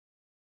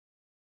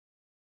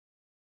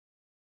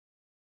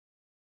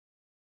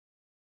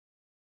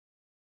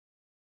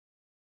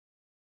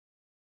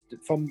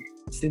from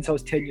since I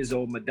was 10 years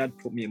old, my dad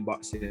put me in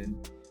boxing,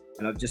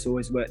 and I've just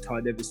always worked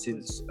hard ever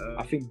since.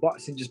 I think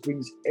boxing just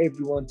brings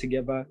everyone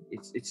together.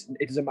 It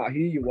doesn't matter who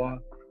you are.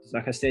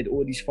 Like I said,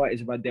 all these fighters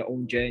have had their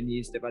own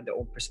journeys, they've had their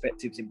own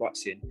perspectives in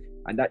boxing,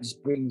 and that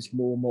just brings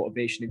more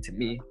motivation into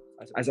me.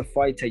 As a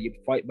fighter, you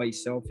fight by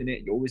yourself,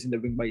 innit? You're always in the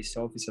ring by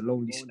yourself. It's a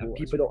lonely sport.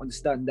 People don't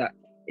understand that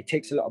it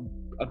takes a lot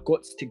of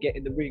guts to get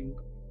in the ring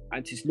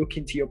and to look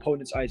into your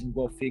opponent's eyes and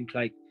go think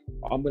like,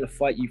 I'm going to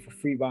fight you for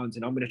 3 rounds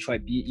and I'm going to try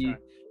beat you.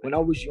 When I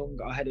was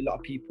younger, I had a lot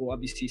of people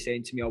obviously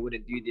saying to me, I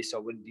wouldn't do this, I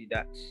wouldn't do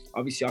that.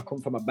 Obviously, I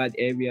come from a bad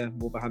area,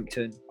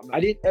 Wolverhampton. I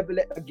didn't ever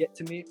let that get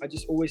to me. I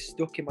just always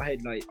stuck in my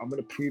head, like, I'm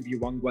going to prove you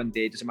wrong one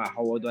day. It doesn't matter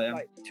how old I am.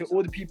 Like, to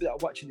all the people that are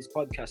watching this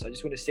podcast, I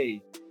just want to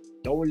say,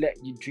 don't let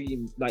your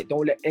dream, like,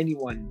 don't let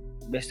anyone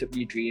mess up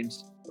your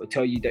dreams or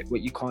tell you that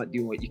what you can't do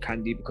and what you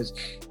can do, because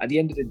at the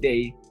end of the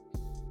day,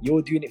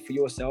 you're doing it for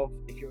yourself.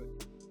 If you're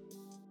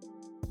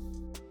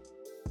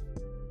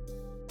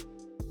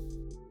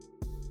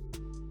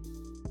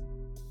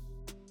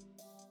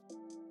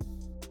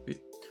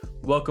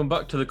Welcome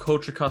back to the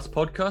CultureCast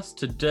podcast.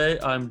 Today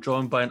I'm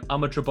joined by an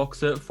amateur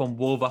boxer from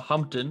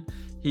Wolverhampton.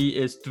 He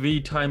is 3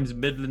 times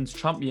Midlands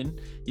champion.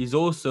 He's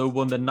also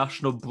won the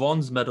national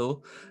bronze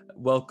medal.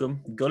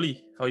 Welcome,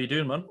 Gully. How are you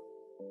doing, man?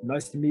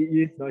 Nice to meet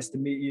you. Nice to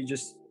meet you.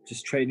 Just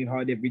training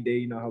hard every day.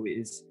 You know how it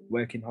is.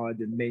 Working hard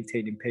and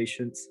maintaining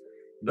patience.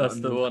 You know That's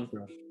the one.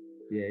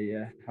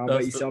 Yeah. How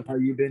about yourself? How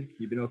you been?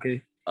 You been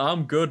okay?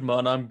 I'm good,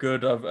 man. I'm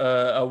good.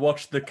 I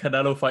watched the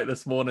Canelo fight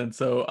this morning,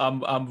 so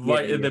I'm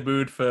right in the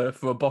mood for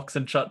a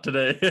boxing chat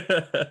today.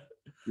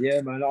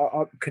 Yeah, man.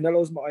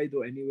 Canelo's my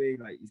idol anyway.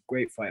 Like, he's a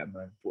great fighter,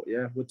 man. But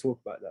yeah, we'll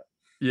talk about that.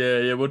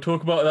 Yeah, we'll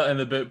talk about that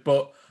in a bit.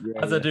 But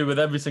I do with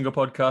every single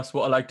podcast,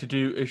 what I like to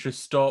do is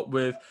just start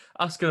with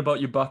asking about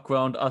your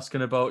background,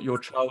 asking about your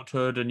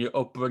childhood and your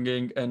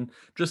upbringing, and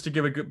just to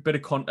give a bit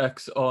of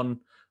context on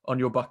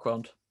your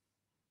background.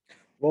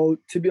 Well,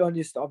 to be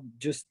honest,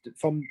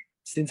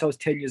 since I was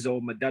 10 years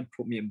old, my dad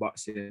put me in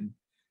boxing,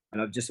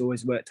 and I've just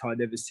always worked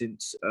hard ever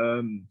since.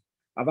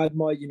 I've had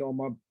my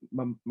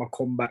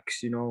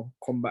comebacks,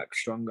 come back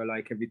stronger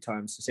like every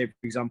time. So say, for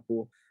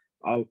example,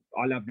 I'll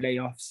have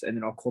layoffs and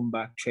then I'll come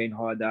back, train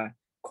harder,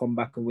 come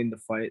back and win the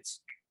fights.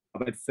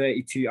 I've had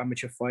 32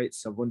 amateur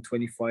fights. I've won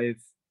 25.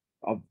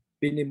 I've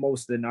been in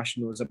most of the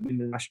nationals. I've been in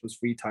the nationals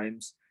 3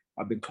 times.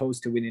 I've been close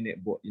to winning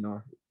it, but,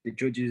 the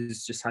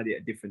judges just had it a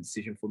different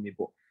decision for me.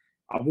 But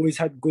I've always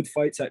had good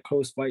fights, like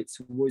close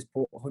fights. I've always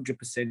put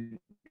 100%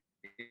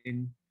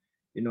 in.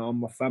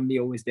 My family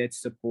always there to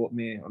support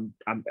me.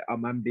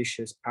 I'm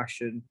ambitious,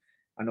 passion,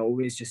 and I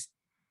always just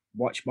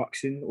watch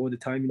boxing all the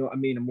time. You know what I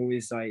mean? I'm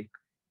always like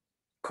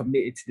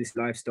committed to this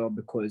lifestyle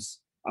because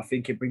I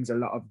think it brings a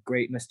lot of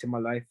greatness to my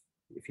life,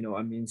 if you know what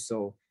I mean.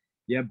 So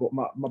yeah, but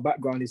my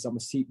background is I'm a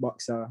Sikh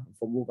boxer. I'm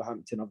from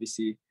Wolverhampton,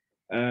 obviously.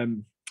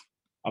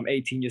 I'm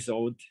 18 years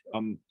old.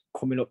 I'm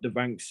coming up the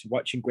ranks,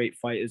 watching great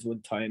fighters all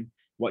the time,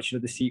 watching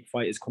other Sikh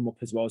fighters come up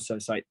as well. So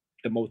it's like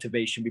the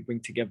motivation we bring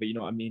together, you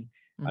know what I mean?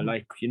 Mm-hmm. I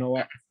like, you know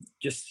what,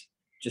 just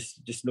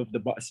love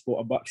the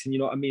sport of boxing, you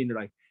know what I mean?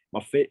 Like my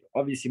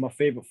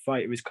favorite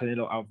fighter is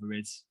Canelo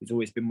Alvarez. He's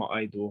always been my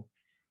idol.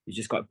 He's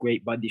just got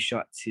great body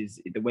shots.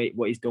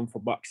 What he's done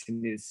for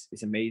boxing is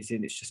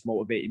amazing. It's just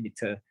motivated me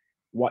to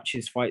watch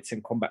his fights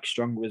and come back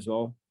stronger as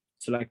well.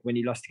 So like when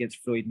he lost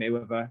against Floyd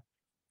Mayweather,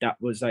 that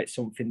was like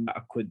something that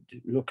I could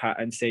look at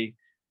and say,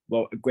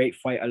 well, a great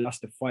fighter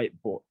lost a fight,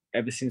 but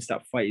ever since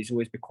that fight, he's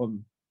always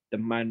become the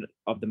man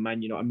of the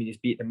man. You know what I mean? He's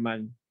beat the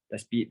man.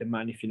 Let's beat the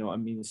man, if you know what I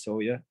mean. So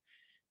yeah,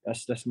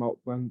 that's my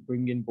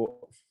bringing. But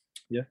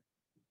yeah,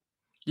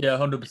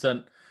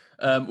 100%.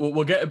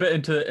 We'll get a bit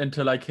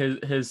into like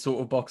his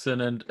sort of boxing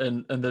and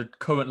the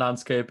current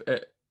landscape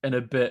in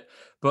a bit.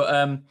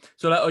 But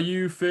so like, are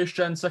you first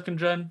gen, second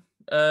gen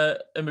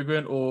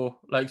immigrant, or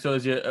like, so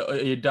is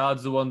your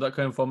dad's the one that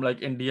came from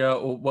like India,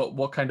 or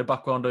what kind of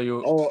background are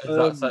you?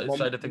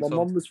 Side of things?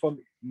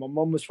 My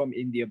mom was from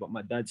India, but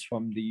my dad's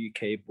from the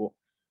UK. But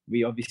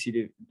we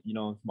obviously,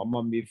 my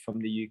mom moved from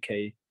the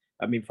UK.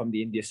 I mean, from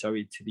the India,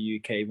 sorry, to the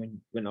UK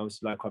when I was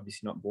like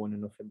obviously not born or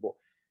nothing. But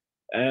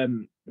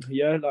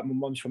yeah, like my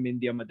mom's from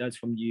India, my dad's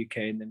from the UK,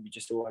 and then we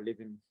just all live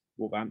in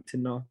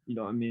Wolverhampton now. You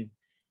know what I mean?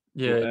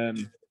 Yeah.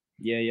 But,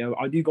 yeah.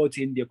 I do go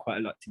to India quite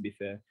a lot, to be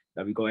fair.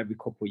 Like we go every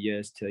couple of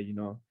years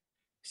to,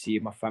 see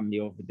my family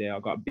over there. I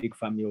got a big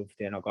family over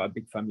there, and I got a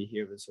big family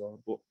here as well.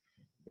 But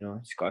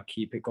just gotta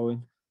keep it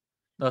going.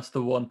 That's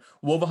the one.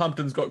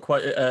 Wolverhampton's got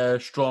quite a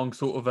strong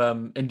sort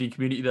of Indian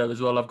community there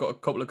as well. I've got a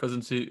couple of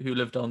cousins who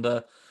live down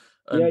there.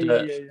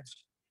 And,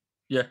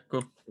 yeah,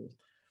 go.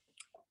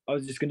 I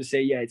was just gonna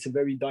say, yeah, it's a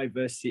very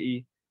diverse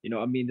city. You know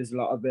what I mean? There's a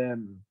lot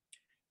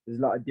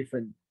of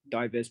different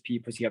diverse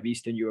people. So you have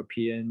Eastern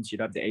Europeans,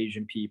 you'd have the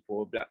Asian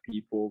people, black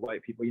people,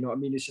 white people. You know what I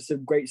mean? It's just a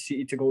great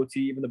city to go to.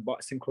 Even the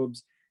boxing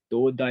clubs, they're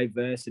all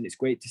diverse, and it's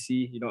great to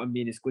see. You know what I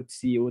mean? It's good to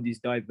see all these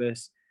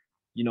diverse,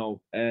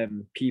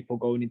 people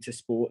going into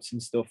sports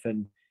and stuff.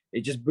 And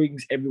it just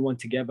brings everyone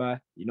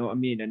together, you know what I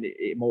mean? And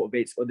it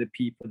motivates other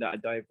people that are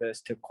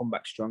diverse to come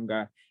back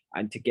stronger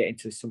and to get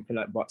into something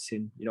like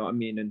boxing, you know what I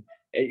mean? And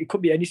it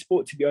could be any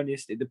sport, to be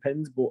honest, it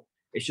depends, but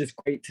it's just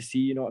great to see,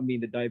 you know what I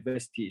mean? The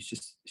diversity, it's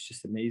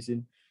just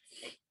amazing.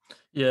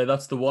 Yeah,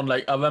 that's the one.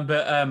 Like I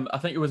remember, I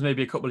think it was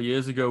maybe a couple of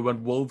years ago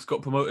when Wolves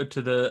got promoted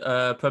to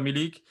the Premier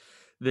League.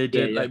 They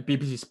Yeah, did yeah. like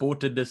BBC Sport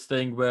did this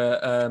thing where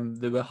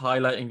they were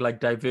highlighting like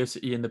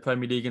diversity in the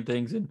Premier League and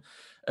things,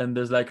 and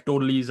there's like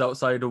Dudleys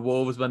outside of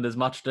Wolves when there's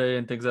match day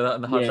and things like that,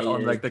 and they had Yeah, it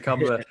on yeah. like the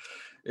camera.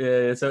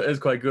 Yeah, so it is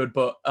quite good.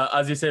 But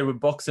as you say, with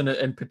boxing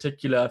in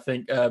particular, I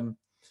think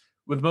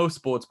with most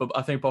sports, but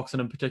I think boxing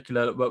in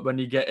particular, when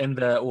you get in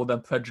there, all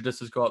them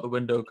prejudices go out the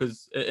window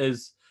because it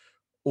is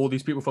all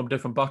these people from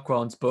different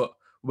backgrounds. But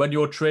when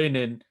you're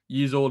training,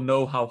 you all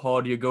know how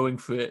hard you're going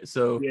for it.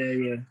 So Yeah,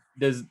 yeah.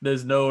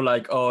 there's no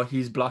like, oh,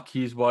 he's black,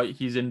 he's white,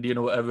 he's Indian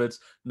or whatever. It's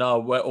no,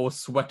 we're all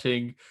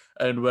sweating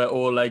and we're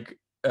all like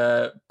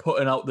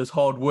putting out this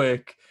hard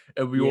work,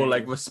 and we all Yeah,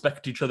 like yeah.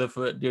 respect each other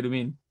for it. Do you know what I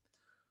mean?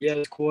 Yeah,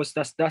 of course.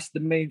 That's the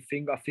main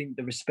thing. I think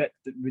the respect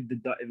with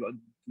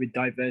with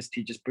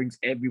diversity just brings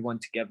everyone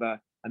together,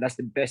 and that's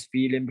the best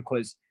feeling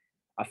because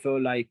I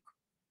feel like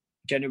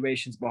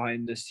generations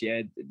behind us,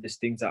 yeah, there's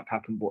things that have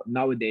happened, but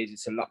nowadays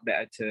it's a lot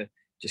better to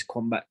just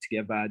come back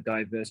together,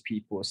 diverse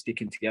people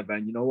sticking together,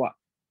 and you know what?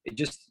 It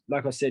just,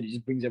 like I said, it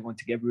just brings everyone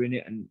together in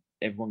it, and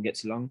everyone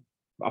gets along.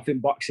 But I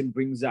think boxing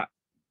brings a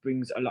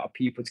lot of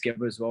people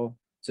together as well.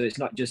 So it's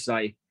not just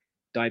like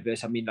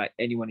diverse. I mean, like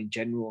anyone in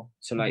general.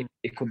 So Mhm. like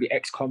it could be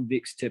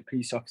ex-convicts to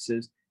police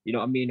officers. You know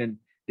what I mean? And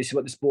this is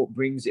what the sport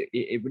brings.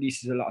 It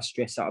releases a lot of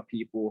stress out of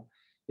people.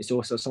 It's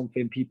also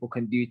something people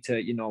can do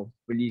to,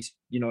 release,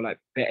 like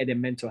better their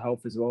mental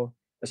health as well,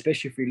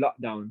 especially through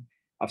lockdown.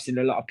 I've seen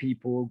a lot of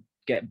people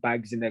get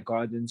bags in their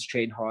gardens,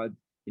 train hard.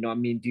 You know what I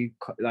mean?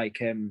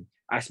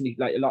 Ask me,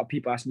 like a lot of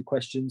people ask me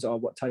questions or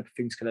what type of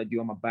things can I do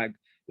on my bag?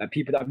 Like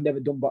people that have never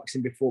done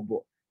boxing before,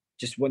 but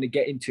just want to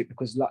get into it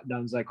because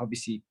lockdowns like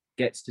obviously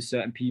gets to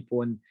certain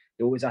people and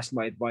they always ask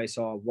my advice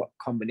or what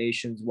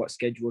combinations, what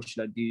schedule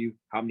should I do,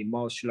 how many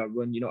miles should I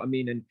run, you know what I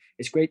mean? And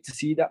it's great to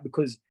see that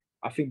because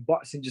I think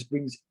boxing just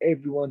brings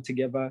everyone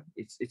together.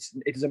 It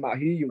doesn't matter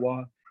who you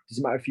are. It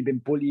doesn't matter if you've been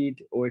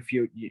bullied or if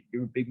you're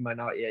a big man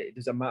out here. It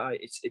doesn't matter.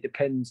 It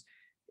depends.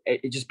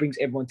 It just brings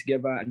everyone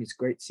together, and it's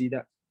great to see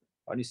that.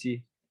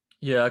 Honestly,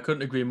 Yeah, I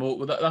couldn't agree more.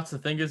 Well, that's the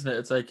thing, isn't it?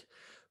 It's like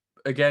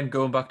again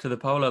going back to the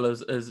parallel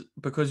is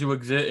because you're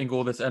exerting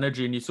all this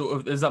energy and you sort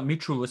of there's that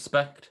mutual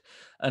respect.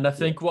 And I yeah,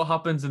 think what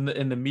happens in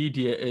the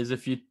media is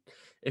if you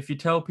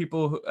tell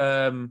people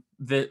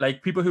that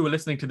like people who are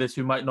listening to this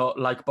who might not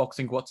like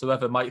boxing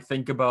whatsoever might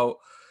think about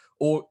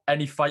or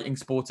any fighting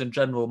sports in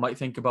general might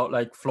think about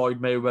like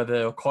Floyd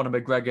Mayweather or Conor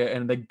McGregor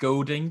and they're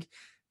goading.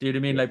 Do you know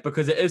what I mean? yeah, Like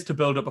because it is to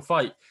build up a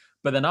fight,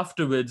 but then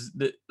afterwards,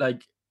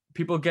 like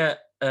people get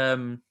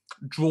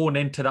drawn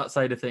into that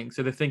side of things,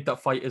 so they think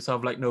that fighters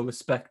have like no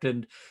respect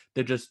and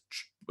they're just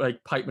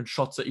like piping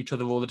shots at each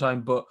other all the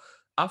time. But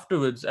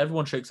afterwards,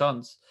 everyone shakes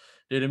hands.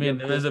 Do you know what I yeah.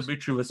 mean? Of There is a course.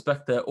 mutual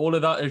respect there. All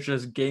of that is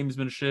just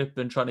gamesmanship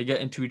and trying to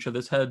get into each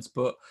other's heads.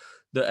 But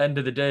the end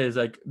of the day is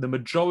like the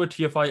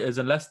majority of fighters,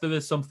 unless there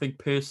is something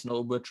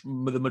personal, which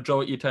the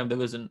majority of the time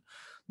there isn't,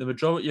 the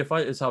majority of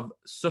fighters have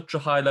such a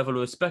high level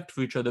of respect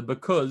for each other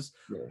because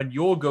Yeah, when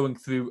you're going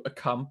through a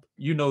camp,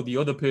 you know the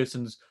other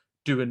person's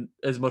doing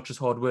as much as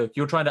hard work.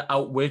 You're trying to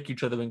outwork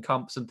each other in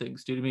camps and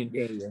things. Do you know what I mean?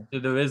 yeah, yeah. So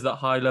there is that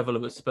high level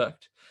of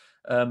respect.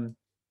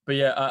 But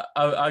yeah,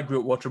 I grew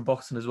up watching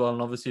boxing as well,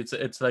 and obviously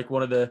it's like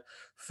one of the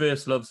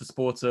first loves of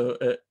sports. So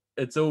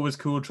it's always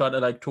cool trying to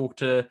like talk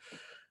to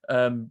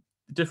um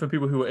different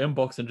people who are in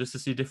boxing just to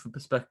see different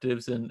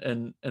perspectives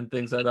and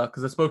things like that.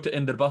 Because I spoke to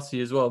Inder Bassi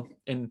as well,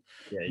 and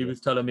Yeah, he yeah.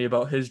 was telling me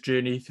about his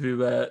journey through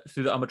the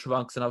amateur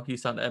ranks and how he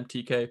signed to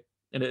MTK.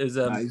 And it is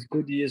Nah, he's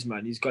good years,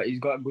 man. He's got a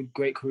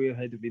great career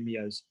ahead of him. He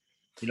has,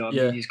 you know what I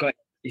mean. yeah. He's got.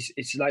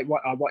 It's like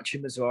what I watch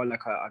him as well.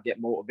 Like I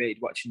get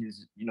motivated watching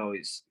his,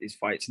 his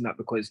fights and that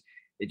because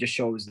it just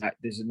shows that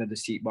there's another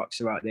seat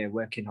boxer out there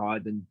working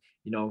hard. And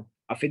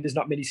I think there's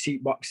not many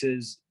seat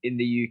boxers in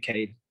the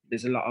UK.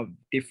 There's a lot of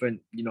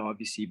different,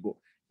 obviously, but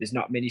there's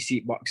not many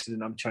seat boxers,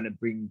 and I'm trying to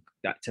bring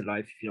that to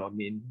life. You know what I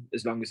mean?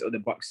 As long as other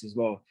boxers as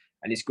well.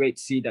 And it's great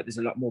to see that there's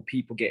a lot more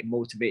people getting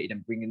motivated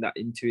and bringing that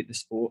into it, the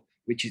sport,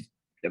 which is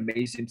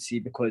amazing to see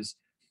because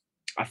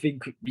I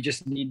think we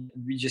just need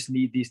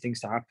these things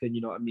to happen.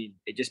 You know what I mean?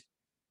 It just,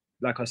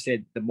 like I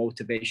said,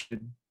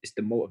 it's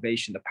the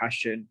motivation, the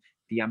passion,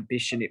 the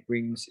ambition it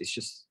brings. It's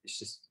just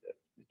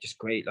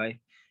great. Like,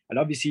 and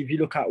obviously, if you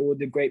look at all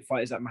the great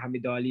fighters like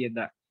Muhammad Ali and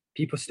that,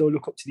 people still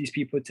look up to these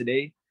people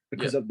today Yeah.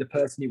 because of the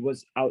person he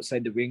was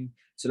outside the ring.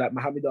 So like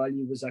Muhammad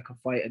Ali was like a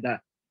fighter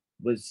that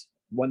was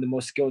one of the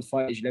most skilled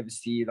fighters you'll ever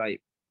see.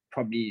 Like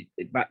probably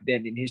back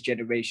then in his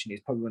generation, he's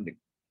probably one of the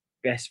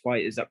best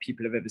fighters that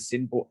people have ever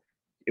seen. But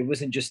it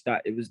wasn't just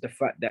that; it was the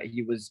fact that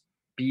he was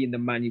being the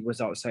man he was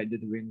outside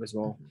of the ring as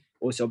well.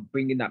 Also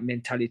bringing that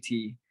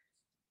mentality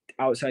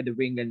outside the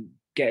ring and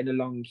getting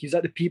along. He's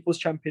like the people's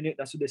champion.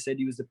 That's what they said.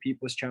 He was the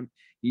people's champ.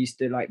 He used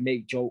to like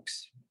make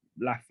jokes,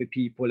 laugh with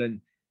people,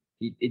 and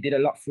he did a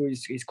lot for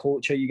his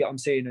culture, you get what I'm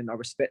saying? And I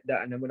respect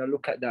that. And then when I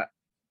look at that,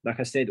 like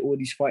I said, all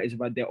these fighters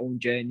have had their own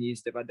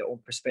journeys, they've had their own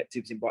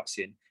perspectives in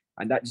boxing.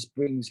 And that just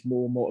brings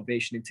more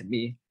motivation into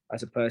me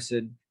as a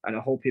person. And I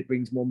hope it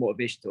brings more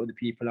motivation to other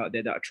people out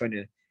there that are trying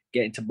to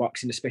get into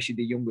boxing, especially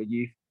the younger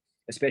youth,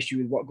 especially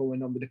with what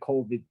going on with the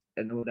COVID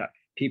and all that.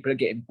 People are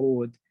getting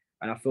bored.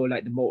 And I feel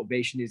like the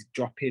motivation is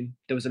dropping.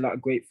 There was a lot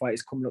of great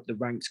fighters coming up the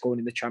ranks, going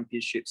in the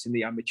championships and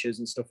the amateurs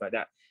and stuff like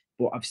that.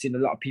 But I've seen a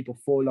lot of people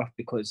fall off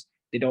because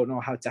they don't know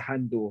how to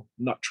handle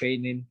not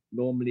training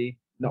normally,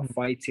 not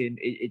fighting.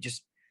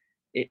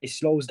 It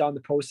slows down the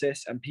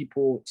process and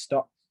people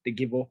stop, they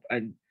give up.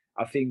 And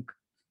I think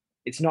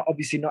it's not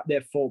obviously not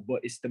their fault, but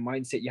it's the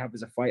mindset you have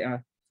as a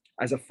fighter.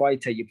 As a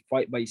fighter, you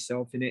fight by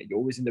yourself, innit? You're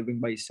always in the ring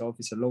by yourself.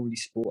 It's a lonely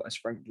sport, as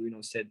Frank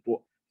Bruno said.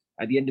 But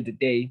at the end of the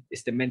day,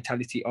 it's the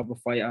mentality of a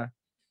fighter.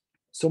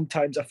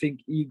 Sometimes I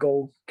think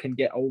ego can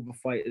get over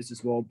fighters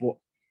as well, but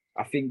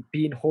I think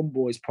being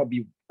humble is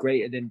probably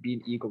greater than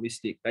being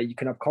egoistic. Like you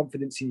can have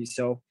confidence in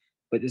yourself,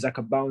 but there's like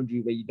a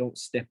boundary where you don't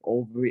step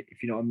over it,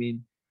 if you know what I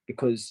mean.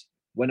 Because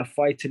when a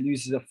fighter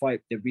loses a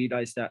fight, they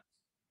realize that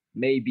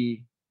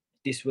maybe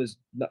this was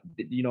not,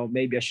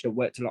 maybe I should have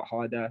worked a lot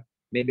harder.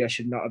 Maybe I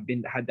should not have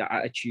had that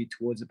attitude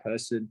towards a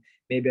person.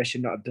 Maybe I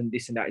should not have done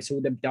this and that. It's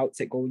all them doubts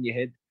that go in your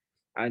head.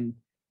 And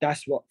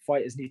that's what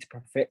fighters need to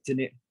perfect in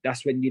it.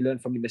 That's when you learn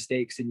from your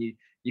mistakes and you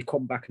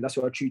come back. And that's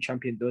what a true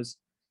champion does.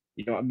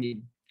 You know what I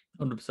mean?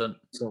 100%.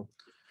 So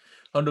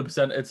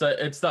 100%.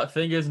 It's that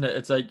thing, isn't it?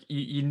 It's like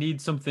you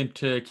need something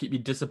to keep you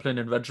disciplined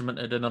and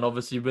regimented. And then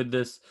obviously with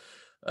this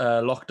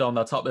lockdown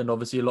that's happened,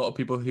 obviously a lot of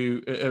people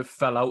who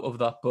fell out of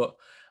that. But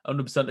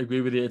 100% agree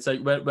with you. It's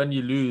like when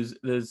you lose,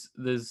 there's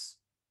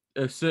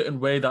a certain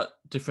way that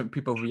different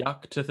people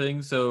react to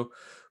things. So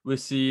we're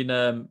seeing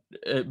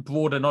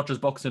broader, not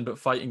just boxing, but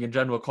fighting in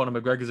general. Conor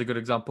McGregor's a good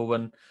example.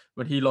 When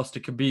he lost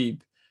to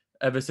Khabib,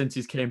 ever since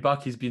he's came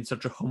back, he's been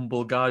such a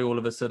humble guy all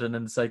of a sudden.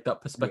 And it's like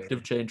that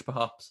perspective change,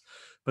 perhaps.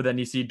 But then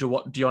you see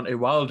Deontay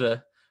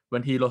Wilder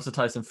when he lost to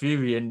Tyson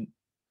Fury, and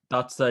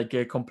that's like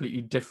a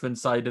completely different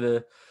side of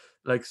the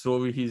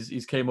story.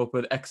 He's came up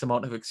with X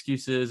amount of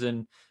excuses,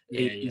 and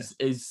he's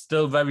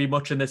still very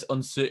much in this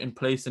uncertain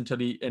place until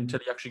he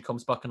actually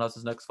comes back and has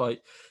his next fight.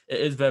 It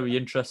is very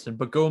interesting.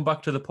 But going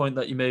back to the point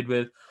that you made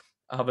with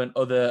having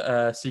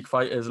other Sikh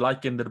fighters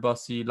like Inder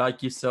Bassi,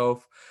 like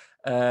yourself,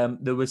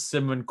 there was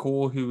Simran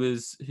Kaur who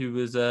was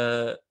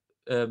the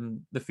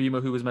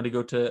female who was meant to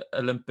go to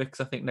Olympics,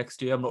 I think,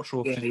 next year. I'm not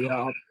sure if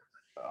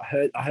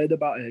I heard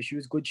about her. She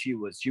was good. She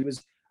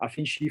was. I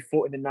think she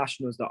fought in the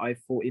nationals that I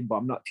fought in, but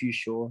I'm not too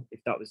sure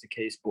if that was the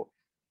case. But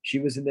she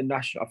was in the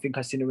national. I think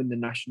I seen her in the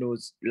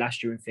nationals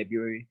last year in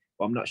February,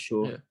 but I'm not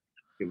sure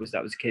if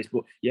that was the case.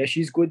 But yeah,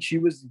 she's good. She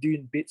was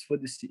doing bits for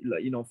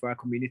for our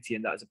community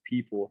and that as a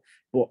people.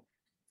 But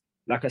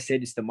like I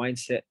said, it's the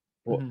mindset.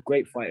 But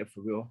great fighter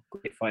for real.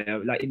 Great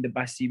fighter. Like Inder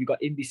Bassi, we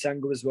got Indy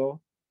Sangha as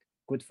well.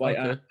 Good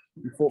fighter. Okay.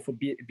 He fought for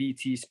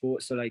BT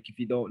Sports. So like, if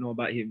you don't know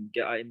about him,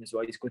 get at him as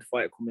well. He's a good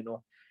fighter coming on.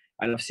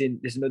 And I've seen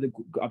there's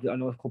I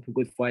know a couple of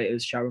good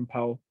fighters. Sharon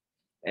Powell,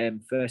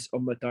 first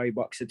Umar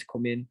boxer to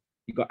come in.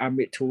 You got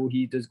Amrit Tool.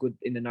 He does good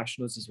in the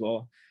nationals as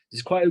well.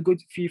 There's quite a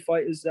good few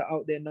fighters that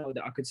out there now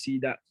that I could see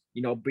that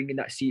bringing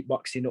that Sikh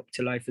boxing up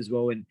to life as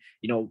well, and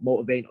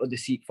motivating other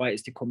Sikh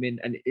fighters to come in.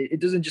 And it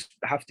doesn't just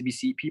have to be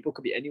Sikh. People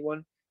could be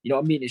anyone. You know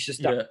what I mean? It's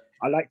just that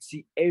I like to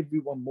see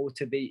everyone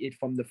motivated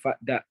from the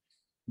fact that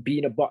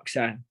being a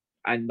boxer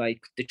and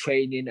like the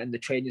training and the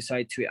training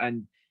side to it,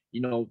 and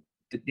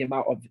the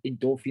amount of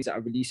endorphins that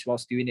are released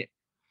whilst doing it.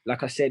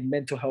 Like I said,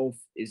 mental health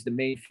is the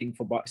main thing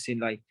for boxing.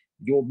 Like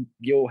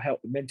your health,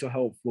 mental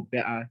health will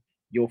better,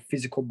 your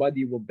physical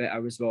body will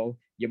better as well,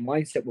 your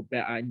mindset will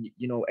better, and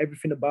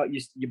everything about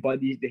your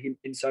body, the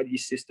inside of your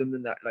system,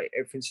 and that like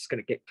everything's just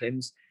gonna get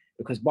cleansed,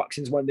 because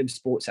boxing is one of them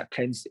sports that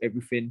cleanses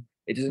everything.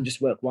 It doesn't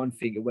just work one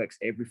thing; it works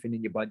everything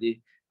in your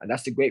body, and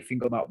that's the great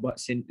thing about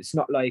boxing. It's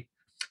not like,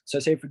 so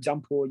say for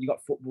example, you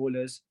got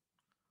footballers.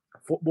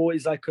 Football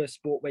is like a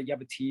sport where you have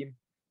a team.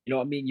 You know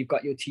what I mean? You've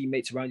got your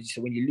teammates around you.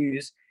 So when you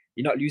lose,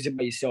 you're not losing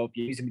by yourself.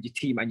 You're losing with your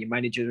team and your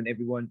manager and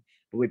everyone.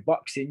 But with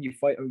boxing, you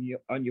fight on your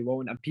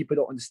own. And people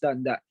don't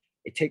understand that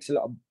it takes a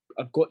lot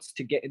of guts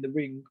to get in the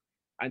ring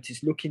and to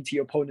look into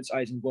your opponent's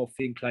eyes and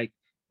think like,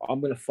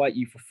 I'm going to fight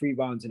you for 3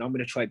 rounds and I'm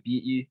going to try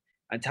beat you.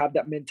 And to have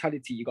that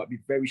mentality, you got to be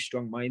very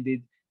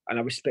strong-minded. And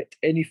I respect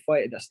any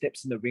fighter that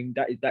steps in the ring.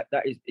 That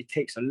is it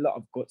takes a lot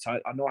of guts. I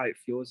know how it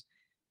feels.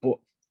 But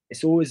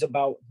it's always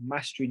about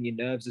mastering your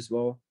nerves as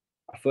well.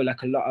 I feel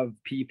like a lot of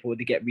people,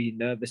 they get really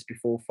nervous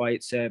before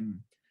fights.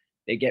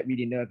 They get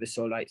really nervous.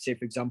 So like, say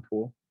for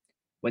example,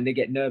 when they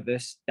get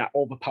nervous, that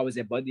overpowers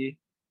their body.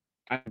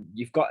 And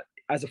you've got,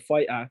 as a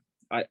fighter,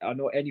 I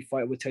know any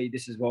fighter will tell you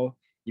this as well,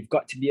 you've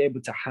got to be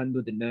able to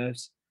handle the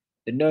nerves.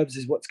 The nerves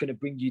is what's going to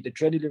bring you the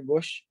adrenaline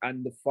rush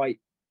and the fight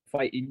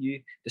in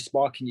you, the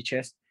spark in your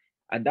chest.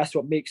 And that's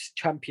what makes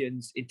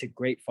champions into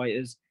great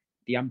fighters.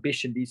 The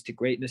ambition leads to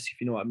greatness,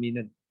 if you know what I mean.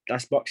 And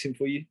that's boxing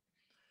for you.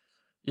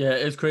 Yeah,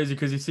 it's crazy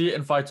because you see it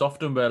in fights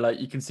often where like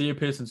you can see a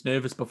person's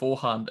nervous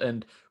beforehand,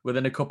 and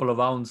within a couple of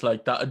rounds,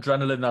 like that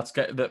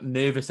adrenaline that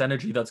nervous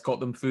energy that's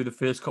got them through the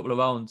first couple of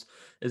rounds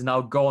is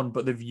now gone,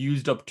 but they've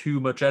used up too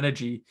much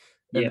energy,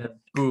 and Yeah, then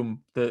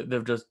boom,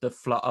 they're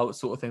flat out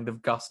sort of thing.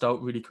 They've gassed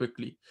out really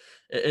quickly.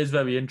 It is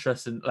very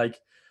interesting. Like,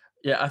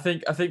 yeah, I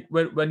think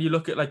when you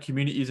look at like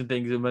communities and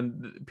things, and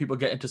when people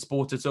get into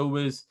sports, it's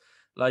always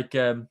like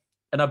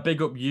and I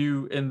big up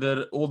you in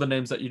the all the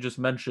names that you just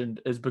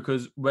mentioned is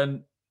because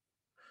when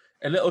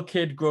a little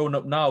kid growing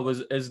up now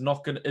is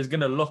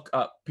gonna look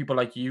at people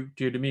like you.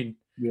 Do you know what I mean?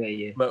 yeah,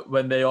 yeah, But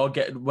when they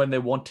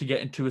want to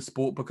get into a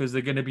sport, because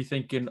they're gonna be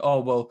thinking,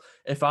 oh well,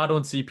 if I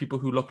don't see people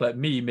who look like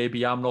me,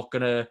 maybe I'm not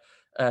gonna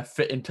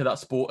fit into that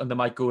sport, and they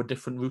might go a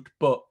different route.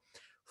 But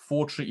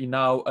fortunately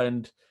now,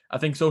 and I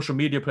think social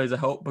media plays a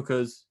help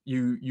because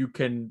you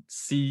can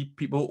see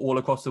people all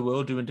across the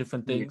world doing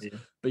different yeah, things, yeah.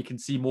 but you can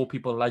see more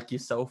people like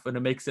yourself, and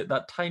it makes it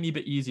that tiny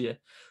bit easier.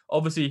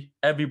 Obviously,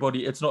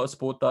 everybody, it's not a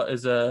sport that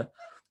is a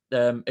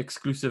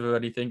exclusive or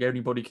anything.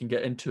 Anybody can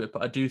get into it,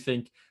 but I do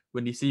think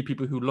when you see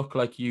people who look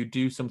like you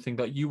do something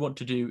that you want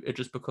to do, it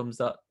just becomes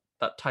that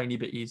tiny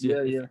bit easier.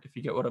 Yeah, If yeah.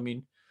 you get what I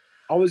mean.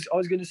 I was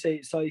gonna say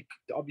it's like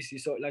obviously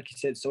so like you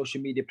said,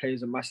 social media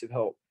plays a massive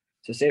help.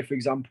 So say for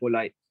example,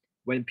 like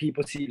when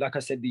people see, like I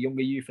said, the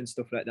younger youth and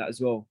stuff like that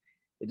as well,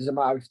 it doesn't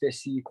matter if they're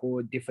Sikh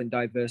or different,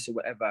 diverse or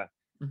whatever.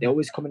 They Mhm.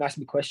 always come and ask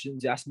me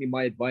questions. They ask me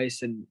my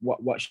advice and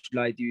what should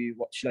I do?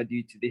 What should I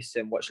do to this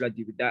and what should I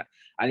do with that?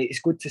 And it's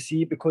good to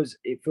see because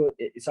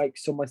it's like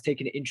someone's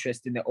taking an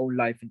interest in their own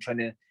life and trying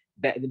to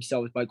better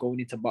themselves by going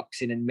into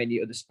boxing and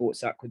many other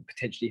sports that could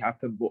potentially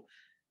happen. But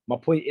my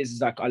point is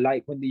like I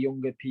like when the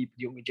younger people,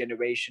 the younger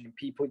generation, and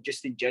people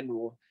just in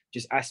general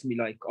just ask me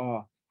like,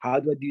 oh, how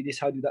do I do this?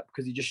 How do that?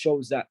 Because it just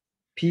shows that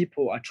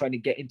people are trying to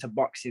get into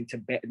boxing to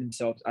better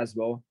themselves as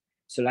well.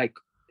 So like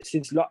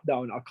since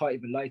lockdown, I can't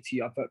even lie to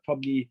you. I've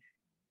probably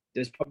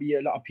there's probably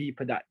a lot of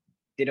people that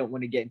didn't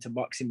want to get into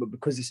boxing, but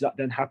because this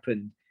lockdown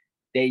happened,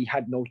 they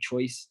had no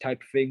choice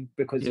type of thing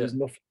because there Yeah, was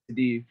nothing to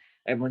do.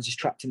 Everyone's just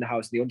trapped in the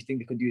house. The only thing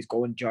they can do is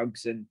go on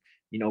drugs and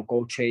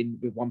go train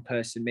with one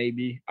person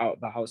maybe out of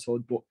the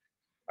household. But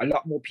a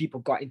lot more people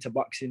got into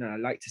boxing, and I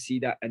like to see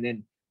that. And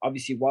then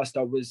obviously, whilst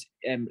I was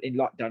in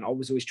lockdown, I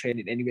was always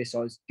training anyway.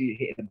 So I was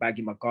hitting the bag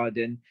in my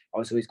garden. I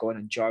was always going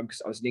on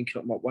jogs. I was linking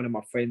up one of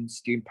my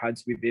friends, doing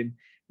pads with him.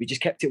 We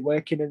just kept it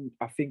working, and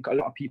I think a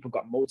lot of people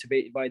got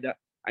motivated by that.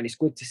 And it's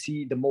good to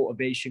see the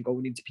motivation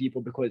going into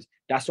people because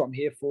that's what I'm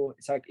here for.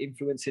 It's like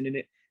influencing in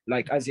it.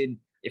 Like as in,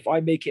 if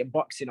I make it in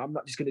boxing, I'm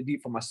not just gonna do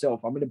it for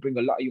myself. I'm gonna bring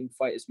a lot of young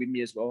fighters with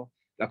me as well.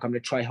 Like I'm gonna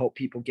try help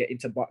people get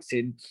into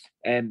boxing.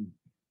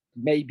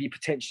 Maybe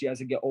potentially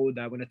as I get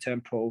older, when I turn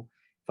pro,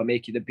 if I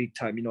make it the big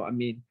time, you know what I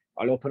mean?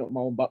 I'll open up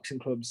my own boxing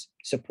clubs,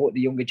 support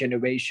the younger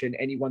generation,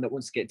 anyone that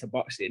wants to get into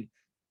boxing.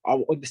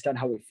 I'll understand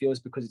how it feels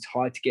because it's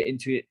hard to get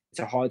into it. It's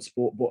a hard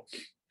sport, but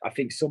I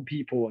think some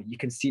people you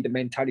can see the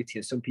mentality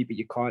and some people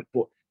you can't.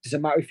 But it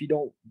doesn't matter if you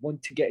don't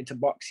want to get into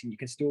boxing, you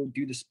can still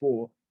do the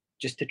sport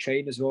just to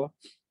train as well.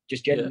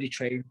 Just yeah. generally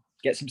train,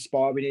 get some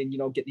sparring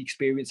in, get the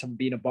experience of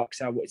being a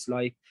boxer, what it's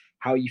like,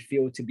 how you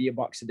feel to be a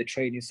boxer, the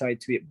training side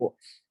to it. But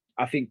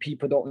I think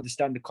people don't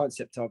understand the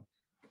concept of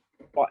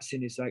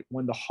boxing is like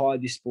one of the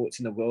hardest sports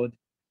in the world.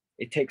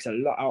 It takes a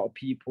lot out of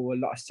people, a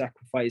lot of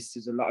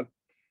sacrifices, a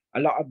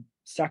lot of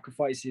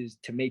sacrifices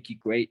to make you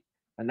great.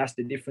 And that's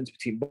the difference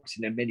between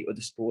boxing and many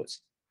other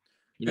sports.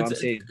 You know what It's I'm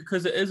saying?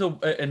 because it is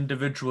a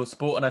individual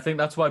sport, and I think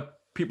that's why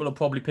people have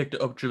probably picked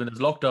it up during this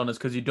lockdown, is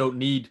because you don't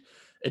need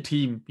a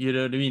team. You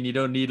know what I mean? You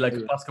don't need Yeah, like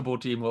a yeah, basketball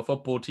team or a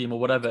football team or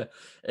whatever.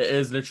 It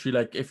is literally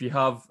like if you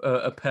have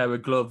a pair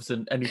of gloves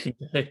and anything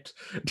to hit,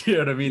 do you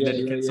know what I mean? yeah, Then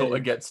you yeah, can yeah, sort yeah.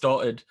 of get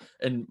started.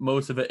 And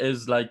most of it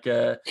is like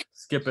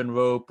skipping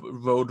rope,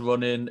 road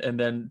running, and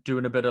then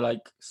doing a bit of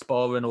like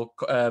sparring or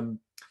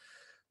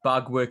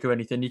bag work or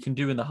anything you can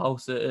do in the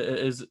house. It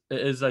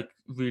is like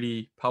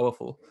really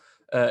powerful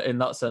in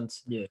that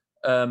sense. Yeah.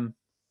 Um,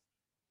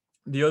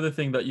 the other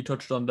thing that you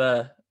touched on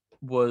there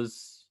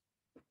was,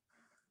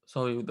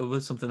 sorry, there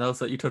was something else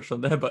that you touched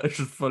on there, but it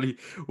just fully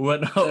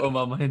went out Uh, of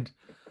my mind.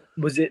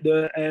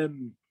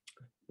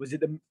 was it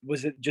the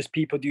was it just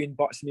people doing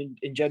boxing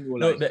in general?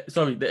 No, Like,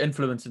 sorry, the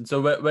influencing.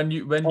 So when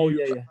oh you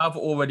yeah, yeah, have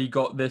already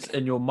got this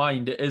in your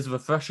mind, it is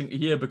refreshing to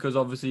hear because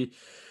obviously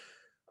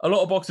a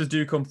lot of boxers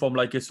do come from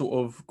like a sort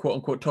of quote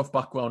unquote tough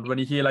background. When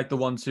you hear like the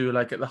ones who are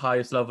like at the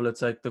highest level,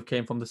 it's like they've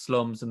came from the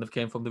slums and they've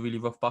came from the really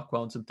rough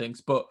backgrounds and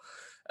things. But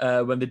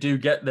when they do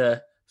get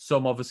there,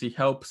 some obviously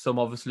help, some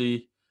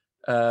obviously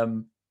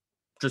um,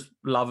 just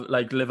live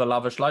a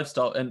lavish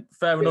lifestyle. And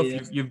fair yeah, enough,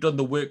 yeah, you've done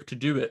the work to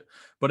do it.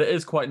 But it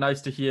is quite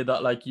nice to hear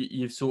that like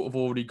you've sort of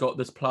already got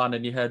this plan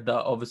in your head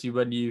that obviously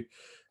when you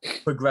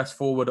progress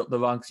forward up the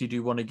ranks, you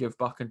do want to give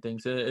back and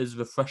things. It is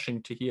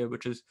refreshing to hear,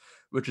 which is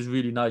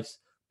really nice.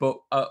 But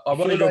I I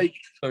want to feel go. like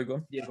Sorry, go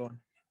on. yeah, go on.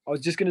 I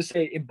was just gonna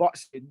say in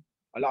boxing,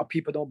 a lot of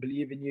people don't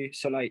believe in you.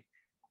 So like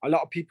a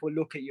lot of people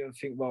look at you and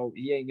think, well,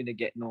 he ain't gonna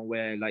get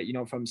nowhere. Like, you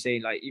know what I'm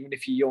saying? Like, even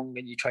if you're young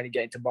and you're trying to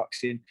get into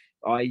boxing,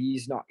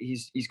 he's not.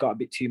 He's got a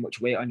bit too much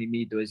weight on him.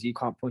 He does. He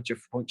can't punch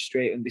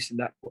straight and this and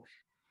that. But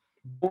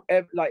don't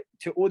ever, like,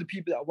 to all the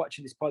people that are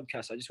watching this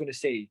podcast, I just want to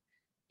say,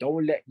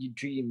 don't let you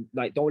dream.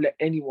 Like, don't let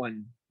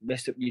anyone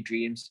mess up your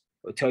dreams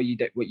or tell you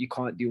that what you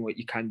can't do and what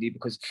you can do.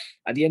 Because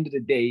at the end of the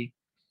day,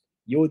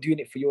 you're doing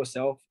it for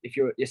yourself. If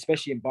you're,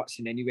 especially in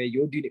boxing anyway,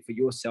 you're doing it for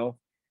yourself.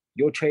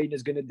 Your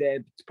trainer's gonna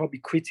there probably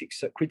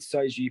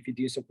criticize you if you're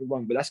doing something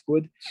wrong, but that's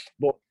good.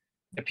 But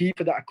the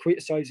people that are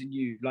criticizing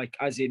you, like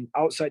as in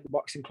outside the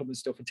boxing club and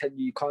stuff, and telling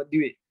you can't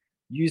do it,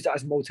 use that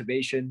as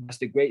motivation. That's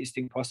the greatest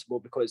thing possible,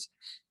 because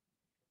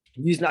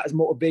using that as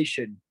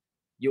motivation,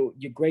 your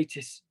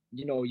greatest,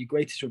 your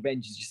greatest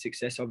revenge is your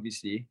success,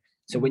 obviously.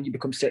 So when you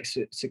become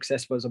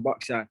successful as a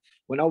boxer,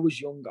 when I was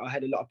young, I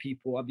had a lot of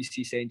people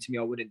obviously saying to me,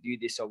 I wouldn't do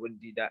this, I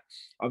wouldn't do that.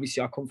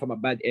 Obviously, I come from a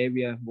bad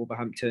area,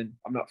 Wolverhampton.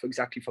 I'm not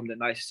exactly from the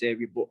nicest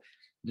area, but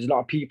there's a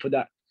lot of people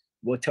that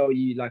will tell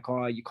you like,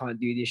 oh, you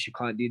can't do this, you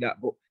can't do that.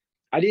 But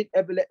I didn't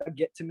ever let that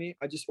get to me.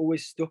 I just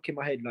always stuck in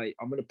my head, like,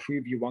 I'm going to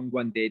prove you wrong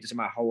one day. It doesn't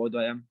matter how old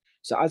I am.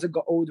 So as I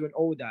got older and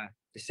older,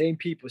 the same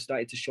people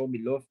started to show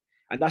me love.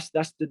 And that's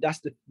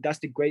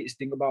the greatest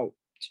thing about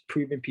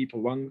proving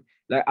people wrong.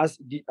 Like,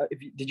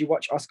 did you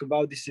watch Oscar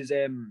Valdez's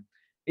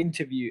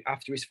interview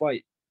after his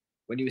fight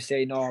when he was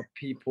saying, "Oh,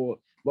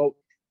 people." Well,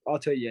 I'll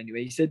tell you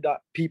anyway. He said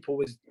that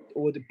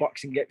all the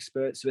boxing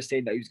experts were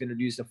saying that he was going to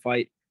lose the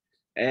fight,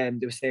 and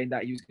they were saying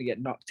that he was going to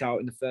get knocked out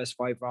in the first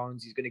 5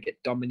 rounds. He's going to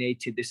get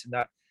dominated, this and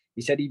that.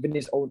 He said even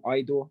his own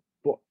idol.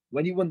 But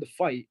when he won the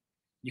fight,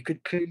 you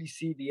could clearly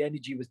see the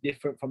energy was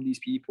different from these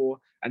people,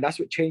 and that's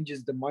what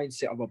changes the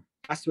mindset of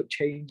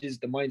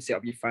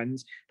your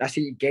fans. That's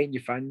how you gain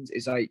your fans.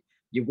 It's like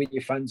you win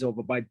your fans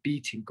over by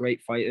beating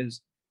great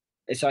fighters.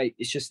 It's like,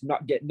 it's just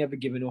never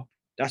giving up.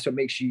 That's what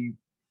makes you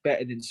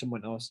better than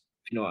someone else,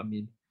 if you know what I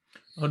mean.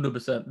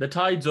 100%. The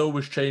tide's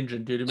always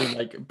changing. Do you know what I mean?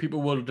 Like,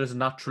 people will just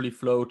naturally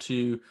flow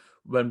to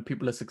when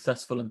people are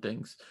successful and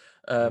things.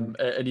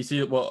 And you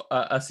see what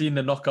I seen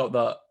the knockout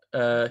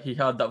that he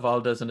had, that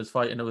Valdez in his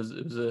fight, and it was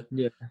a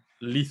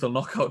lethal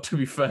knockout. To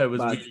be fair, it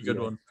was a really good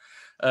one.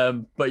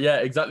 But yeah,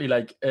 exactly.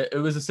 Like,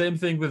 it was the same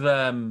thing with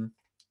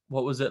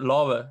what was it,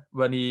 Lara,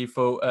 when he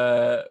fought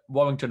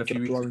Warrington a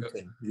few weeks ago.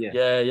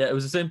 Yeah. It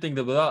was the same thing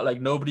with that.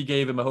 Like, nobody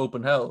gave him a hope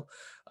in hell,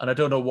 and I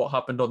don't know what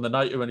happened on the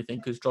night or anything,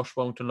 because Josh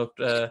Warrington looked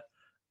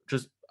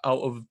just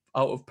out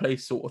of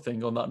place sort of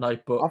thing on that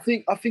night. But I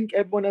think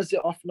everyone has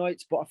their off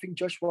nights, but I think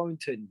Josh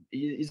Warrington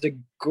is a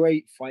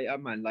great fighter,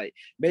 man. Like,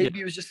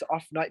 maybe it was just an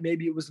off night,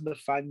 maybe it wasn't the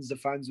fans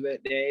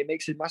weren't there. It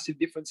makes a massive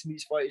difference in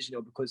these fighters,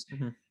 because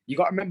you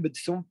got to remember,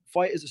 some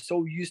fighters are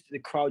so used to the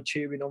crowd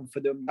cheering on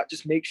for them, that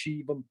just makes you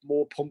even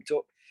more pumped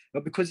up.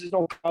 But because there's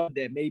no crowd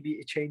there, maybe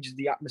it changes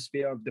the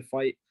atmosphere of the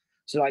fight.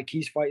 So like,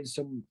 he's fighting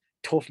some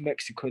tough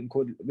Mexican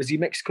was he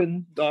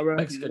Mexican, Dara?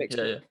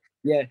 Mexican.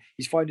 Yeah,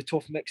 he's fighting a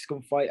tough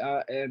Mexican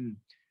fighter.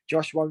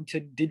 Josh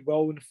Warrington did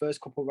well in the first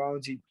couple of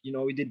rounds. He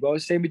did well.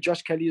 Same with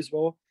Josh Kelly as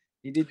well.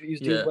 He was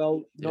doing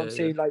well. You know what I'm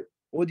saying? Like,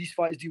 all these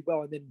fighters do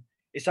well, and then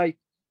it's like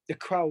the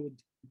crowd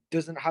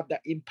doesn't have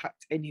that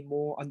impact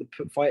anymore on the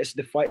fighters.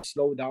 So the fight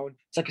slow down.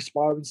 It's like a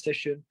sparring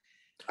session,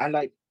 and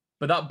like.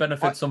 But that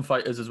benefits some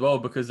fighters as well,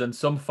 because then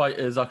some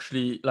fighters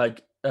actually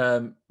like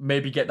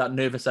maybe get that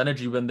nervous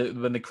energy when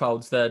the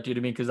crowd's there. Do you know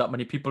what I mean? Because that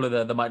many people are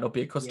there, they might not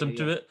be accustomed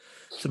to it.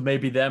 So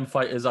maybe them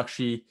fighters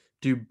actually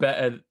do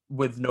better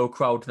with no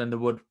crowd than they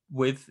would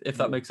with, if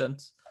that makes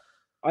sense.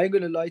 I ain't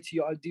gonna lie to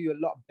you, I do a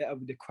lot better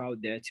with the crowd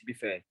there, to be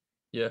fair.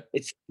 Yeah.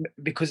 It's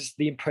because it's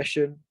the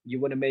impression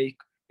you want to make.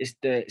 It's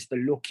the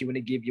look you want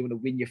to give. You want to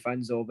win your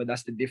fans over.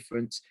 That's the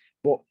difference.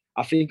 But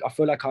I feel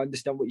like I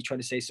understand what you're trying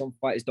to say. Some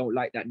fighters don't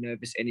like that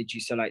nervous energy.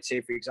 So like,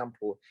 say for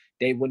example,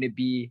 they want to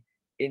be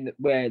in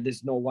where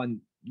there's no one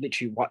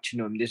literally watching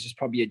them. There's just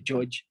probably a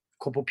judge,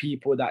 a couple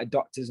people that are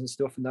doctors and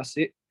stuff, and that's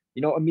it.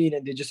 You know what I mean?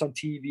 And they're just on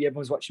TV.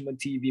 Everyone's watching them on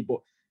TV, but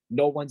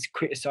no one's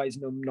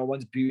criticizing them. No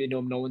one's booing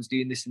them. No one's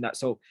doing this and that.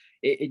 So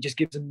it just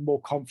gives them more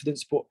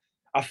confidence. But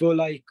I feel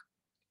like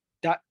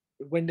that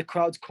when the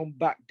crowds come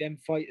back, them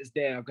fighters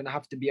there are going to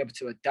have to be able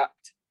to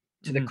adapt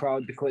to the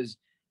crowd, because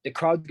the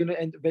crowd's going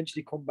to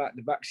eventually come back.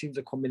 The vaccines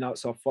are coming out.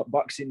 So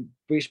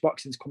British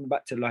boxing's coming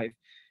back to life.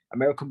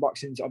 American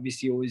boxing's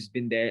obviously always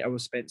been there. Errol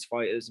Spence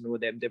fighters and all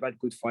them. They've had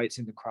good fights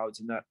in the crowds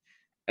and that.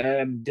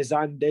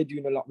 Design, they're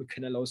doing a lot with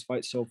Canelo's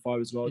fights so far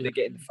as well. They're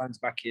getting the fans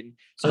back in.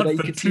 So and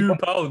that for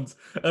 £2.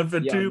 And for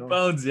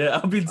 £2,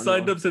 I've been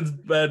signed up since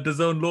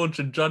DAZN launch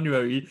in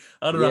January.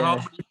 I don't know how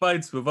many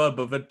fights we've had,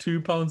 but for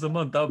 £2 a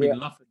month, I'll be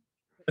laughing.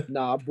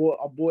 Nah, I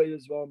bought it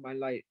as well, man.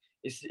 Like,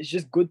 it's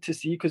just good to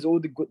see, because all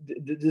the good,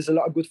 there's a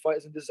lot of good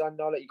fighters in DAZN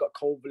now. Like, you got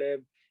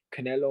Kovalev,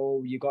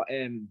 Canelo, you got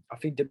I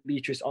think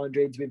Demetrius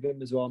Andrade's with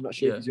him as well. I'm not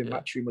sure if he's with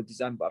Matchroom or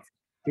DAZN, but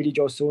Billy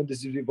Joe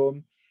Saunders is with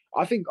him.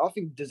 I think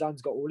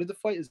DAZN's got all of the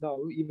fighters now,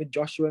 even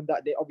Joshua and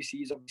that.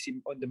 He's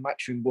obviously on the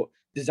Matchroom, but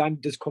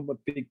DAZN does come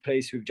a big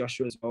place with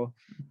Joshua as well.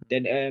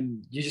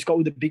 Then you just got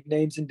all the big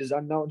names in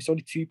DAZN now, and it's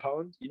only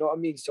 £2. You know what I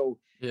mean? So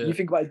you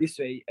think about it this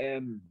way,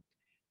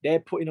 they're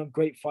putting on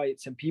great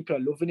fights and people are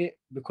loving it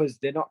because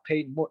they're not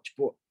paying much,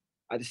 but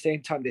at the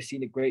same time they're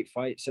seeing a great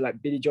fight. So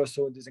like Billy Joe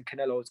Saunders and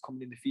Canelo is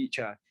coming in the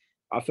future.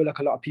 I feel like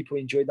a lot of people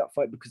enjoyed that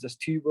fight because there's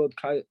two world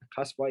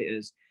class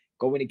fighters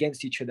going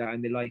against each other,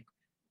 and they're like,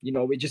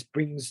 it just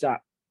brings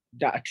that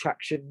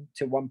attraction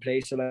to one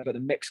place. So like got the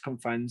Mexican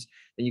fans,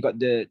 then you got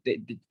the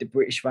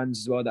British fans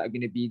as well that are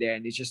going to be there,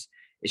 and it's just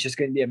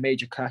going to be a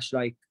major clash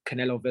like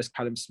Canelo versus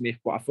Callum Smith.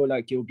 But I feel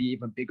like it'll be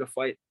even bigger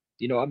fight.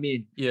 You know what I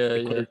mean? Yeah,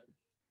 because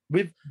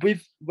with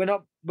when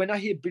I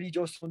hear Billy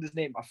Joe Saunders'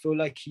 name, I feel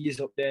like he is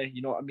up there.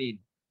 You know what I mean?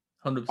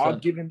 100%. I'll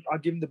give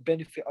him the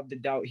benefit of the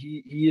doubt.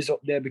 He is up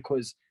there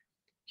because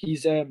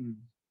he's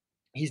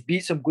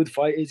beat some good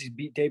fighters. He's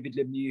beat David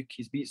Lemieux.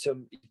 He's beat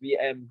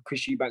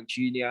Chris Eubank Jr.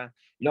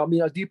 You know what I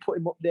mean? I do put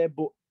him up there,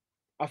 but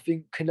I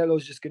think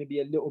Canelo's just going to be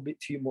a little bit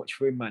too much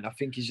for him, man. I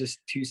think he's just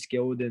too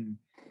skilled, and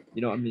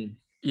you know what I mean?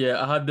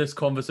 Yeah, I had this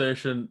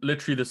conversation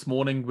literally this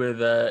morning with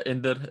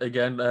Inder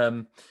again.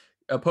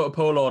 I put a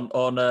poll on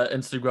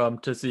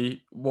Instagram to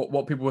see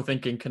what people were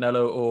thinking,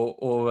 Canelo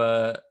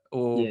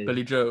or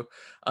Billy Joe,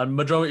 and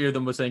majority of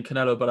them were saying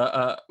Canelo.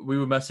 But we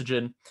were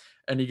messaging,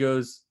 and he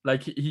goes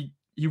like he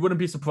wouldn't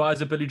be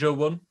surprised if Billy Joe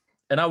won,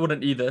 and I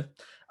wouldn't either.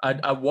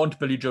 I want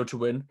Billy Joe to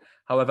win.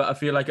 However, I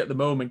feel like at the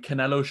moment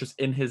Canelo's just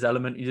in his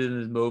element. He's in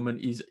his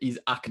moment. He's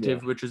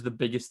active, which is the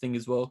biggest thing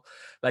as well.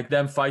 Like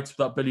them fights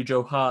that Billy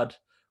Joe had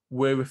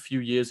were a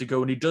few years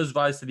ago, and he does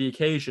rise to the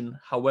occasion.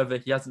 However,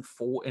 he hasn't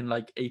fought in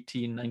like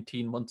 18,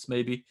 19 months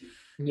maybe.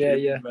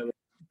 Yeah.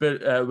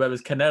 But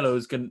whereas Canelo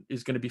is going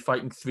to be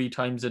fighting 3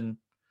 times in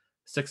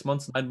 6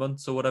 months, 9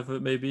 months, or whatever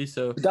it may be.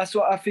 So but that's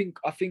what I think.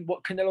 I think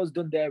what Canelo's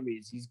done there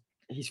is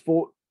he's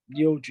fought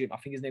Yildirim. I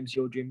think his name's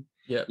Yildirim.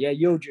 Yeah,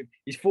 Yildirim.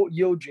 He's fought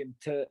Yildirim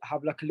to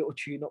have like a little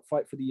tune-up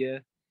fight for the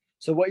year.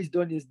 So what he's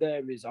done is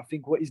I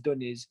think what he's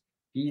done is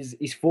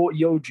he's fought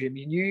Yildirim.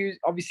 He knew,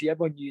 obviously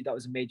everyone knew that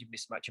was a major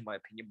mismatch in my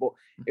opinion, but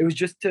it was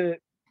just to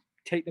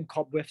take them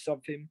cobwebs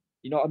off him.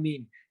 You know what I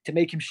mean? To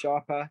make him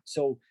sharper.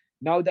 So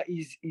now that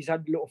he's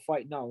had a little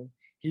fight now,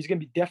 he's gonna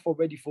be definitely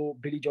ready for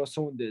Billy Joe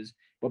Saunders.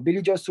 But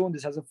Billy Joe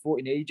Saunders hasn't fought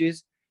in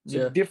ages. So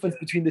the difference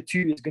between the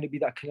two is going to be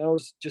that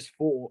Canelo's just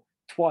fought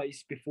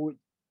twice before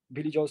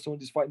Billy Joe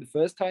Saunders fighting the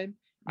first time.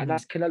 And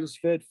that's Canelo's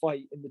third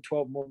fight in the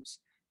 12 months.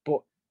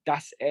 But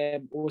that's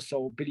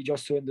also Billy Joe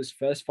Saunders'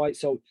 first fight.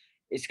 So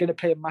it's going to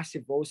play a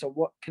massive role. So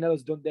what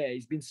Canelo's done there,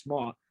 he's been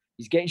smart.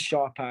 He's getting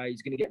sharper.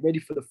 He's going to get ready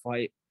for the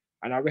fight.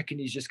 And I reckon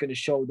he's just going to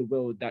show the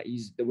world that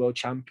he's the world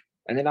champ.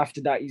 And then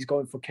after that, he's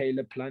going for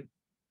Caleb Plant.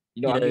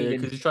 You know what I mean?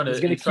 Because he's trying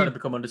to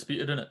become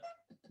undisputed, isn't it?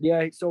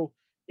 Yeah, so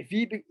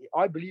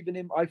I believe in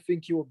him. I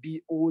think he will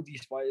beat all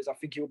these fighters. I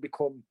think he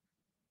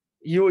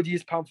already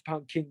is pound for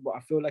pound king, but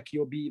I feel like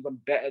he'll be even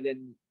better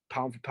than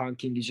pound for pound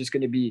king. He's just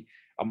going to be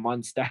a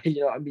monster.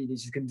 You know what I mean?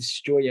 He's just going to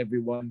destroy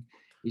everyone.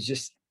 He's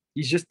just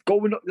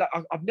going up. Like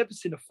I've never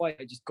seen a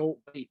fighter just go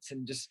weights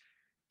and just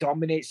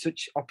dominate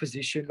such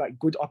opposition, like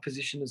good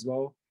opposition as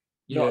well.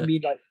 You know what I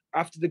mean? Like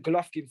after the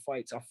Golovkin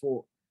fights, I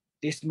thought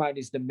this man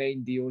is the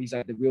main deal. He's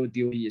like the real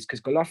deal. He is,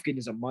 because Golovkin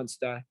is a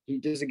monster. He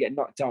doesn't get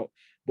knocked out,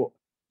 but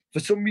for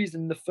some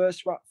reason, in the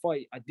first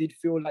fight, I did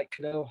feel like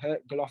Canelo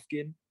hurt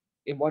Golovkin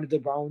in one of the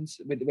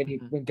rounds when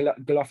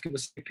Golovkin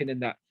was slipping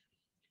in that.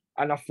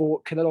 And I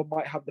thought Canelo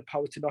might have the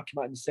power to knock him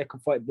out in the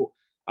second fight. But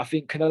I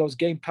think Canelo's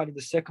game plan in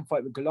the second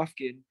fight with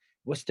Golovkin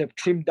was to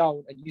trim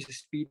down and use the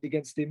speed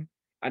against him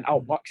and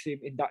outbox him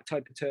in that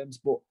type of terms.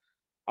 But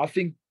I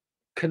think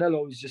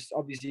Canelo is just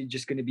obviously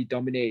just going to be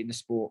dominating the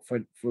sport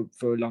for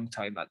a long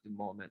time at the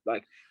moment.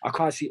 Like I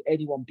can't see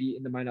anyone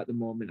beating the man at the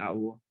moment at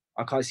all.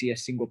 I can't see a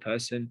single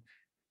person.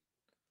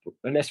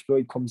 Unless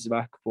Floyd comes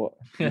back, but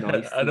I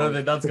don't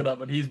think that's gonna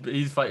happen.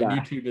 He's fighting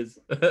YouTubers.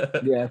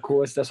 Yeah, of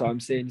course. That's what I'm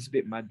saying. It's a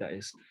bit mad, that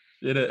is.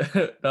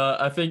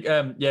 I think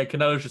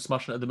Canelo's just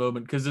smashing it at the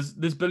moment because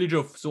this Billy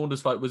Joe Saunders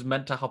fight was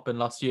meant to happen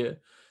last year,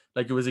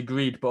 like it was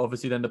agreed, but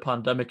obviously then the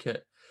pandemic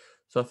hit.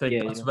 So I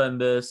think that's when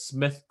the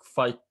Smith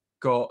fight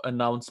got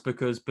announced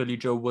because Billy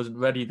Joe wasn't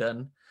ready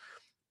then.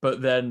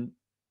 But then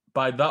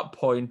by that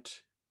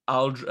point,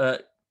 Aldrim,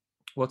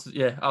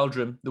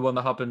 the one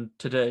that happened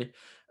today.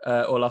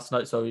 Or last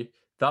night, sorry.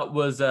 That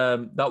was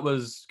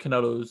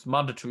Canelo's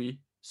mandatory.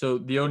 So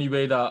the only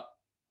way that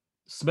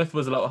Smith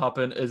was allowed to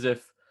happen is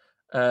if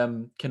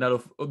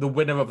Canelo, the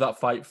winner of that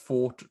fight,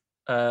 fought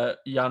Jan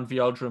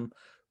Aldrim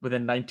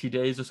within 90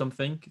 days or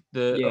something.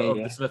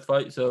 The Smith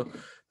fight. So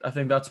I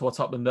think that's what's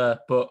happened there.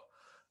 But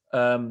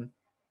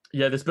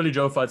this Billy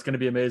Joe fight's going to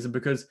be amazing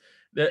because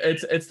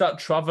it's that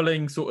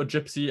traveling sort of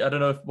gypsy. I don't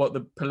know what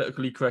the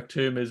politically correct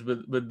term is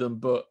with them,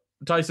 but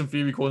Tyson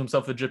Fury calls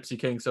himself the Gypsy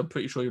King, so I'm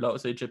pretty sure you're allowed to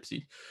say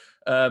Gypsy.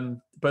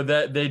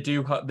 But they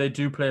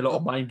do play a lot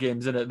of mind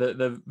games in it.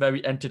 They're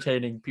very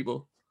entertaining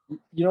people.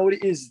 You know what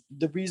it is?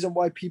 The reason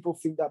why people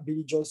think that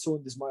Billy Joe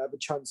Saunders might have a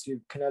chance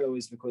with Canelo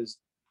is because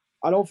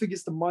I don't think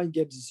it's the mind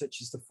games as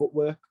such as the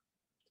footwork.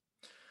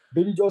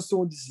 Billy Joe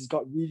Saunders has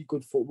got really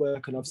good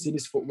footwork, and I've seen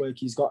his footwork.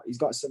 He's got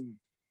some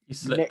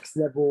next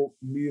level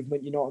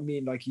movement. You know what I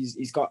mean? Like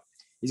he's got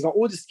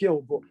all the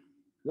skill, but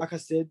like I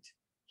said,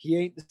 he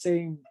ain't the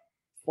same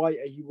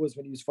fighter he was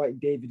when he was fighting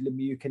David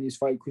Lemieux and he was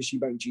fighting Chris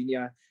Eubank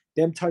Jr.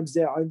 Them times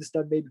there, I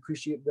understand maybe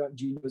Chris Eubank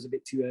Jr. was a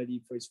bit too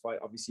early for his fight,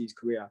 obviously his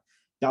career.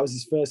 That was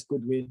his first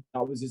good win.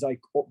 That was his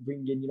like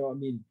upbringing, you know what I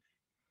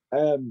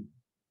mean?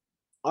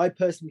 I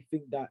personally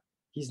think that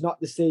he's not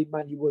the same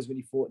man he was when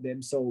he fought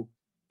them. So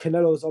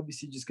Canelo's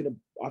obviously just gonna.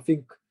 I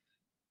think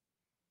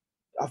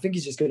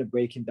he's just gonna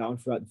break him down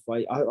throughout the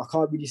fight. I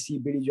can't really see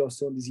Billy Joe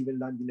Saunders even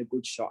landing a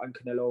good shot on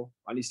Canelo.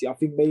 Honestly, I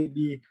think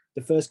maybe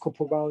the first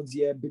couple of rounds,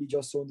 yeah, Billy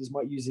Joe Saunders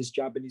might use his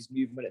jab and his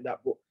movement and that,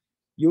 but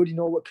you already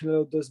know what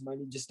Canelo does, man.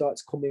 He just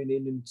starts coming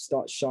in and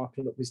starts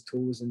sharpening up his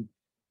tools and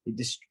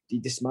he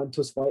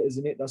dismantles fighters,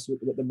 in it. That's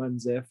what the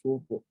man's there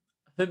for. But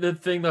I think the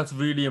thing that's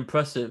really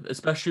impressive,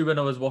 especially when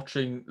I was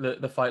watching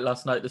the fight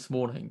last night this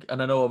morning,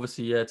 and I know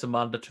obviously, yeah, it's a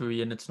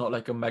mandatory and it's not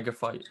like a mega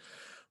fight,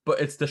 but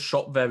it's the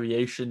shot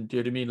variation. Do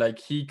you know what I mean? Like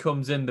he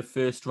comes in the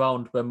first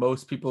round where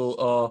most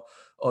people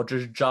are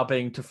just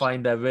jabbing to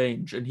find their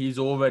range, and he's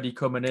already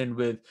coming in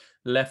with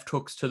left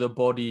hooks to the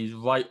bodies,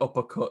 right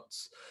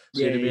uppercuts.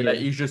 Do you know what I mean? Like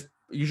he's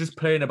just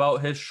playing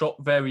about. His shot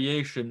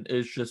variation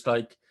is just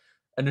like,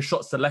 and the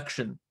shot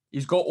selection.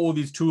 He's got all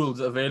these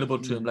tools available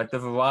to him, like the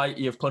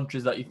variety of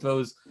punches that he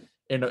throws.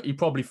 He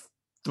probably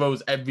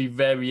throws every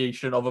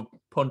variation of a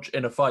punch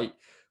in a fight,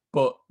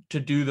 but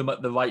to do them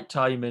at the right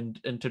time and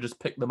to just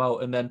pick them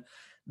out. And then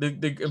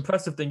the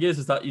impressive thing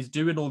is that he's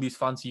doing all these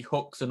fancy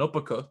hooks and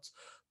uppercuts,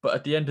 but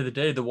at the end of the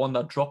day, the one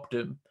that dropped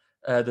him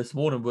this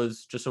morning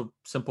was just a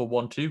simple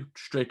 1-2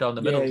 straight down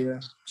the middle. Yeah,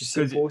 just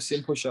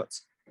simple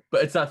shots.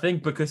 But it's that thing,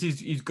 because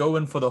he's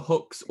going for the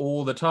hooks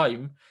all the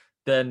time,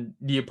 then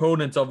the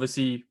opponent's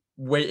obviously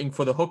waiting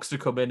for the hooks to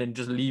come in and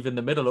just leaving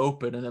the middle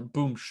open, and then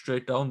boom,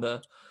 straight down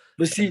there.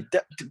 But see,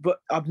 but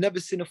I've never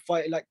seen a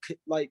fighter like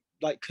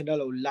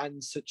Canelo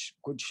land such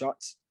good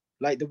shots.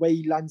 Like the way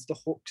he lands the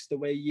hooks, the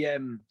way he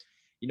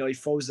he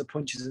throws the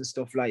punches and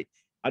stuff. Like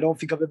I don't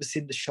think I've ever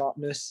seen the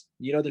sharpness.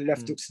 You know, the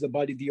left hooks to the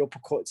body, the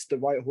uppercuts, the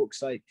right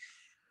hooks. Like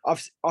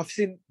I've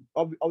seen.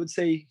 I would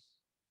say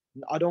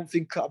I don't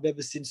think I've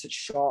ever seen such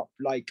sharp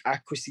like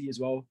accuracy as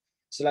well.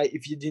 So like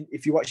if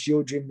you watch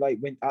Yildirim, like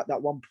when at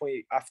that one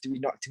point after we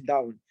knocked him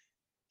down,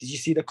 did you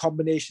see the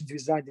combinations he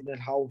was landing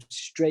and how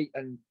straight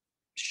and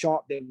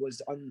sharp there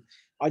was on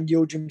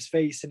Yildirim's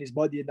face and his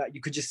body, and that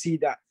you could just see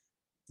that,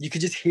 you could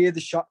just hear the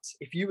shots.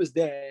 If you was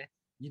there,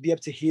 you'd be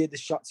able to hear the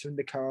shots from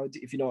the crowd,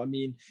 if you know what I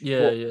mean.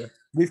 Yeah.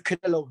 With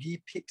Canelo,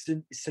 he picks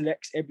and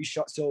selects every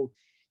shot. So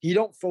he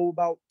don't throw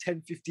about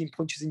 10, 15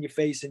 punches in your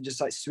face and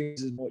just like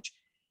swings as much.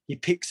 He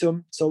picks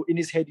them. So in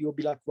his head, he'll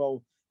be like,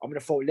 well, I'm going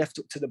to throw left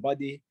hook to the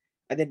body.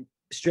 And then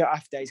straight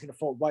after, he's going to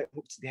throw right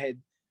hook to the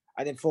head.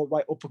 And then throw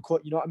right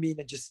uppercut. You know what I mean?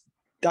 And just,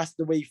 that's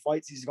the way he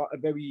fights. He's got a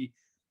very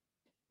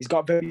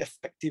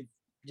effective,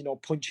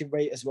 punching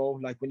rate as well.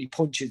 Like when he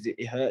punches,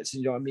 it hurts.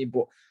 You know what I mean?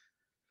 But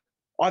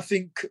I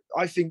think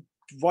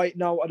right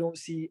now, I don't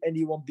see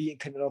anyone beating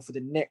Canelo for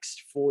the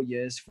next 3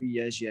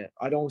 years yet.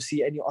 I don't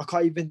see any. I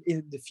can't even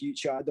in the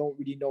future. I don't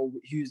really know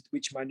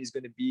which man he's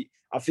going to beat.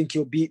 I think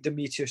he'll beat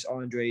Demetrius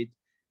Andrade.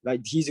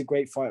 Like he's a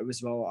great fighter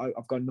as well.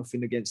 I've got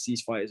nothing against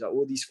these fighters. Like,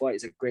 all these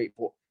fighters are great,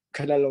 but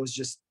Canelo's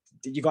just,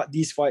 you got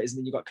these fighters and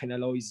then you got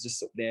Canelo. He's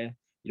just up there.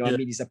 You know what I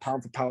mean? He's a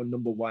pound for pound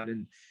number one,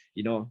 and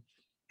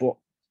But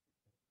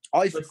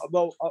I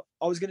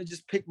was gonna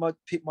just pick my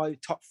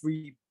top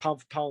 3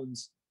 pound for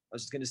pounds. I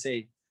was just gonna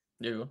say.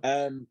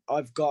 Yeah.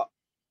 I've got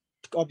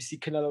obviously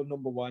Canelo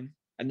number 1,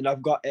 and then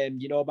I've got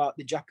about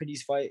the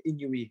Japanese fighter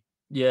Inoue.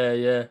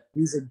 Yeah.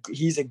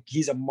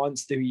 He's a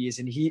monster. He is,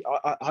 and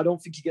I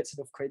don't think he gets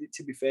enough credit,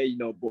 to be fair.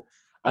 But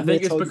I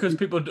think it's because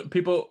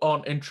people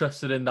aren't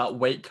interested in that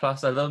weight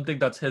class. I don't think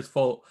that's his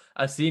fault.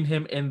 I've seen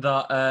him in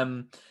that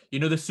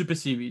the Super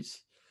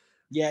Series.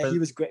 Yeah, he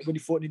was great when he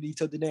fought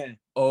Nonito Donaire.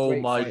 Oh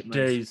Great my fight,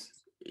 days.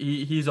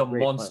 He's a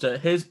great monster.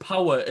 Fight. His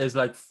power is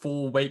like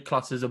 4 weight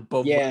classes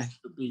above what it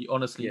should be,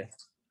 honestly.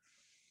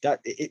 Yeah.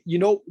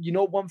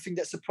 One thing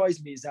that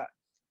surprised me is that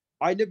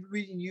I never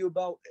really knew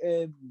about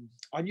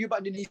I knew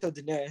about Nonito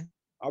Donaire.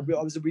 I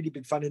was a really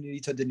big fan of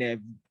Nonito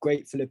Donaire.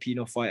 Great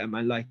Filipino fighter,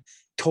 man. Like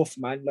tough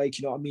man. Like,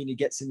 you know what I mean? He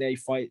gets in there, he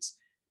fights.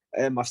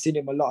 I've seen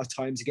him a lot of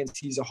times against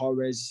Cesar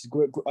Juarez. He's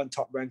good on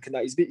top rank and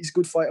that. He's a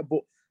good fighter,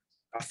 but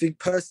I think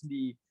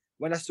personally,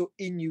 when I saw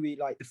Inoue,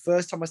 like the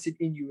first time I seen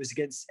Inoue was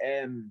against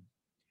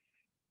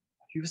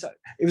who was that?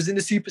 It was in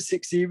the Super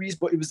 6 series,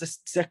 but it was the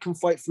second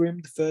fight for him,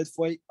 the third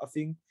fight, I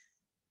think.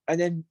 And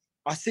then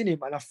I seen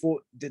him and I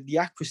thought the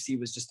accuracy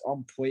was just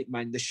on point,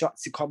 man. The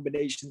shots, the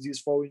combinations he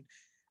was throwing.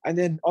 And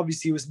then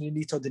obviously it was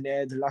Nonito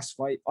Donaire, the last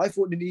fight. I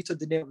thought Nonito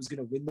Donaire was going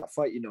to win that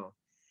fight,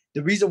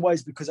 The reason why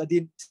is because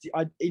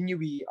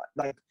Inoue,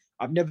 like,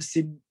 I've never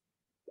seen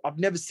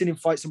him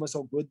fight someone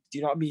so good. Do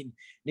you know what I mean?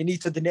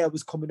 Nonito Donaire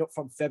was coming up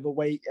from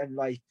featherweight, and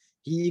like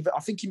I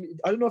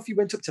don't know if he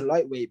went up to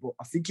lightweight, but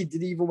I think he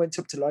did even went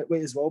up to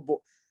lightweight as well. But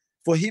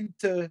for him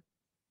to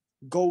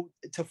go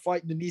to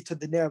fight Nonito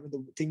Donaire and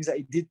the things that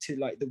he did to,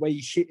 like, the way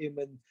he hit him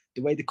and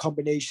the way the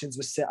combinations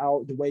were set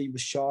out, the way he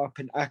was sharp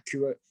and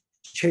accurate,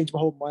 changed my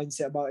whole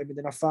mindset about him. And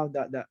then I found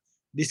out that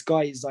this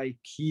guy is like,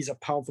 he's a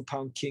pound for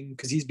pound king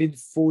because he's been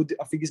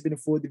I think he's been a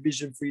 3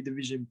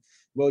 division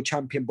world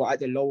champion, but at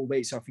the lower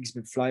weight. So I think he's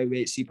been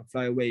flyweight, super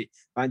flyweight,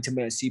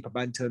 bantamweight, and super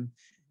bantam.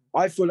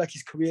 I feel like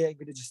his career ain't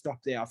gonna just stop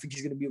there. I think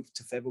he's gonna move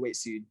to featherweight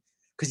soon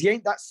because he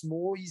ain't that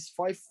small. He's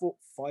 5'5",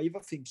 I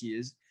think he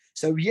is.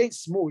 So he ain't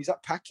small. He's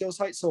at Pacquiao's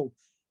height. So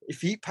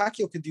if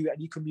Pacquiao can do it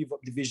and he can move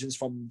up divisions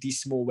from these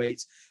small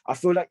weights, I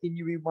feel like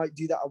Inoue might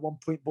do that at one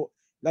point. But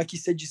like you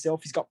said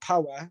yourself, he's got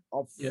power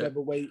of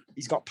featherweight.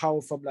 He's got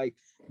power from like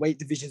weight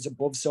divisions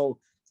above. So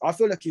I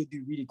feel like he'll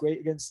do really great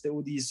against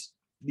all these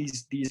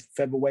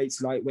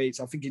featherweights, lightweights.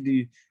 I think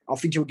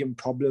he'll give him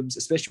problems,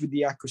 especially with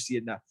the accuracy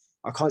in that.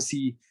 I can't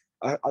see.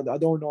 I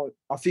don't know.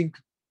 I think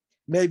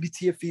maybe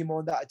Teofimo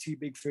and that are too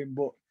big for him,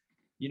 but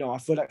I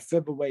feel like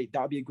featherweight,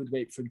 that'll be a good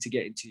weight for him to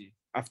get into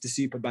after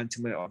super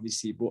bantamweight,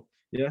 obviously. But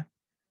yeah,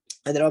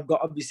 and then I've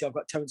got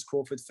Terence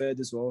Crawford third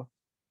as well.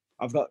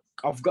 I've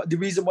got the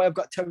reason why I've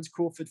got Terence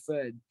Crawford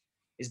third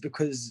is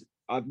because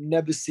I've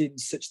never seen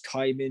such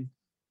timing.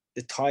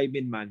 The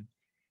timing, man.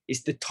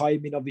 It's the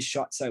timing of his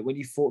shots. Like when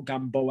he fought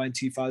Gamboa in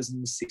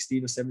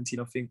 2016 or 17,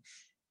 I think.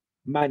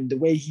 Man, the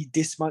way he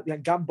dismantled,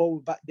 like Gamboa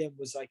back then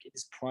was like in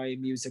his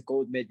prime. He was a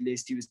gold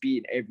medalist. He was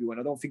beating everyone.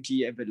 I don't think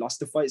he ever lost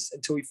the fights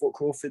until he fought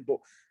Crawford. But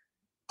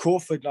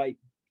Crawford,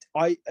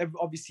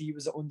 obviously he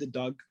was an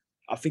underdog.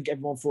 I think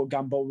everyone thought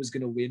Gamboa was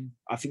going to win.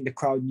 I think the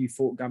crowd knew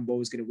thought Gamboa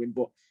was going to win.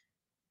 But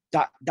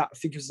that I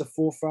think it was the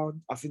fourth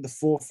round. I think the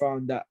fourth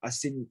round that I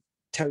seen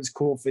Terence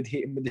Crawford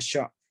hit him with a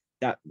shot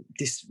that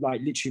this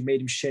like literally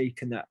made him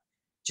shake, and that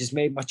just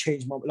made my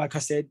change. Like I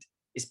said,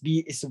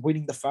 it's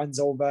winning the fans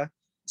over.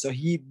 So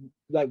he,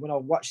 like when I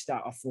watched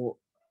that, I thought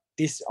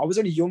I was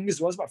only young as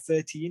well, I was about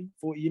 13,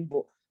 14,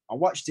 but I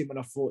watched him and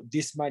I thought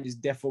this man is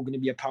definitely going to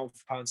be a pound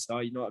for pound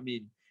star, you know what I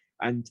mean?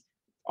 And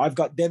I've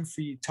got them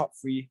top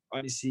three,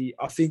 honestly.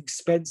 I think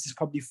Spence is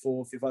probably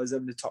fourth if I was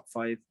in the top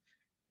five.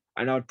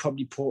 And I'd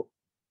probably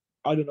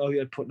I don't know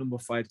who I'd put number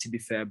 5 to be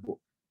fair, but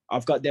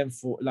I've got them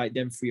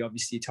three,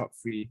 obviously top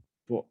three.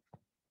 But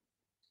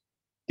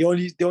the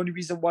only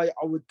reason why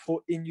I would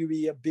put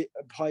Inoue a bit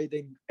higher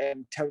than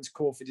Terence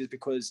Crawford is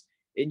because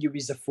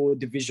Inouye's a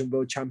 4-division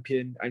world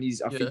champion, and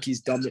I think he's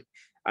dominant.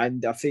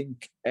 And I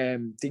think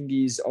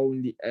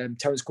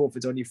Terence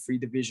Crawford's only 3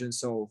 divisions.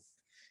 So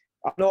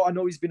I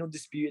know he's been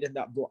undisputed in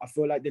that, but I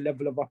feel like the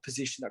level of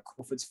opposition that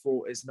Crawford's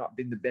fought has not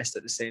been the best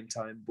at the same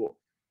time. But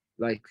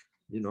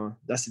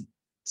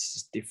it's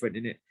just different,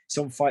 isn't it?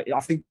 Some fight, I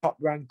think Top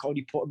Rank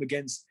only put him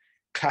against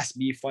Class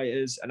B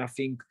fighters, and I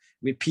think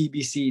with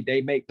PBC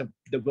they make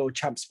the world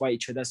champs fight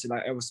each other. So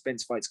like Errol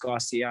Spence fights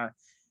Garcia,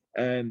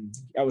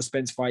 Errol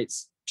Spence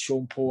fights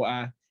Sean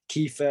Porter,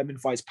 Keith Thurman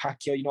fights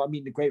Pacquiao. You know what I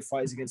mean? The great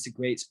fighters against the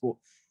greats. But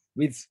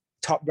with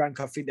Top Rank,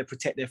 I think they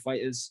protect their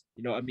fighters.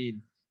 You know what I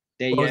mean?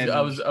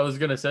 I was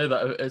gonna say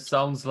that it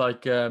sounds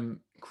like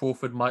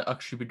Crawford might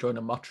actually be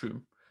joining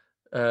Matchroom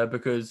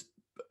because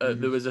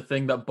there was a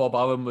thing that Bob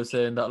Allen was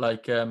saying that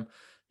like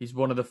he's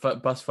one of the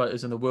best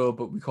fighters in the world,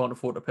 but we can't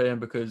afford to pay him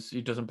because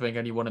he doesn't bring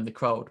anyone in the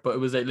crowd. But it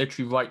was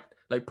literally right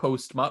like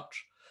post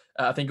match.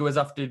 I think it was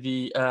after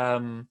the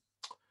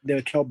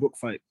Kell Brook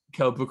fight.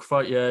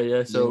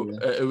 Yeah. So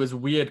it was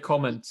weird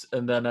comments,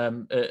 and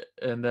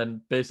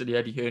then basically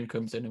Eddie Hearn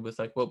comes in and was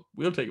like, "Well,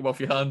 we'll take him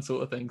off your hands,"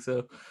 sort of thing.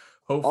 So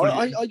hopefully,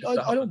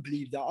 I don't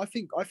believe that. I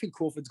think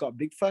Crawford's got a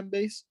big fan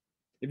base.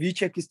 If you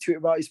check his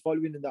Twitter out, his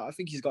following and that, I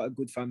think he's got a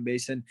good fan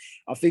base. And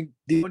I think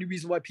the only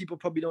reason why people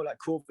probably don't like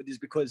Crawford is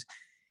because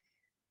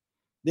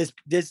there's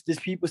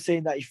people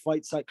saying that he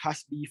fights like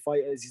Class B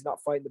fighters. He's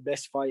not fighting the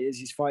best fighters.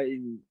 He's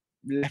fighting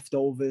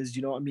leftovers.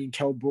 You know what I mean?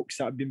 Kell Brooks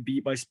that have been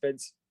beat by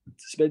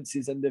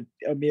Spence's, and the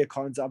Amir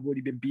Khans that have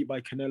already been beat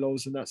by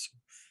Canelos. And that's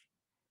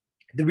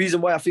the reason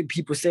why I think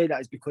people say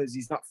that is because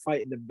he's not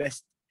fighting the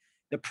best.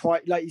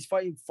 He's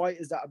fighting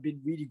fighters that have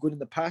been really good in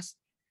the past,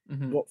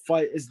 but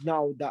fighters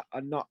now that are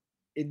not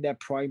in their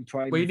prime.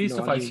 Well, he needs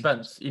to fight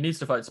Spence. He needs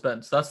to fight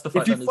Spence. That's the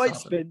fight. If he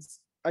fights Spence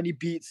and he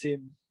beats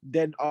him,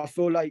 then I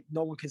feel like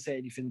no one can say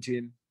anything to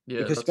him. Yeah,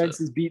 because Spence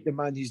has beat the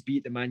man who's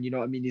beat the man. You know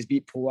what I mean? He's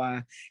beat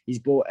Poirier.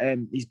 He's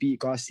beat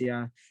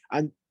Garcia.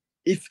 And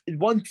if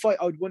one fight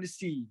I would want to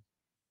see,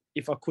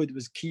 if I could,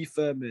 was Keith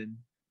Thurman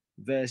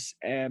versus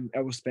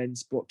Errol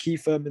Spence. But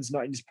Keith Thurman's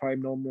not in his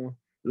prime no more.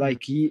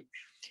 Like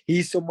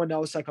he's someone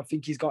else. Like I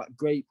think he's got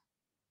great.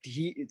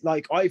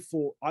 I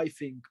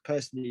think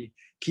personally,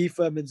 Keith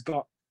Thurman's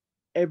got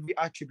every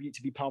attribute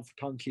to be pound for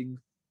pound king.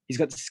 He's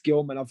got the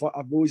skill, man. I've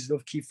always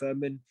loved Keith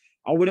Thurman.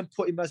 I wouldn't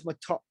put him as my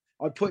top.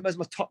 I'd put him as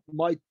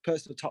my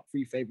personal top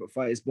 3 favorite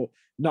fighters, but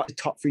not the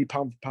top 3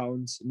 pound for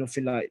pounds.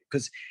 Nothing like,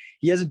 because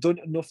he hasn't done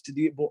enough to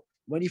do it. But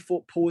when he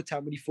fought Porter,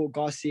 when he fought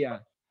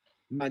Garcia,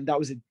 man, that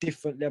was a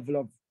different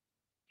level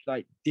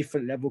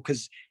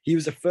because he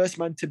was the first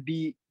man to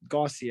beat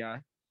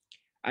Garcia.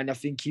 And I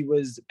think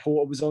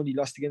Porter was only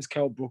lost against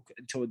Kell Brook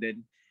until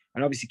then.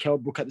 And obviously Kell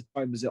Brook at the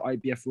time was the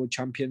IBF world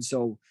champion.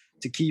 So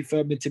to Keith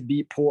Thurman to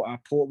beat Porter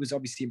was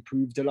obviously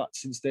improved a lot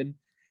since then.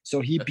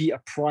 So he beat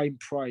a prime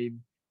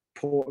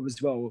Porter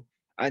as well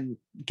and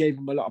gave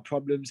him a lot of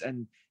problems.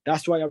 And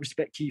that's why I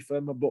respect Keith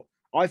Thurman. But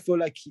I feel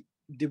like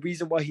the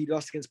reason why he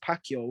lost against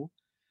Pacquiao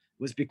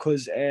was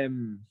because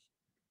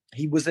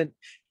he wasn't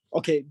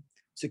okay.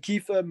 So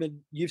Keith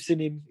Thurman, you've seen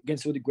him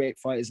against all the great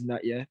fighters in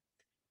that year,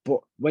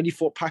 but when he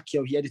fought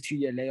Pacquiao, he had a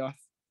 2-year layoff.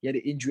 He had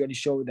an injury on his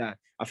shoulder.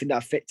 I think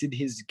that affected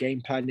his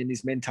game plan and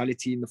his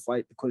mentality in the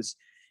fight, because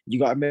you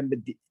got to remember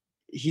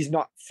he's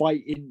not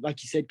fighting,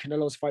 like you said,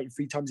 Canelo's fighting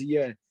 3 times a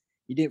year.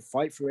 He didn't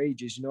fight for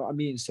ages, you know what I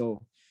mean?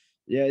 So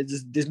yeah,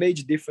 there's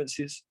major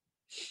differences.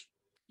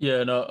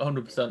 Yeah, no,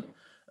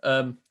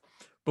 100%.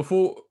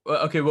 Before,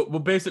 okay,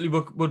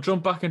 we'll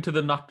jump back into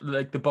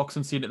the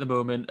boxing scene at the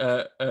moment.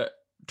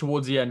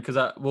 Towards the end,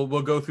 because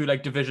we'll go through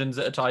like divisions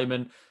at a time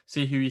and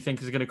see who you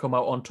think is going to come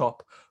out on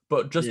top.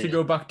 But just to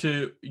go back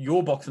to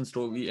your boxing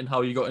story and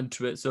how you got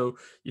into it. So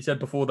you said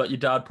before that your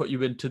dad put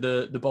you into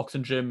the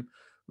boxing gym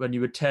when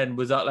you were 10.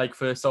 Was that like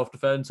for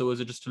self-defense, or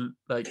was it just to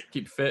like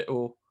keep fit?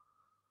 Or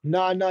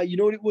Nah, you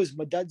know what it was?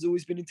 My dad's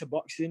always been into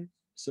boxing.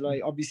 So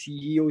like obviously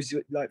he always,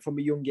 like from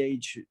a young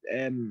age,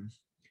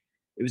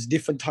 it was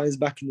different times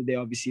back in the day.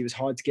 Obviously, it was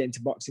hard to get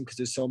into boxing because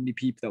there's so many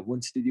people that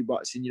wanted to do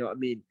boxing. You know what I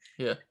mean?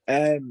 Yeah.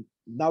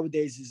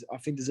 Nowadays, I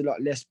think there's a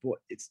lot less, but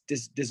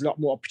there's a lot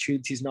more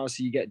opportunities now.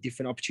 So you get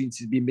different opportunities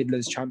to be a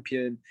Midlands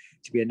champion,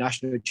 to be a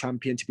national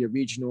champion, to be a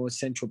regional,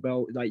 central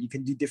belt. Like you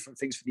can do different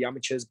things for the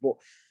amateurs. But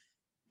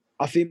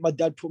I think my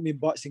dad put me in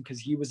boxing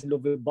because he was in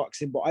love with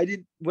boxing. But I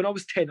didn't. When I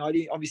was 10, I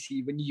didn't.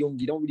 Obviously, when you're young,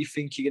 you don't really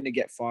think you're gonna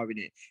get far in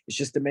it. It's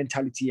just the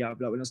mentality you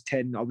have. Like when I was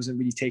 10, I wasn't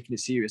really taking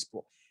it serious,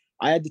 but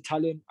I had the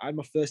talent. I had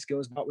my first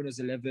skills back when I was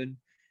 11.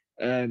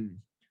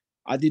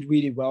 I did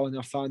really well, and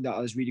I found out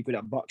I was really good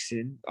at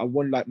boxing. I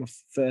won like my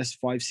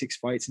first 5-6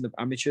 fights in the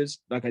amateurs.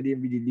 Like I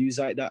didn't really lose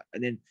like that.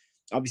 And then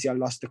obviously I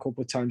lost a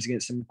couple of times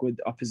against some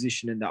good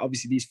opposition, and that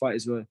obviously these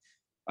fighters were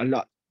a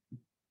lot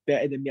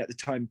better than me at the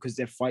time because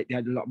they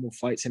had a lot more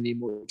fights and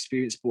more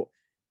experience. But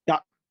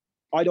that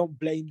I don't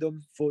blame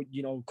them for,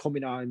 you know,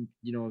 coming out and,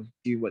 you know,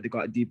 doing what they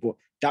got to do. But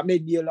that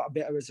made me a lot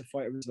better as a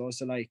fighter as well.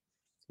 So like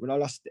when I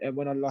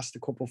lost a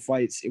couple of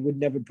fights, it would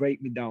never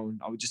break me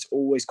down. I would just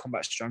always come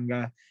back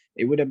stronger.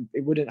 It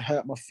wouldn't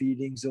hurt my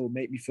feelings or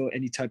make me feel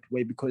any type of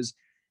way, because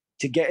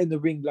to get in the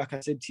ring, like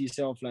I said to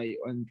yourself, like,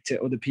 and to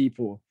other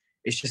people,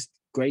 it's just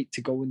great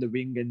to go in the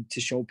ring and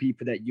to show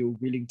people that you're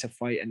willing to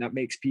fight, and that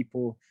makes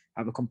people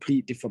have a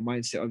complete different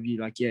mindset of you.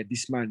 Like, yeah,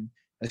 this man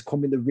has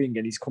come in the ring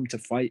and he's come to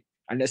fight,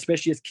 and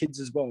especially as kids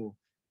as well.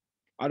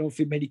 I don't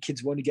think many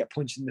kids want to get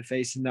punched in the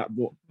face and that,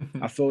 but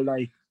I feel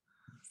like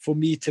for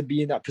me to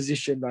be in that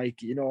position,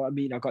 like, you know what I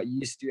mean, I got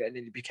used to it, and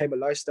it became a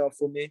lifestyle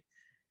for me.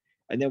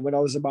 And then when I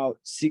was about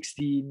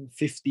 16,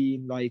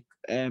 15, like,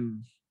 I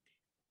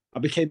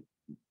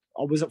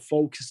wasn't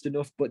focused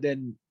enough, but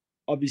then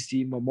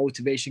obviously my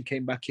motivation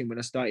came back in when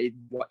I started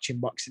watching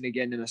boxing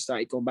again, and I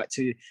started going back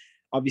to,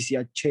 obviously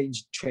I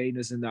changed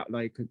trainers and that.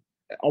 Like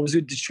I was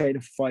with this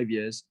trainer for 5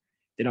 years.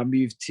 Then I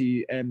moved to,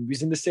 we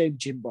was in the same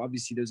gym, but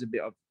obviously there was a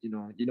bit of, you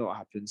know what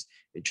happens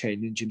in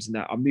training gyms and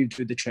that. I moved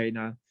with the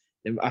trainer.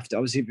 Then after I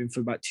was with him for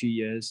about 2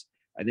 years.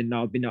 And then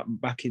now I've been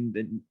back in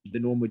the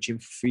normal gym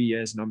for 3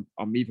 years, and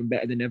I'm even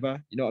better than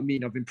ever. You know what I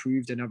mean? I've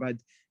improved, and I've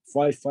had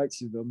 5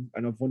 fights with them,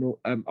 and I've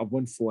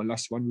won 4,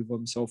 last one with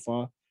them so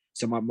far.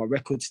 So my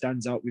record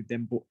stands out with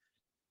them. But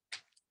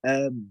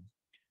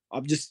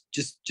I'm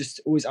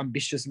just always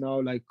ambitious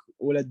now. Like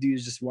all I do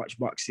is just watch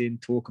boxing,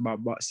 talk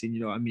about boxing.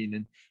 You know what I mean?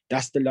 And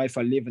that's the life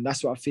I live, and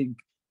that's what I think.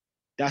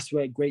 That's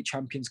where great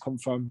champions come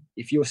from.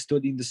 If you're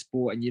studying the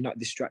sport and you're not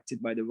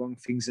distracted by the wrong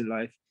things in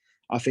life,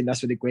 I think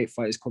that's where the great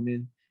fighters come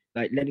in.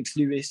 Like Lennox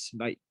Lewis,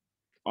 like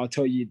I'll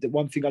tell you, the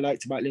one thing I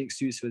liked about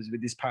Lennox Lewis was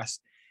with his past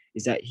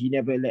is that he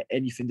never let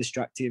anything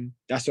distract him.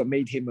 That's what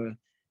made him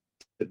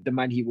the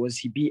man he was.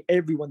 He beat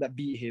everyone that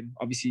beat him.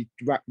 Obviously,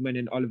 Rackman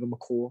and Oliver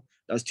McCall.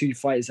 That was 2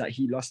 fighters that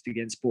he lost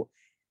against. But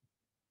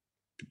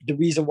the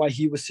reason why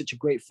he was such a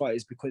great fighter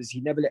is because he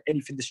never let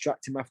anything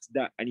distract him after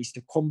that, and he used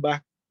to come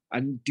back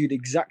and do the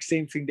exact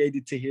same thing they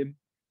did to him.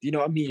 Do you know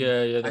what I mean?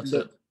 Yeah, that's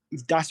it.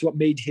 That's what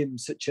made him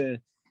such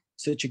a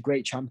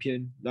great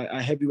champion, like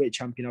a heavyweight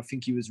champion. I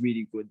think he was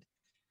really good.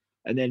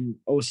 And then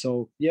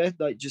also, yeah,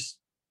 like just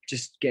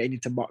getting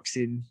into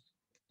boxing,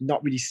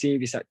 not really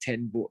serious at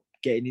 10, but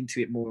getting into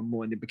it more and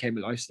more, and it became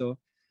a lifestyle.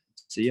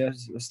 So yeah,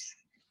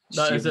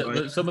 that is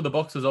it. Some of the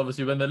boxers,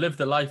 obviously, when they live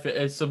the life, it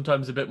is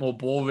sometimes a bit more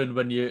boring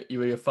when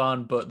you're a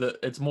fan, but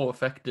it's more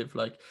effective.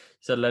 Like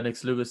you said,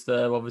 Lennox Lewis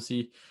there,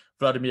 obviously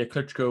Vladimir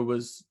Klitschko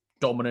was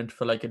dominant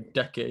for like a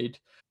decade.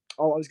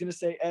 Oh, I was gonna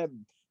say,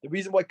 the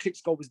reason why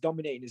Klitschko was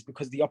dominating is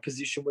because the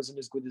opposition wasn't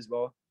as good as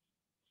well.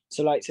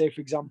 So, like, say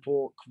for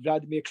example,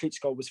 Vladimir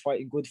Klitschko was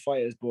fighting good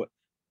fighters, but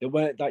they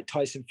weren't like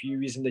Tyson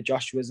Fury's and the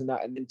Joshuas and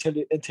that. And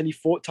until he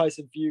fought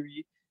Tyson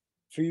Fury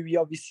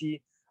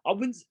obviously,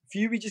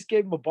 Fury just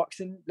gave him a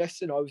boxing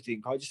lesson. I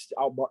think I just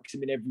outboxed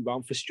him in every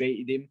round,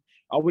 frustrated him.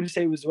 I wouldn't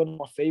say it was one of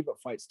my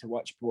favorite fights to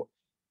watch, but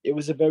it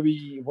was a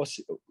boring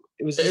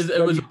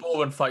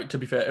fight, to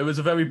be fair. It was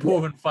a very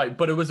boring fight,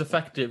 but it was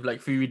effective.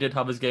 Like Fury did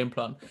have his game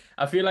plan.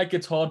 I feel like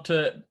it's hard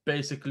to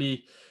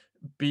basically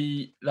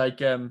be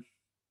like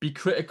be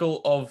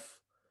critical of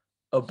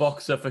a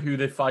boxer for who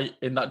they fight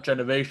in that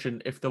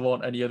generation if there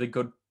weren't any other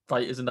good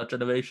fighters in that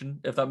generation,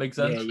 if that makes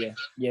sense. Yeah.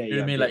 You know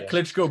what I mean? Like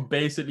Klitschko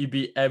basically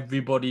beat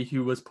everybody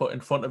who was put in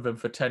front of him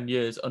for 10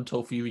 years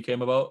until Fury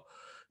came about.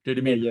 Do you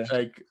know what I mean? Yeah.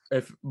 Like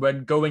if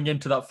when going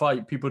into that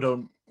fight, people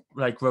don't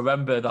like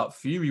remember that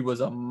Fury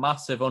was a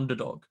massive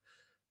underdog,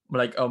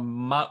 like a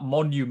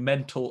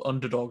monumental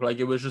underdog. Like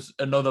it was just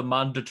another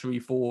mandatory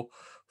for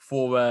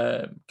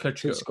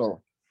Klitschko.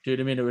 Do you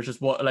know what I mean? It was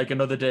just like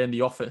another day in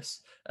the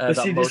office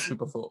that most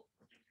people thought.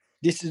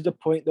 This is the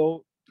point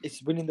though.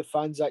 It's winning the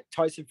fans. Like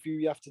Tyson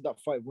Fury after that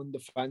fight won the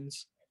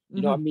fans.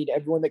 You know what I mean?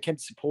 Everyone that came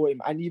to support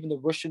him, and even the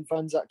Russian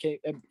fans that came,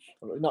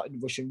 not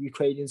Russian,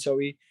 Ukrainian,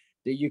 sorry,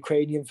 the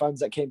Ukrainian fans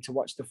that came to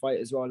watch the fight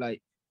as well.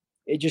 Like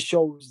it just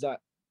shows that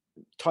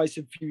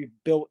Tyson Fury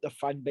built the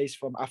fan base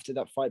from after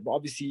that fight. But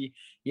obviously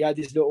he had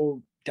his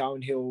little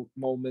downhill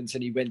moments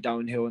and he went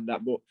downhill and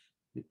that. But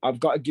I've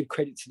got to give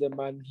credit to the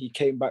man. He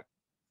came back,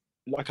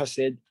 like I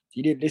said,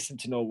 he didn't listen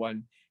to no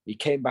one. He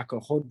came back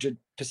 100%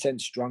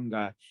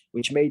 stronger,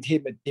 which made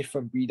him a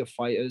different breed of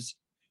fighters.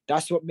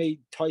 That's what made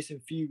Tyson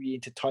Fury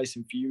into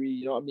Tyson Fury.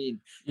 You know what I mean?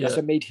 Yeah. That's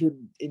what made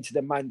him into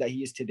the man that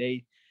he is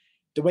today.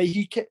 The way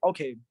he came,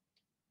 okay,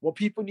 what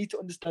people need to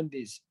understand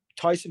is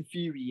Tyson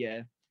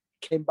Fury,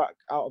 came back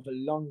out of a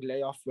long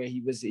layoff where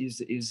he was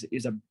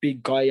a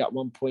big guy at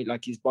one point.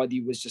 Like his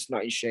body was just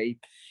not in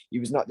shape. He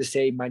was not the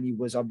same man he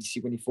was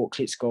obviously when he fought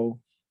Klitschko.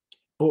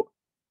 But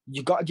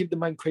you got to give the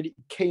man credit.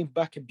 He came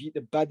back and beat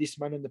the baddest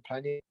man on the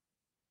planet.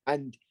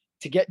 And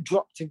to get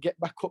dropped and get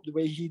back up the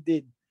way he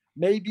did,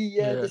 maybe,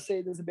 they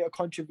say there's a bit of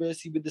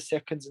controversy with the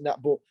seconds and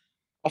that, but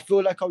I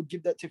feel like I would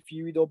give that to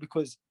Fury though,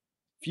 because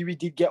Fury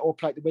did get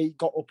up, like the way he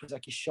got up was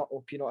like he shot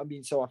up, you know what I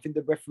mean? So I think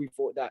the referee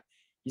thought that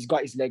he's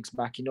got his legs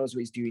back, he knows what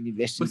he's doing,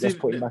 let's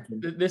put him back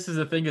in. This is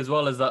the thing as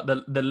well, is that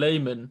the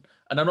layman,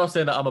 and I'm not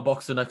saying that I'm a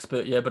boxing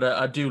expert, but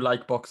I do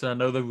like boxing, I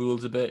know the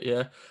rules a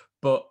bit,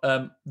 but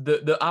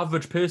the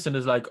average person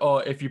is like, oh,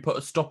 if you put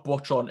a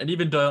stopwatch on, and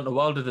even Deontay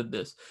Wilder did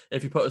this,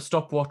 if you put a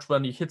stopwatch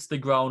when he hits the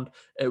ground,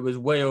 it was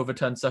way over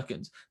 10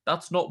 seconds.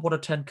 That's not what a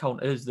 10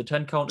 count is. The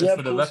 10 count is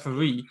for the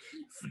referee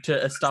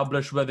to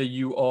establish whether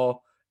you are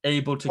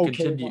able to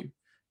continue.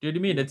 Do you know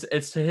what I mean?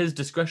 It's to his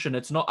discretion.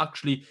 It's not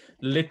actually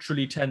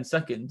literally 10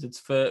 seconds. It's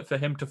for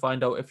him to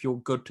find out if you're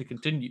good to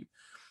continue.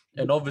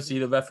 And obviously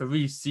the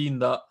referee seen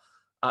that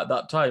at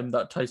that time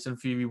that Tyson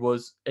Fury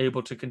was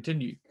able to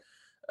continue.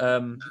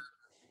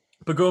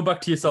 But going back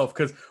to yourself,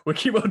 because we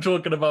keep on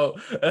talking about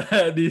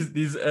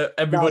these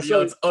everybody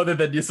else other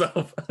than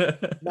yourself.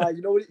 Nah,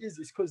 you know what it is?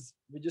 It's because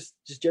we're just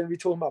generally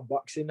talking about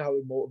boxing, how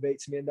it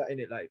motivates me and that,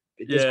 innit? Like,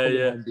 it just comes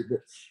in handy.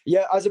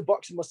 But as a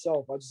boxer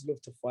myself, I just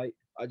love to fight.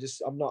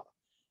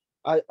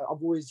 I've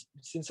always,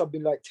 since I've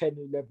been like 10,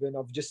 11,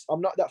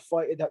 I'm not that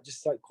fighter that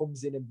just like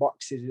comes in and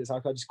boxes. It's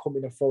like I just come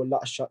in and throw a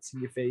lot of shots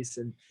in your face.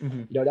 And,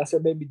 you know, that's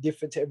what made me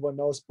different to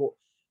everyone else. But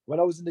when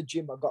I was in the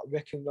gym, I got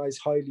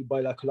recognized highly by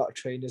like a lot of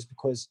trainers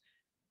because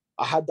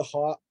I had the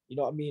heart, you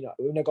know what I mean?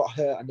 When I got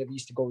hurt, I never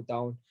used to go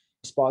down.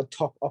 I sparred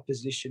top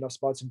opposition. I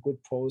sparred some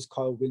good pros,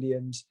 Kyle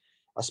Williams.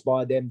 I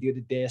sparred them the other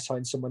day. I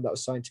signed someone that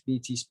was signed to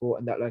BT Sport,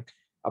 and that, like,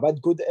 I've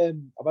had good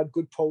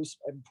pro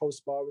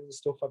sparring and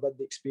stuff. I've had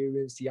the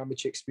experience, the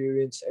amateur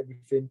experience,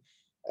 everything.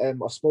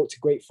 I spoke to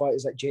great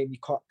fighters like Jamie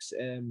Cox,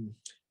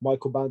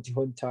 Michael Bounty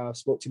Hunter. I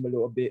spoke to him a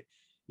little bit.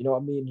 You know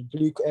what I mean?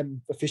 Blue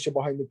official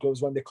behind the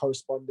gloves, one of the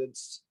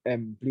correspondents,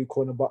 Blue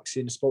Corner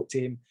Boxing. I spoke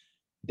to him.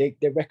 They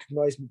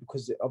recognize me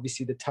because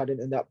obviously the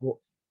talent and that. But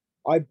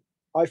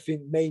I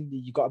think mainly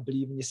you got to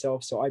believe in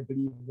yourself. So I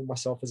believe in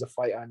myself as a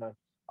fighter, and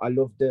I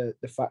love the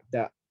fact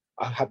that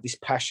I have this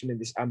passion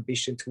and this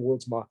ambition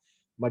towards my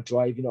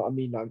drive. You know what I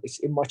mean? It's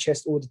in my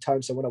chest all the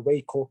time. So when I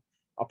wake up,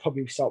 I'll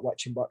probably start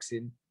watching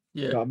boxing.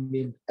 You know what I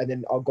mean? And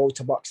then I'll go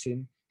to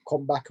boxing,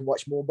 come back and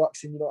watch more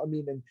boxing. You know what I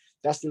mean? And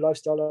that's the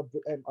lifestyle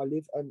I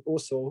live. And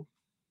also,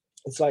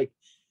 it's like,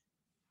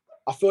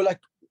 I feel like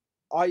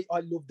I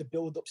love the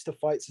build-ups to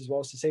fights as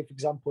well. So say, for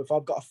example, if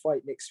I've got a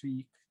fight next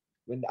week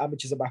when the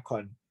amateurs are back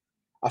on,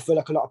 I feel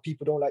like a lot of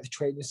people don't like the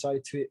training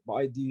side to it, but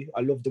I do.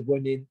 I love the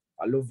running.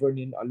 I love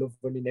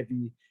running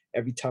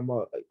every time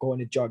I go on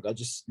a jog. I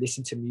just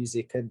listen to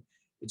music and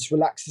it just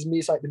relaxes me.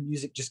 It's like the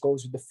music just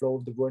goes with the flow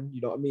of the run,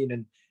 you know what I mean?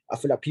 And I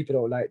feel like people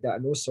don't like that.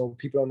 And also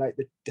people don't like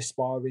the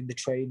sparring, the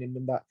training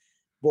and that.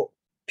 But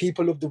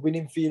people love the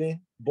winning feeling,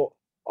 but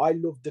I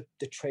love the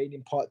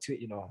training part to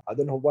it, you know. I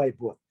don't know why,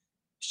 but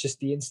it's just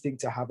the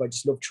instinct I have. I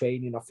just love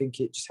training. I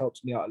think it just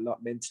helps me out a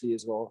lot mentally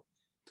as well.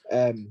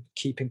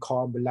 Keeping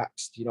calm,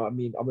 relaxed, you know what I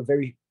mean? I'm a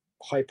very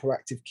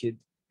hyperactive kid,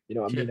 you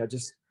know what I mean?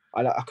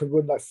 I can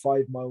run like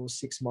 5 miles,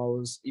 6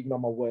 miles, even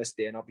on my worst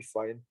day, and I'll be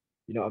fine.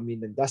 You know what I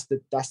mean? And that's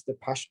the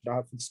passion I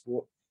have for the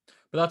sport.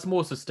 But that's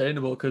more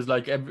sustainable because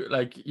like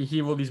you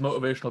hear all these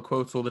motivational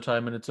quotes all the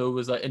time, and it's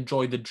always like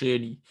enjoy the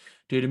journey.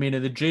 Do you know what I mean?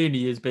 And the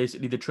journey is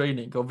basically the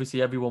training.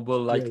 Obviously, everyone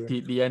will like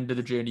the end of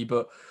the journey,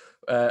 but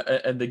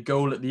and the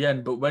goal at the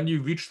end. But when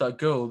you reach that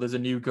goal, there's a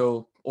new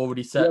goal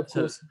already set. Yeah, of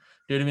course. So,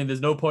 do you know what I mean?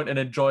 There's no point in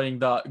enjoying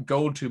that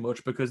goal too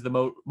much because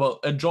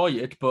enjoy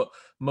it, but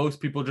most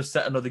people just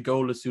set another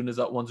goal as soon as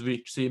that one's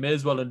reached. So you may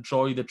as well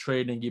enjoy the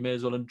training. You may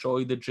as well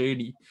enjoy the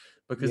journey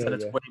because then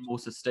it's Yeah. way more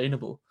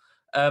sustainable.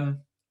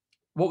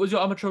 What was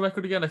your amateur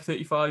record again? Like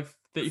 35?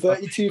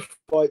 32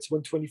 fights,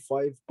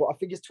 125. But I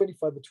think it's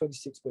 25 or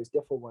 26, but it's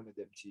definitely one of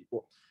them too.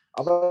 But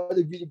I've had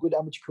a really good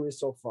amateur career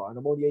so far, and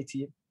I'm only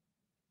 18.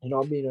 You know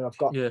what I mean? And I've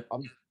got. Yeah.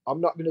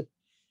 I'm not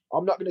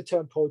gonna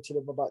turn pro till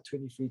I'm about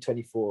 23,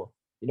 24.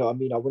 You know what I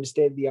mean? I want to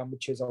stay in the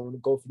amateurs. I want to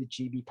go for the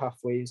GB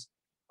pathways.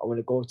 I want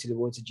to go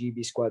towards the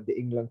GB squad, the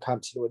England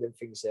camps, and all them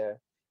things there.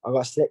 I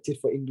got selected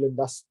for England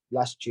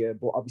last year,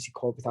 but obviously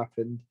COVID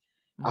happened.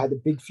 I had a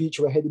big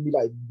future ahead of me.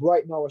 Like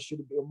right now, I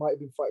might have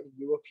been fighting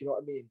in Europe. You know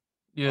what I mean?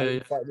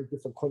 Yeah. Fighting in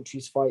different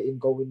countries,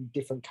 going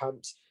different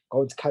camps,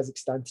 going to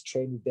Kazakhstan to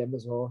train with them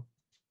as well.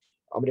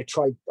 I'm gonna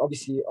try.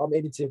 Obviously, I'm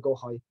aiming to go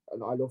high,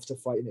 and I love to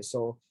fight in it.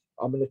 So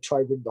I'm gonna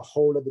try win the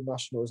whole of the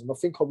nationals, and I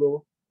think I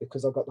will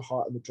because I've got the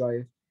heart and the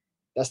drive.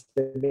 That's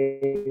the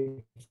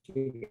main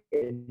thing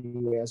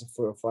anyway as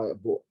for a fighter.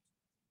 But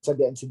to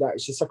get into that,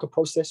 it's just like a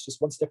process,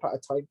 just one step at a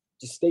time.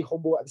 Just stay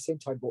humble at the same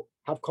time, but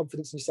have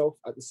confidence in yourself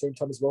at the same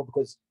time as well.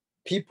 Because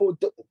people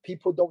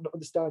don't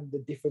understand the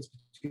difference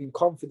between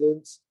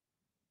confidence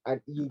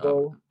and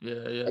ego.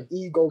 Yeah. And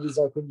ego is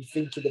like when you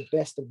think you're the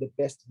best of the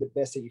best of the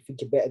best, and you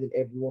think you're better than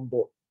everyone.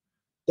 But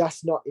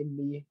that's not in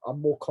me. I'm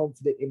more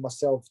confident in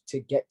myself to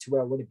get to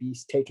where I want to be,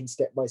 taking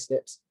step by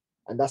steps,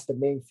 and that's the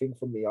main thing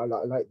for me. I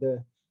like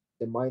the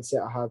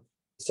mindset I have.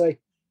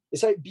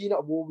 It's like being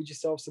at war with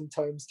yourself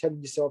sometimes,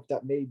 telling yourself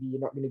that maybe you're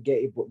not going to get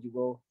it, but you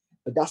will.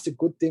 But that's a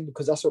good thing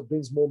because that's what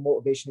brings more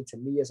motivation to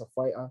me as a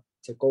fighter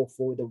to go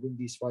forward and win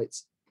these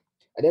fights.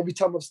 And every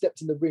time I've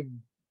stepped in the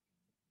ring,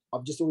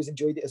 I've just always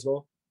enjoyed it as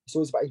well. It's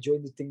always about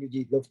enjoying the thing that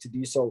you love to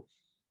do. So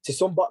to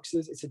some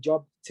boxers, it's a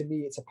job. To me,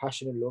 it's a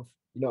passion and love.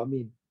 You know what I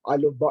mean? I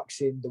love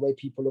boxing, the way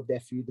people love their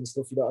food and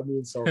stuff, you know what I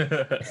mean? So, you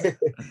know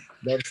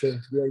what I'm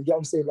saying? Yeah, you get what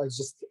I'm saying? Like, it's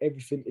just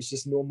everything, it's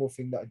just normal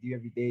thing that I do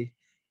every day.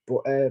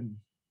 But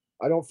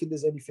I don't think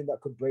there's anything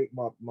that could break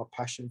my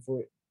passion for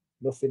it.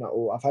 Nothing at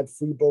all. I've had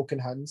 3 broken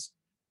hands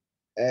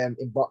in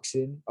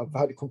boxing. I've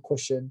had a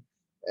concussion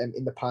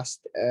in the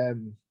past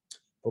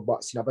for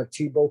boxing. I've had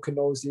 2 broken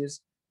noses.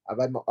 I've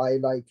had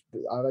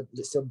I've had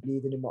some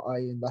bleeding in my eye,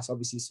 and that's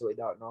obviously sorted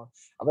out now.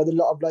 I've had a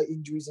lot of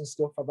injuries and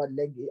stuff.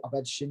 I've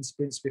had shin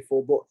splints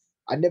before, but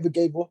I never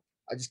gave up.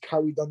 I just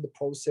carried on the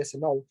process,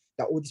 and now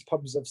that all these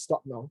problems have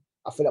stopped now,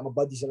 I feel like my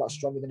body's a lot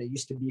stronger than it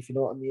used to be, if you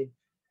know what I mean.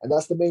 And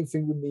that's the main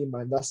thing with me,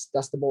 man.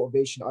 That's the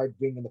motivation I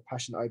bring and the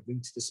passion I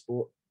bring to the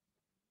sport.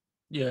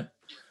 Yeah,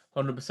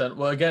 100%.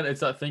 Well, again,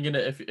 it's that thing in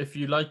it. If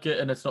you like it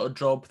and it's not a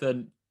job,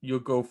 then you'll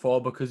go for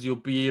because you'll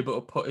be able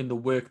to put in the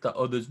work that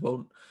others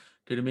won't.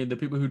 Do you know what I mean? The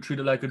people who treat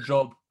it like a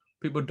job,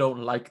 people don't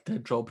like their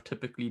job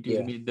typically. Do you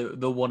know what I mean?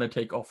 They'll want to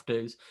take off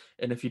days.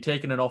 And if you're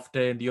taking an off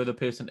day and the other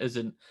person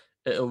isn't,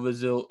 it'll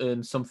result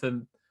in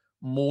something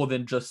more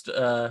than just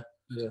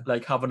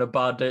like having a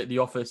bad day at the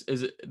office.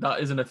 That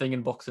isn't a thing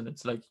in boxing.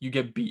 It's like you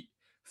get beat,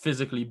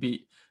 physically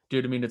beat. Do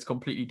you know what I mean? It's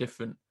completely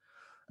different.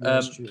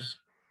 That's true.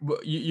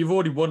 You've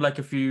already won a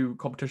few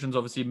competitions,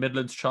 obviously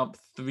Midlands champ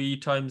 3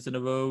 times in a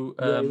row.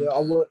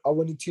 I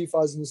won in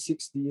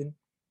 2016,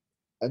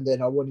 and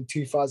then I won in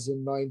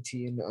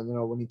 2019, and then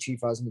I won in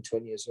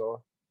 2020 as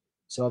well.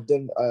 So I've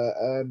done.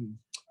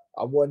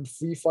 I won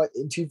 3 fights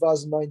in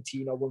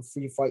 2019. I won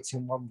 3 fights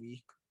in 1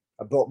 week.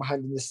 I broke my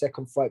hand in the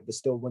second fight, but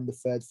still won the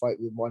third fight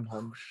with 1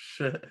 hand.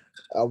 Shit.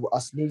 I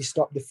nearly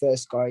stopped the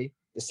first guy.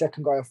 The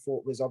second guy I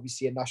fought was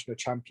obviously a national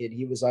champion.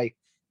 He was like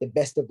the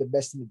best of the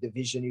best in the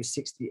division. He was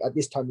 60 at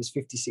this time. He was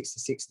 56 to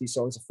 60,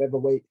 so it was a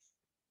featherweight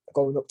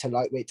going up to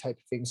lightweight type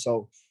of thing.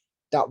 So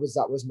that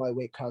was my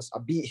weight class. I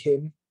beat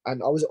him,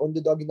 and I was an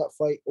underdog in that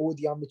fight. All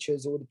the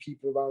amateurs, all the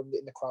people around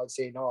in the crowd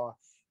saying, "Oh,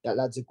 that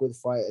lad's a good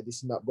fighter,"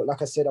 this and that. But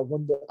like I said, I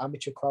won the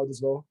amateur crowd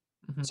as well.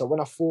 Mhm. So when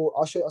I fought,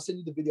 I'll send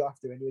you the video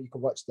after anyway. You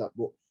can watch that.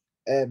 But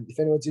if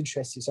anyone's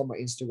interested, it's on my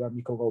Instagram.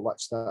 You can go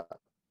watch that.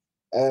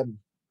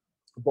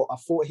 But I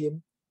fought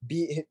him,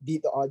 beat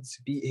the odds,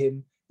 beat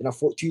him. Then I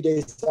fought 2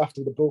 days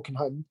after with a broken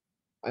hand,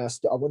 and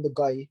I won the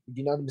guy with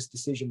unanimous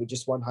decision with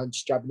just 1 hand,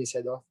 jabbing his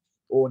head off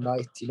all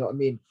night. You know what I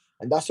mean?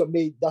 And that's what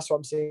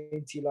I'm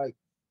saying to you. Like,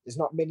 there's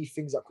not many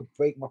things that could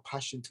break my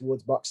passion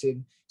towards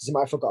boxing. Doesn't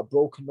matter if I got a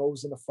broken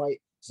nose in a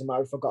fight. Doesn't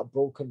matter if I got a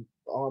broken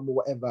arm or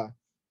whatever.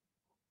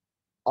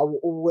 I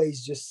will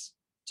always just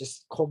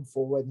come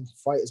forward and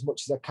fight as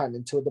much as I can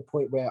until the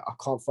point where I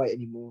can't fight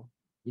anymore.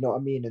 You know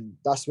what I mean? And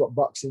that's what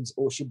boxing's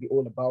should be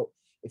all about.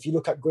 If you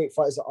look at great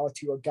fighters like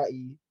Arturo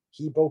Gatti,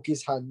 he broke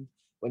his hand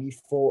when he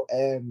fought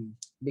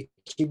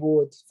Mickey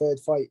Ward, 3rd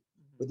fight.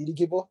 But did he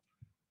give up?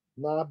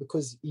 Nah,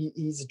 because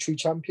he's a true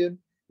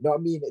champion. You know what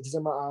I mean? It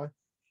doesn't matter.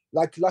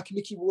 Like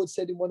Mickey Ward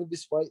said in one of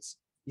his fights,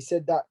 he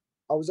said that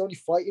I was only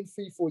fighting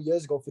 3-4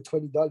 years ago for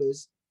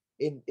 $20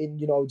 in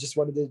just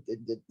one of the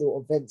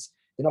events.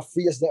 Then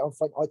 3 years later, I'm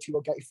fighting Arturo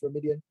Gatti for $1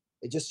 million.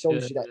 It just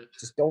shows you that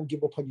just don't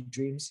give up on your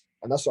dreams.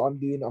 And that's what I'm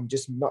doing. I'm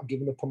just not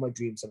giving up on my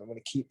dreams, and I'm going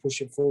to keep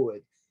pushing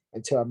forward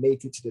until I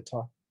make it to the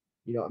top.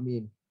 You know what I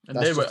mean? And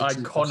they were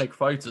iconic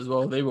fights as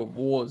well. They were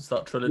wars,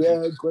 that trilogy.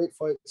 Yeah, great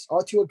fights.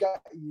 Arturo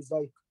Gatti is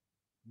like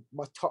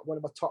one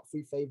of my top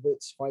 3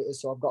 favorites fighters.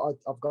 So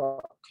I've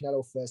got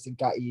Canelo first and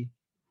Gatti,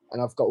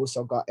 and I've got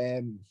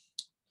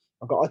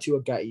Arturo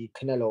Gatti,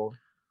 Canelo,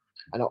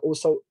 and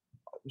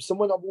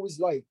someone I've always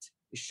liked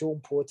is Sean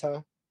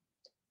Porter.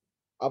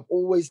 I've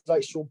always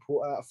liked Sean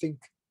Porter. I think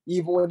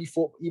even though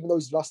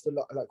he's lost a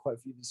lot, like quite a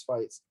few of his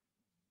fights,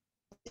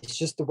 it's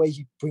just the way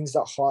he brings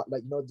that heart,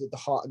 like, you know, the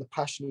heart and the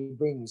passion he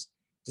brings.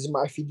 Doesn't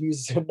matter if he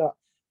loses or not.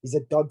 He's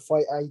a dog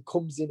fighter. He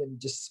comes in and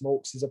just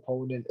smokes his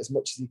opponent as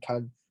much as he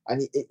can.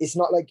 And it's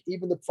not like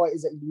even the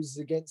fighters that he loses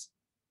against,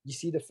 you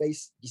see their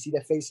face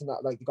in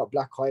that, like, they got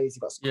black eyes, they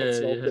got cuts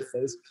all over their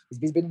face. He's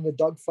been in a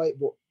dog fight,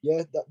 but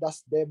yeah,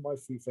 they're my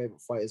 3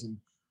 favorite fighters, and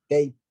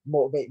they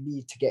motivate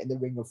me to get in the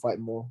ring and fight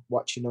more,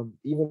 watching them,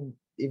 even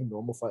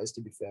normal fighters,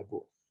 to be fair.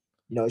 But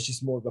you know, it's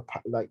just more of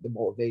the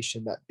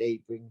motivation that they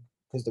bring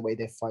because the way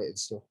they fight and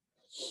stuff.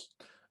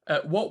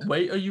 What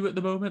weight are you at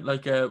the moment?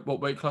 Like, what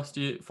weight class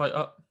do you fight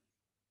at?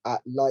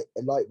 At light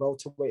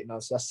welterweight now,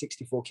 so that's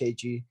 64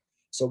 kg.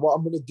 So what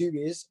I'm gonna do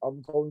is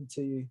I'm going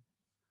to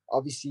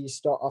obviously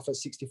start off at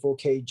 64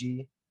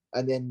 kg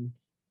and then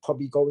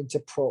probably go into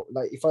pro.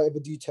 Like, if I ever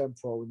do turn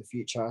pro in the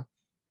future,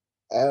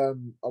 I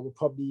will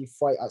probably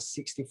fight at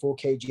 64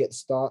 kg at the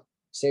start,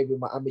 say with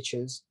my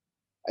amateurs,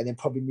 and then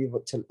probably move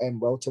up to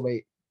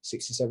welterweight,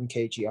 67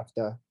 kg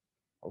after.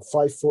 I'm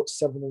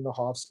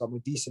 5'7.5", so I'm a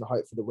decent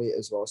height for the weight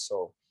as well.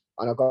 So,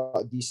 and I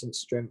got a decent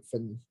strength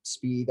and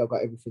speed. I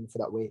got everything for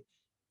that weight.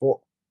 But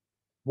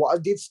what I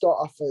did start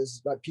off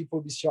as, like, people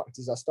will be shocked,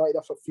 is I started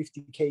off at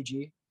 50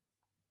 kg.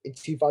 In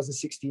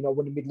 2016, I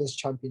won the Midlands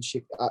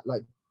Championship at,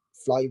 like,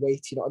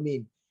 flyweight, you know what I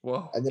mean?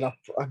 Wow. And then I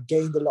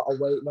gained a lot of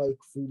weight, like,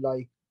 through,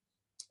 like,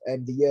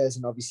 the years,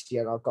 and obviously,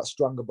 and I got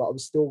stronger, but I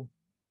was still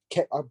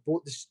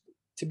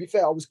to be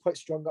fair, I was quite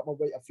strong at my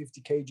weight at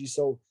 50 kg,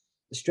 so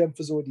the strength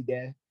was already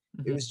there.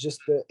 Mm-hmm. It was just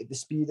the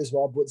speed as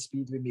well. I brought the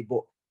speed with me,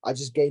 but I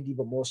just gained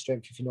even more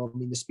strength, if you know what I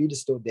mean. The speed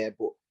is still there,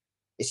 but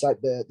it's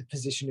like the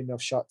positioning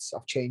of shots.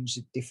 I've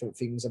changed different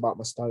things about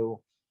my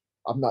style.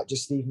 I'm not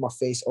just leaving my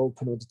face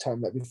open all the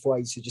time. Like before, I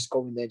used to just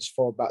go in there and just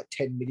throw about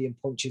 10 million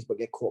punches, but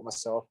get caught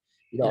myself.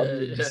 You know what I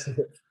mean?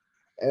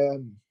 Yeah.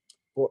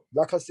 But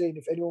like I was saying,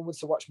 if anyone wants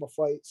to watch my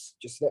fights,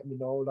 just let me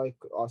know. Like,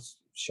 I'll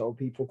show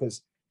people,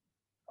 because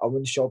I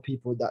want to show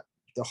people that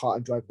the heart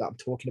and drive that I'm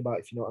talking about,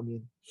 if you know what I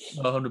mean.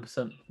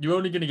 100%. You're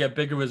only going to get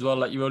bigger as well.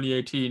 Like, you're only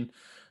 18.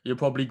 You're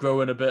probably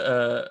growing a bit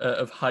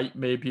of height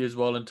maybe as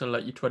well until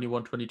like you're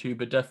 21, 22.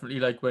 But definitely,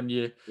 like, when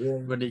you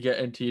get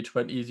into your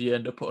 20s, you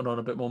end up putting on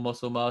a bit more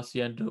muscle mass.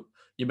 You end up,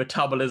 your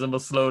metabolism will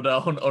slow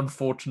down,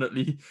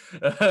 unfortunately.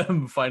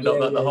 Find out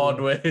that the hard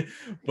way.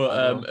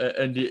 But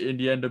and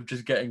you end up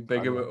just getting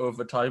bigger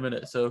over time in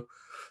it. So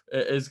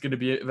it is going to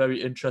be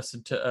very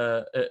interesting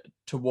to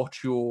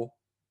watch your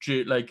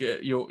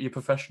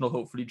professional,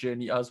 hopefully,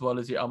 journey as well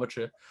as your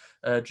amateur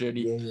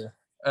journey.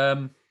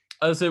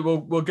 As I say,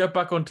 we'll get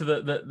back onto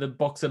the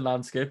boxing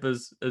landscape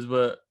as we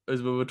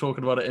were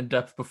talking about it in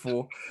depth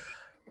before.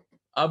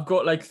 I've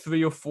got like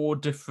 3 or 4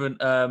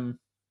 different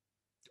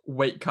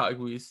weight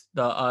categories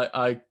that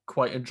I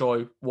quite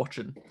enjoy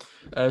watching.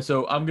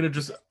 So I'm gonna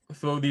just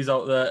throw these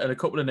out there and a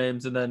couple of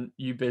names, and then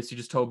you basically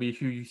just tell me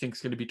who you think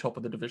is going to be top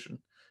of the division.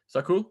 Is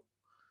that cool?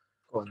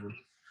 Go on, man.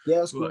 Yeah,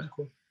 that's cool.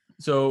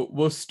 So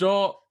we'll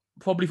start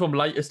probably from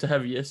lightest to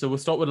heaviest. So we'll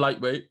start with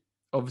lightweight.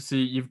 Obviously,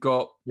 you've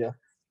got,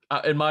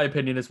 in my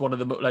opinion, it's one of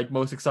the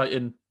most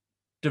exciting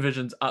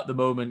divisions at the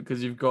moment,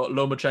 because you've got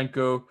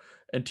Lomachenko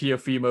and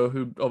Teofimo,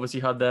 who obviously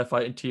had their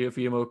fight, and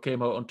Teofimo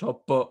came out on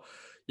top. But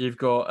you've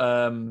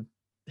got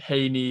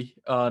Haney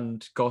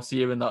and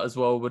Garcia in that as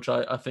well, which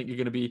I think are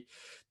going to be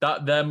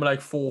them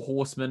like 4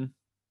 horsemen.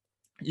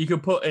 You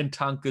could put in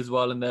Tank as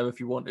well in there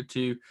if you wanted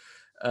to.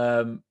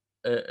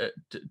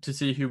 To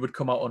see who would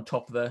come out on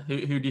top there.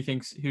 Who do you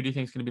think's going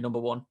to be number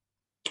 1?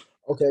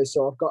 Okay,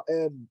 so I've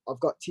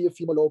got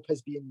Teofimo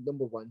Lopez being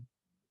number 1.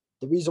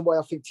 The reason why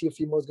I think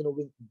Teofimo is going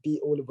to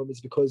beat all of them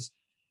is because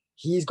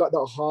he's got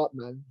that heart,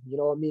 man. You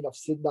know what I mean? I've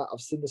seen that.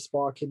 I've seen the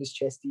spark in his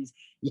chest.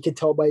 You can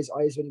tell by his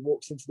eyes when he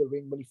walks into the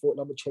ring, when he fought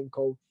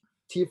Lomachenko.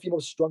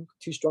 Teofimo's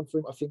too strong for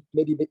him. I think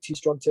maybe a bit too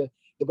strong to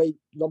the way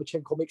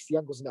Lomachenko makes the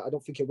angles and that. I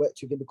don't think it worked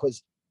with him,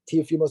 because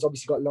Teofimo's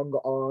obviously got longer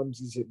arms.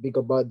 He's a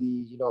bigger body.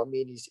 You know what I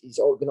mean? He's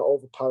going to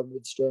overpower him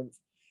with strength.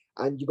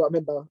 And you got to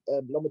remember,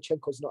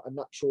 Lomachenko's not a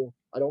natural.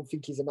 I don't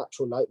think he's a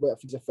natural lightweight. I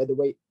think he's a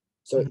featherweight.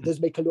 So it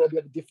does make a little bit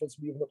of a difference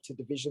moving up to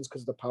divisions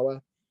because of the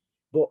power.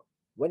 But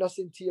when I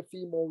seen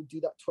Teofimo do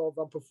that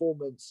 12-round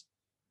performance,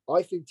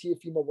 I think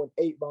Teofimo won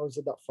 8 rounds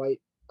of that fight.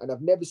 And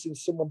I've never seen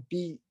someone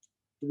beat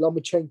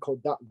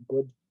Lomachenko that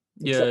good,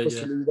 except for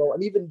Salido.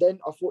 And even then,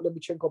 I thought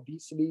Lomachenko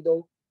beat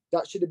Salido.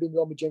 That should have been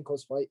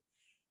Lomachenko's fight.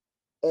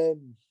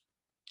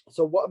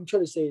 So what I'm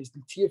trying to say is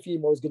the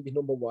Teofimo is going to be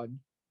number 1.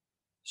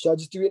 Should I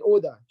just do it in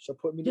order? Should I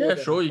put him in order?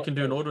 Yeah, sure. You can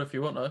do an order if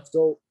you want.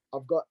 So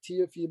I've got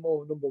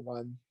Teofimo number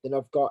 1. Then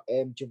I've got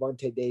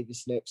Gervonta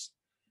Davis next.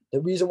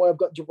 The reason why I've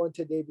got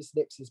Gervonta Davis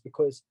next is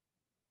because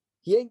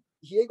he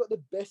ain't got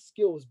the best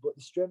skills, but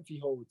the strength he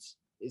holds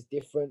is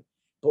different.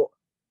 But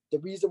the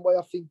reason why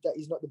I think that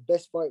he's not the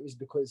best fighter is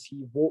because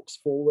he walks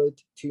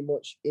forward too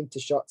much into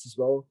shots as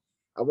well.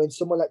 And when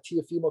someone like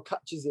Teofimo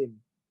catches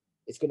him,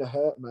 it's gonna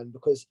hurt, man,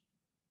 because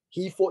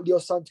he fought Leo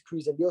Santa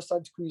Cruz, and Leo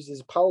Santa Cruz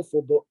is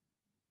powerful, but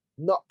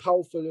not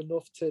powerful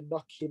enough to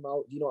knock him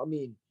out. You know what I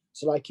mean?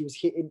 So like he was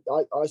hitting.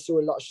 I saw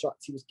a lot of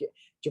shots.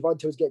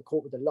 Gervonta was getting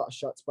caught with a lot of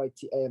shots by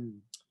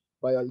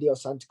Leo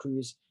Santa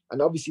Cruz.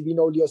 And obviously we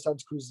know Leo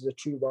Santa Cruz is a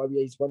true warrior.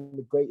 He's one of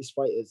the greatest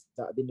fighters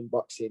that have been in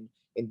boxing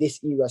in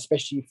this era,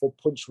 especially for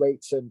punch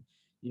rates and,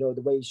 you know,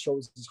 the way he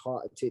shows his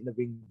heart in the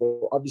ring.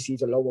 But obviously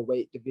he's a lower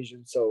weight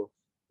division. So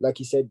like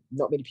you said,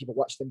 not many people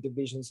watch them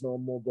divisions no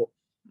more. But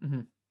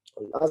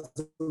as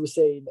I was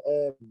saying,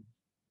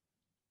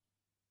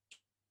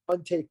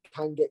 Ante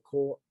can get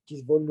caught.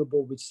 He's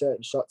vulnerable with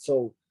certain shots.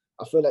 So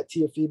I feel like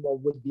Teofimo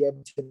would be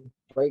able to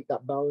break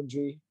that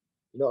boundary.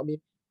 You know what I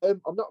mean?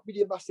 I'm not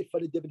really a massive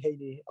fan of Devin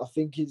Haney. I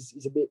think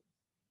he's a bit.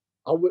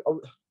 I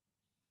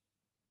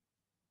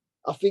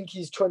think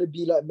he's trying to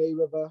be like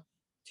Mayweather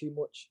too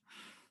much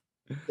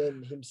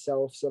than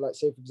himself. So, like,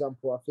 say for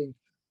example,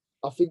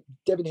 I think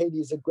Devin Haney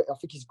is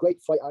he's a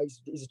great fighter.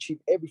 He's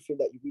achieved everything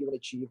that you really want to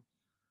achieve.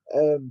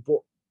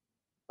 But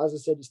as I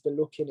said, it's the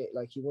look in it.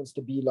 Like he wants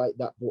to be like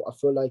that, but I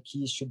feel like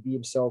he should be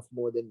himself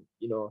more than,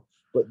 you know.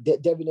 But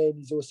Devin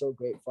Haney is also a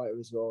great fighter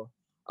as well.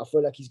 I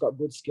feel like he's got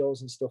good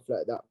skills and stuff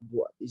like that,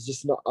 but he's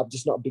just not. I'm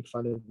just not a big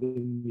fan of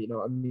him. You know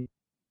what I mean?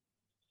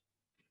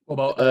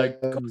 What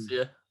about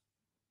Garcia?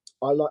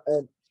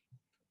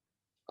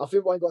 I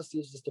think Ryan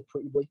Garcia is just a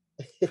pretty boy.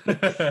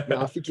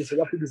 I think he's good.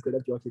 I think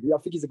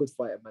he's a good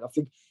fighter, man.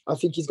 I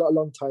think he's got a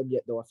long time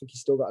yet, though. I think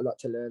he's still got a lot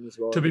to learn as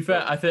well. To be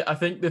fair, I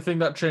think the thing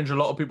that changed a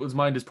lot of people's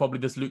mind is probably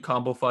this Luke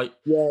Campbell fight.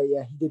 Yeah,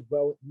 he did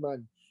well,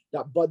 man.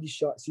 That body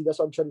shot. See, that's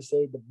what I'm trying to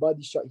say. The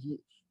body shot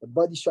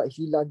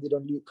he landed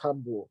on Luke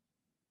Campbell.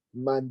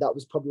 Man, that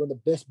was probably one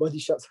of the best body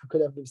shots I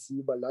could ever see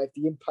in my life.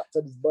 The impact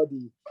on his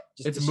body.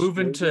 It's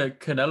moving to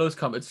Canelo's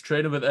camp. It's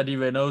training with Eddie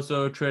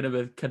Reynoso, training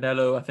with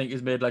Canelo. I think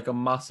has made like a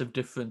massive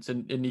difference,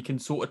 and you can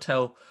sort of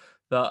tell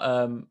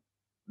that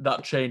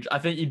that change. I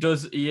think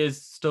he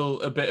is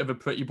still a bit of a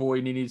pretty boy,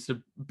 and he needs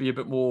to be a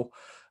bit more,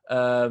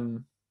 I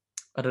don't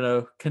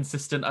know,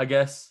 consistent, I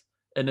guess,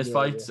 in his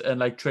fights and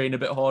like train a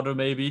bit harder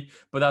maybe.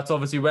 But that's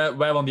obviously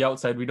we're on the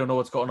outside. We don't know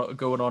what's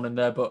going on in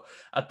there. But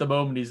at the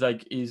moment,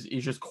 he's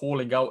just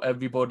calling out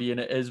everybody, and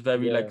it is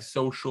very like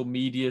social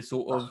media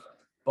sort of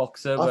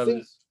boxer. I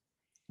think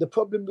the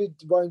problem with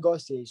Ryan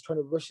Garcia is trying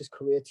to rush his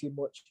career too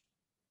much.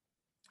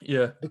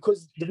 Yeah.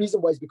 Because the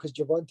reason why is because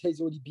Gervonta's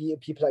already beaten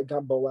people like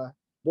Gamboa.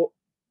 But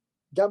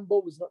Gamboa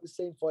was not the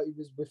same fight he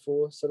was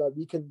before. So like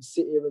we can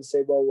sit here and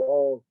say,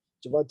 well,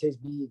 Gervonta's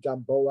beat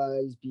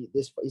Gamboa, he's beat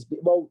this,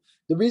 well,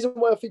 the reason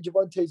why I think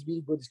Gervonta's really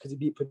good is because he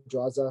beat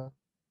Pedraza.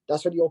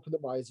 That's when he opened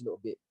up my eyes a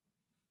little bit.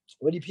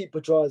 When he beat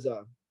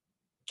Pedraza,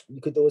 you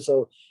could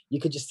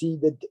just see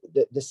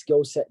the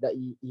skill set that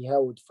he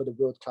held for the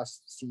world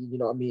class scene, you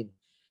know what I mean?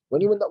 When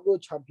he won that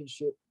world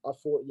championship, I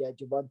thought,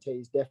 Gervonta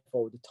is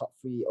definitely the top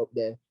three up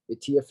there with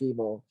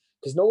Teofimo.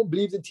 Because no one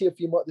believed in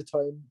Teofimo at the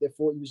time. They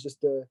thought he was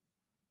just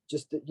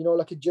you know,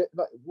 like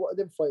what are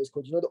them fighters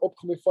called? You know, the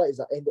upcoming fighters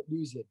that end up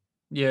losing.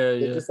 Yeah.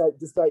 Just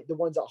like the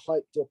ones that are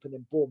hyped up and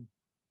then boom,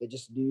 they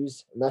just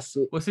lose, and that's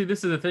it. Well, see,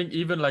 this is the thing.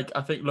 Even like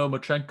I think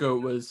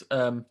Lomachenko was,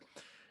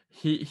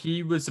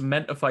 he was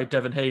meant to fight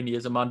Devin Haney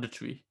as a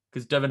mandatory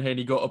because Devin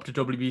Haney got up to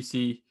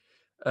WBC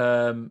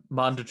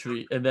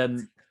mandatory, and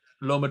then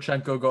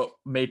Lomachenko got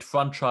made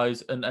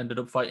franchise and ended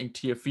up fighting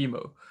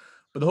Teofimo.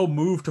 But the whole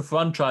move to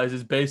franchise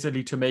is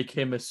basically to make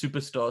him a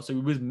superstar. So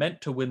he was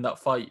meant to win that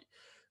fight.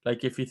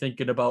 Like if you're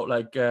thinking about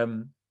like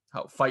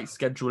how fight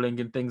scheduling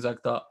and things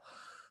like that.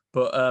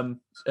 But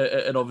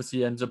it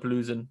obviously ends up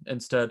losing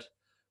instead.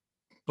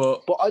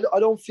 But I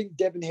don't think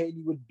Devin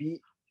Haney would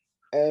beat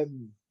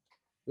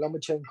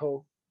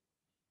Lomachenko.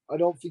 I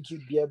don't think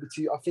he'd be able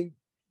to.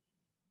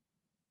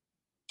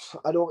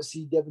 I don't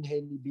see Devin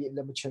Haney beating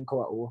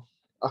Lomachenko at all.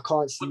 I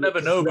can't see. We'll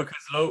never know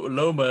because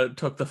Loma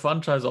took the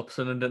franchise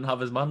option and didn't have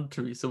his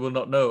mandatory, so we'll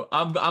not know.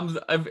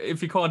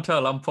 If you can't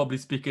tell, I'm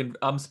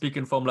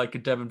speaking from like a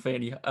Devin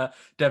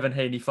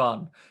Haney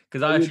fan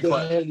because I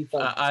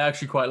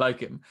actually quite like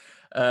him.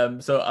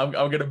 So I'm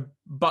gonna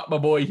back my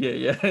boy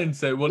here, and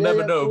say we'll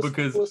never know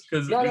because it's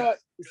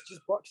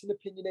just boxing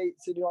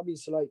opinionates, you know what I mean?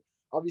 So like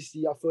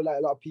obviously I feel like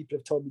a lot of people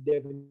have told me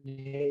Devin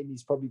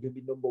Haney's probably gonna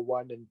be number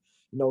one, and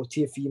you know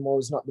Teofimo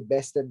is not the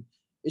best, and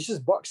it's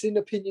just boxing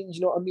opinions,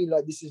 you know what I mean?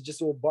 Like this is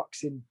just all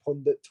boxing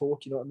pundit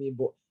talk, you know what I mean?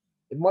 But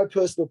in my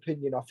personal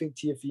opinion, I think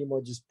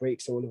Teofimo just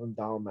breaks all of them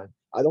down, man.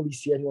 I don't really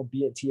see anyone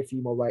beating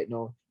Teofimo right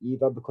now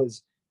either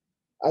because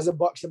as a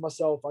boxer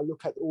myself, I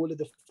look at all of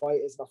the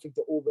fighters and I think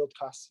they're all world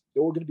class.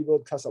 They're all going to be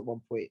world class at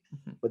one point.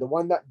 Mm-hmm. But the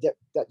one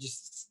that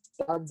just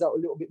stands out a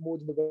little bit more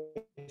than the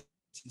rest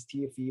is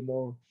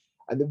Teofimo.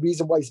 And the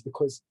reason why is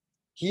because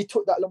he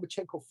took that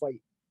Lomachenko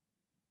fight.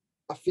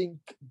 I think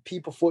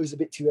people thought it was a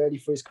bit too early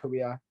for his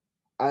career.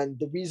 And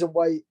the reason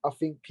why I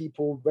think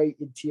people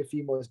rated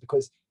Teofimo is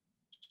because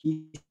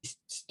he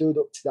stood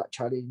up to that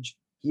challenge.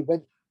 He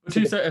went.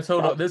 2 seconds,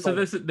 hold on. This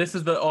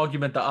is the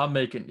argument that I'm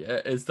making.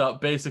 Yeah, is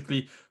that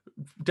basically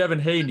Devin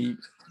Haney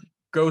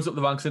goes up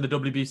the ranks in the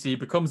WBC,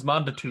 becomes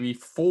mandatory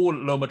for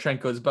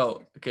Lomachenko's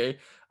belt. Okay,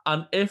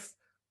 and if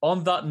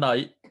on that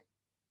night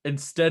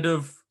instead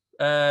of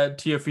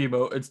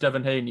Teofimo, it's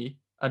Devin Haney,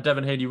 and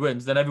Devin Haney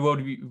wins, then everyone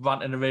would be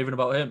ranting and raving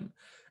about him.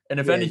 And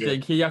if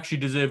anything, he actually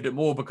deserved it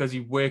more because he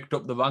worked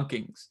up the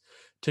rankings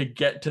to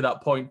get to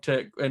that point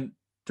to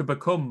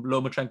become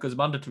Lomachenko's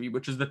mandatory,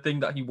 which is the thing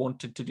that he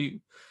wanted to do.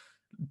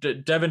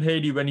 Devin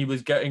Haney, when he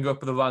was getting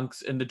up the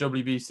ranks in the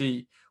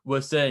WBC,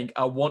 was saying,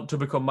 I want to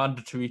become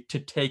mandatory to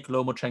take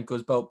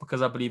Lomachenko's belt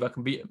because I believe I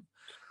can beat him.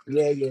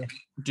 Yeah. Do you know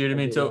what I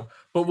mean? So,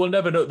 but we'll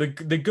never know. The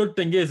good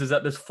thing is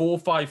that there's 4 or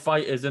 5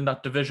 fighters in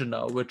that division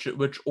now, which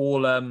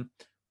all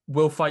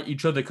will fight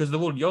each other because they're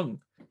all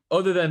young.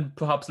 Other than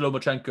perhaps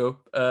Lomachenko,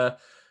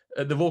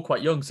 they're all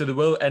quite young, so they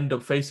will end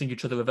up facing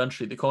each other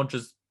eventually. They can't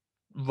just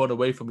run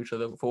away from each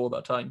other for all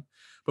that time.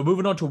 But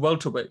moving on to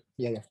welterweight.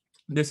 Yeah.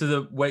 This is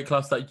a weight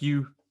class that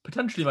you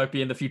potentially might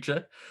be in the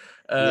future.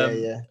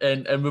 Yeah.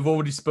 And we've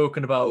already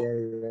spoken about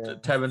Yeah.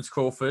 Terence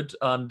Crawford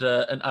and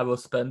Errol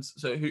Spence.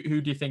 So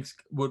who do you think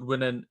would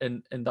win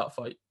in that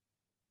fight?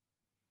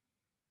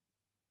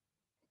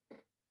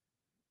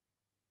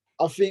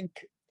 I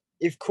think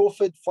if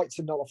Crawford fights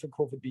him now, I think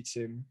Crawford beats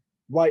him.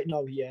 Right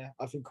now, yeah,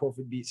 I think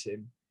Crawford beats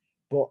him.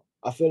 But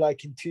I feel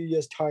like in 2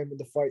 years' time, when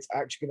the fight's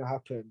actually going to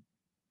happen,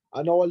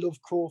 I know I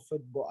love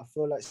Crawford, but I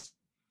feel like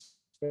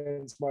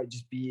Spence might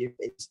just be.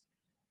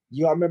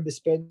 I remember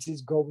Spence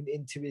is going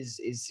into his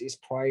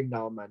prime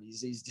now, man.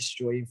 He's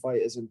destroying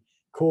fighters, and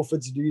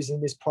Crawford's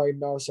losing his prime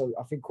now. So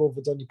I think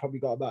Crawford's only probably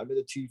got about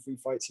another 2-3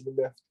 fights in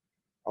the left,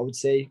 I would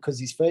say, because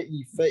he's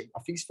 30. I think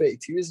he's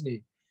 32, isn't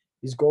he?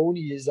 His goal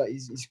is that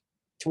he's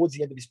towards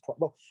the end of his prime.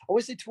 Well, I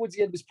won't say towards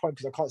the end of his prime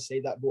because I can't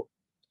say that, but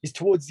he's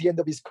towards the end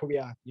of his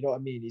career. You know what I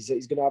mean? He's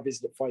going to have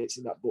his fights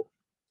in that. But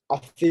I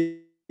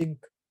think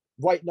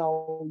right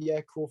now,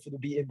 yeah, Crawford will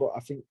beat him. But I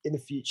think in the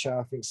future,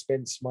 I think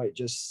Spence might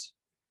just.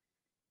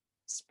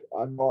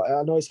 I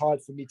know it's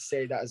hard for me to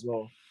say that as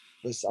well,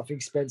 but I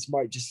think Spence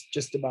might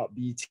just about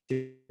beat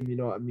him. You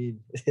know what I mean?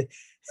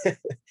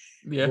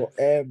 Yeah. But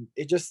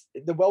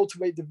the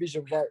welterweight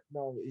division right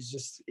now is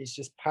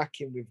just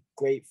packing with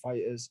great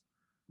fighters.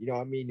 You know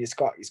what I mean? It's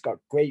got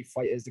great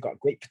fighters. They've got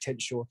great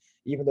potential.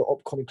 Even the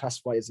upcoming class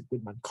fighters are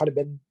good, man. Conor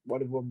Benn,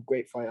 one of them,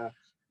 great fighter.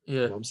 Yeah.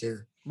 You know what I'm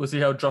saying? We'll see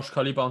how Josh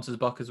Colley bounces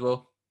back as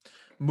well.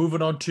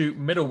 Moving on to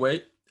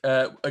middleweight.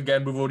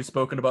 Again, we've already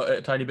spoken about it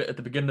a tiny bit at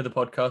the beginning of the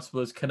podcast,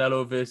 was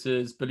Canelo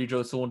versus Billy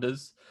Joe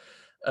Saunders.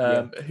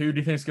 Who do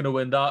you think is going to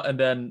win that? And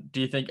then do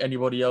you think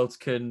anybody else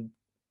can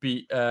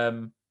beat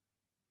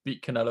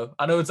Canelo?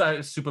 I know it's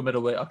a super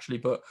middleweight actually,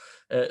 but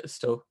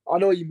still. I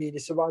know what you mean.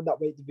 It's around that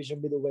weight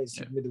division, middleweight,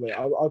 super middleweight.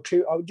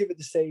 I'll give it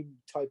the same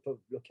type of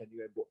look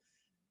anyway. But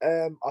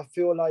I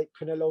feel like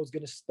Canelo's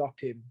going to stop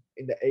him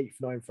in the 8th,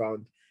 9th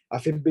round. I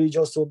think Billy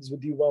Joe Saunders will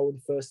do well in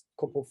the first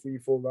couple,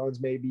 3-4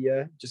 rounds, maybe.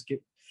 Yeah,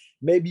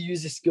 maybe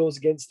use his skills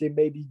against him.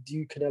 Maybe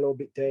do Canelo a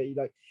bit dirty.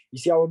 Like you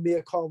see how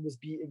Amir Khan was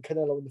beating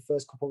Canelo in the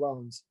first couple of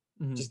rounds,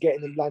 just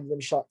getting them, landing them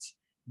shots.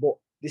 But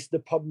this is the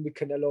problem with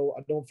Canelo.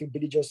 I don't think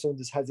Billy Joe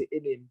Saunders has it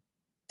in him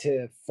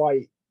to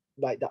fight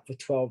like that for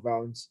 12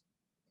 rounds,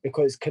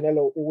 because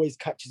Canelo always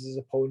catches his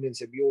opponents,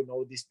 and we all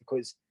know this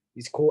because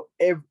he's caught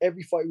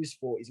every fight he's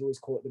fought. He's always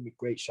caught them with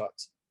great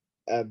shots.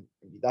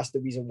 That's the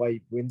reason why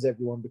he wins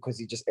everyone, because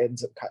he just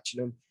ends up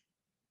catching them.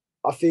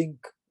 I think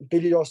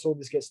Billy Joe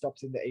Saunders gets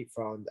stopped in the 8th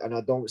round, and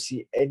I don't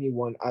see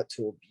anyone at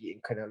all beating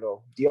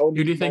Canelo. Who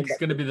do you think is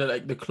going to be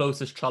the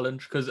closest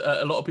challenge? Because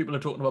a lot of people are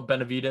talking about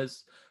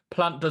Benavidez.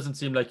 Plant doesn't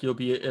seem like he'll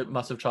be a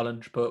massive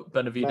challenge, but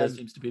Benavidez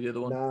seems to be the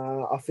other one.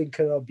 Nah, I think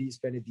Canelo beats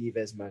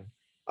Benavidez, man.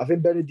 I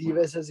think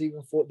Benavidez has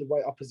even fought the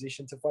right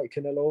opposition to fight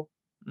Canelo.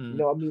 You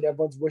know what I mean?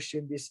 Everyone's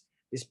rushing this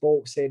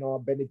boat saying,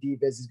 "Oh,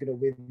 Benavidez is going to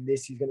win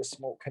this. He's going to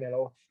smoke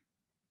Canelo."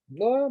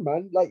 No,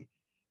 man. Like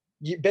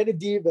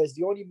Benavidez,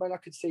 the only man I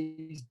could say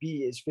he's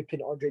beat is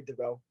flipping Andre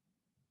Dirrell,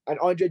 and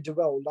Andre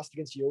Dirrell lost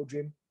against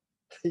Yildirim.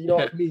 You know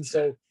what I mean?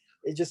 So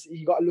it just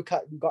you got to look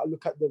at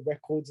the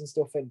records and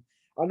stuff. And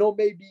I know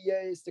maybe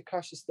it's the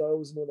clash of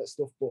styles and all that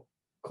stuff, but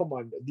come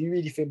on, do you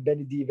really think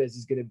Benavidez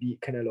is going to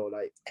beat Canelo?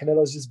 Like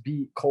Canelo's just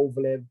beat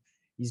Kovalev.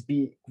 He's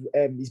beat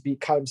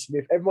Callum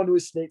Smith. Everyone who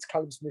slates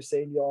Callum Smith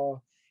saying, "Yeah,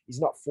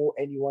 he's not fought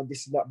anyone,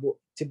 this and that." But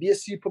to be a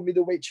super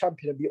middleweight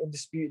champion and be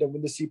undisputed and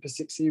win the Super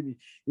 6 series,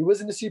 he was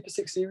in the Super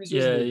 6 series,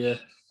 wasn't he?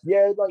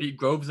 Yeah. Like beat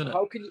Groves, innit?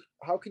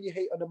 How can you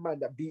hate on a man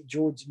that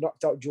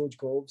knocked out George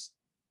Groves?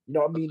 You know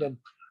what I mean? And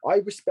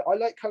I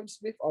like Callum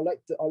Smith. I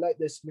like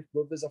the Smith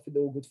brothers. I think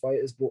they're all good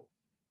fighters, but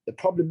the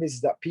problem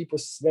is that people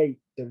slate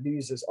the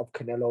losers of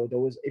Canelo.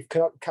 If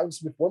Callum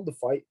Smith won the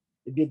fight,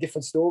 it'd be a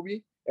different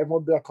story.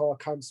 Everyone would be like, "Oh,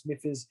 Callum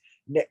Smith is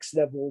next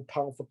level,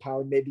 pound for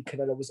pound. Maybe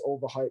Canelo was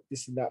overhyped,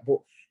 this and that." But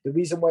the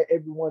reason why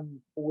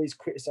everyone always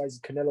criticizes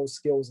Canelo's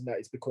skills and that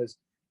is because,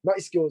 not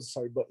his skills,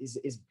 sorry, but is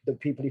the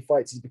people he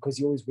fights, is because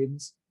he always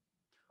wins.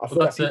 I feel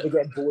like people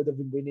get bored of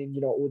him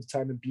winning, all the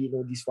time and beating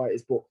all these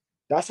fighters. But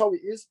that's how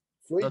it is.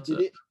 Floyd did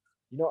it.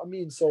 You know what I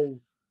mean?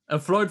 So.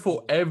 And Floyd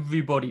fought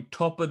everybody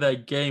top of their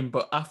game,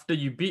 but after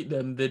you beat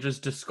them, they're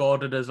just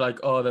discarded as like,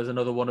 "Oh, there's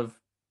another one of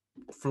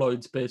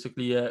Floyd's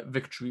basically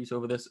victories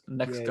over this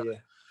next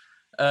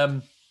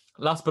guy."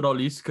 last but not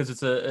least, because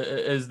it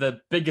is the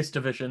biggest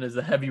division, is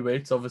the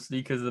heavyweights, obviously,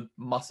 because of the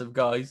massive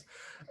guys.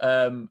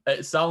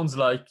 It sounds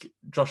like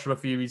Joshua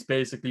Fury's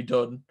basically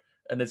done,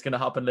 and it's going to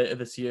happen later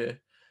this year.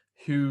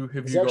 Who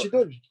have Is you he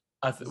got?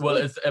 actually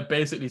done? It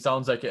basically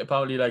sounds like it.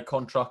 Apparently, like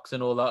contracts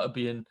and all that are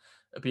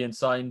being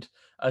signed.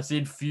 I've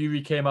seen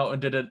Fury came out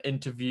and did an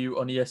interview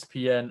on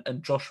ESPN,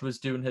 and Josh was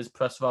doing his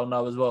press val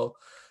now as well.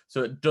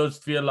 So it does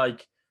feel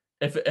like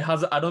if it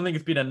has, I don't think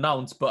it's been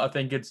announced, but I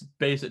think it's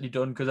basically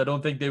done because I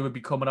don't think they would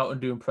be coming out and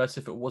doing press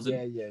if it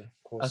wasn't. Yeah,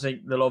 of course. I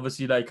think they'll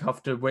obviously like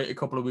have to wait a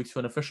couple of weeks for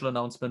an official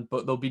announcement,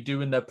 but they'll be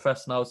doing their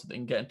press now so they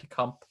can get into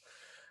camp.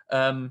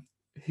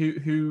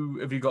 Who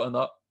have you got in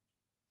that?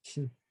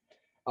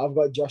 I've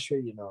got Joshua,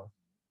 you know.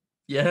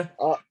 Yeah.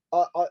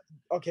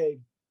 Okay.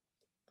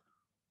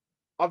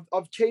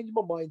 I've changed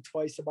my mind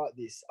twice about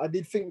this. I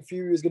did think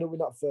Fury was gonna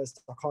win at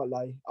first. I can't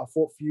lie. I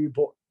thought Fury,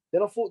 but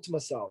then I thought to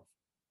myself,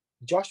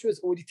 Joshua's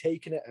already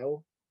taken an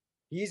L.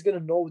 He's gonna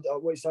know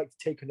what it's like to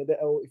take another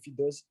L if he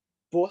does.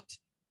 But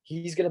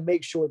he's gonna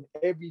make sure in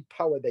every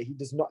power that he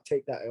does not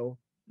take that L,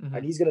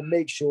 and he's gonna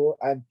make sure.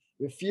 And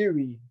with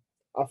Fury,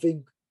 I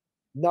think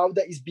now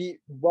that he's beat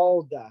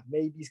Wilder,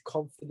 maybe his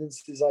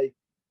confidence is like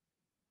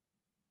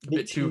a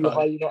bit too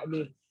high. You know what I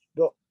mean?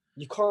 But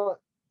you can't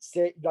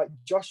say like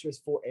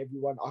Joshua's fought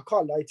everyone. I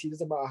can't lie to you. It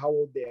doesn't matter how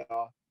old they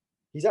are.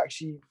 He's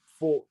actually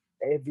fought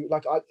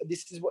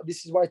this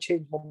is why I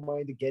changed my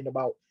mind again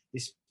about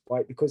this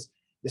fight, because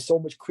there's so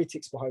much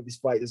critics behind this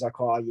fight. There's like,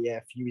 oh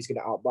yeah, Fury's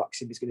gonna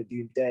outbox him. He's gonna do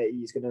him dirty.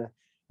 He's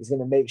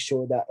gonna make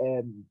sure that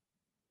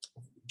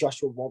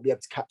Joshua won't be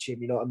able to catch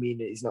him. You know what I mean?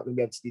 He's not gonna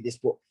be able to do this.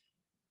 But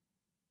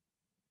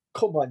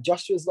come on,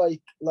 Joshua's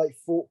like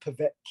fought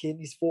Povetkin.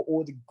 He's fought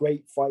all the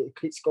great fighters.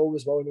 Klitschko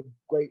as well in a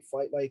great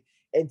fight, like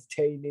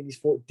entertaining. He's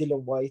fought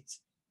Dylan White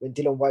when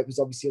Dylan White was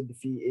obviously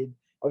undefeated.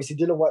 Obviously,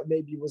 Dylan White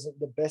maybe wasn't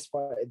the best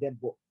fighter then,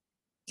 but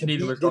to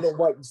beat Dylan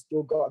White, you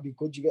still got to be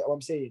good. You get what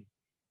I'm saying?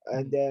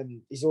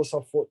 And he's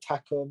also fought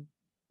Takam.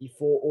 He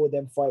fought all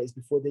them fighters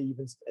before they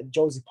even. And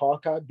Josie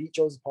Parker beat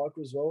Josie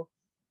Parker as well.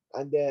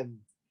 And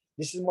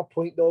this is my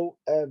point though.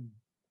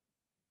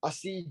 I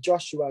see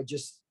Joshua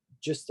just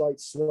like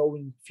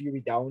slowing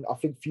Fury down. I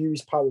think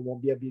Fury's power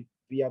won't be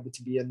able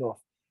to be enough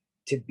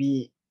to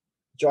beat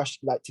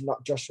to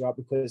knock Joshua out,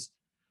 because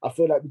I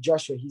feel like with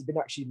Joshua, he's been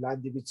actually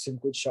landed with some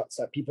good shots.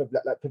 Like people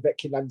like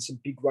Povetkin landed some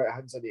big right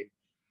hands on him,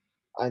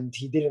 and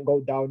he didn't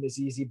go down as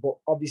easy. But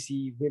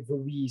obviously with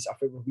Ruiz, I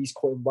think Ruiz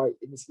caught him right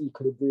in his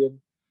equilibrium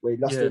where he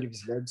lost all of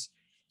his legs.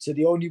 So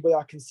the only way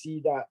I can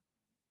see that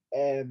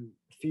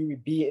Fury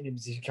beating him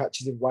is if he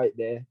catches him right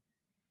there.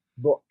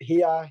 But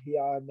here,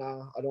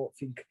 nah, I don't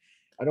think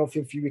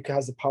Fury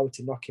has the power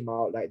to knock him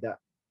out like that.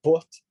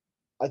 But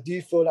I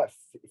do feel like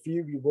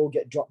Fury will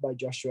get dropped by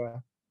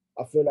Joshua.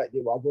 I feel like I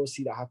will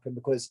see that happen,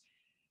 because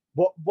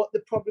what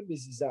the problem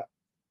is that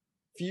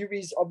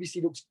Fury's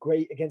obviously looks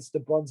great against the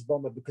Bronze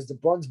Bomber, because the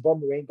Bronze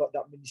Bomber ain't got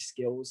that many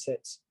skill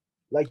sets.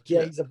 Like,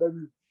 he's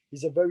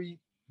a very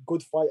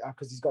good fighter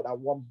because he's got that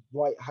one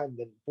right hand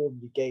and boom,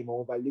 the game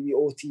over. Louis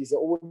Ortiz, I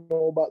all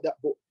know about that,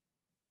 but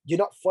you're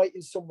not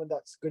fighting someone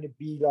that's going to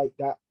be like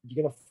that.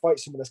 You're going to fight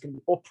someone that's going to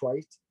be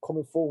upright,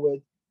 coming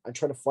forward and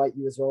trying to fight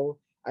you as well.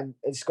 And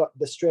it's got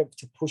the strength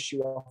to push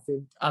you off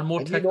him. And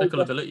more technical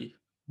ability.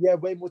 Yeah,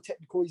 way more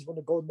technical. He's won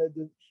a gold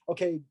medal.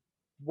 Okay,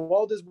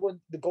 Wilder's won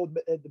the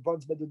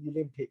bronze medal in the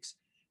Olympics,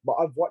 but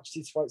I've watched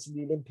his fights in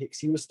the Olympics.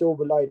 He was still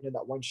relying on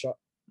that one shot.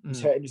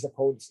 He's hurting his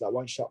opponents that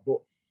one shot. But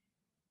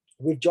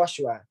with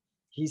Joshua,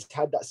 he's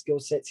had that skill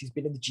set. He's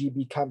been in the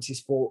GB camps.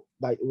 He's fought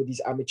like all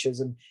these amateurs,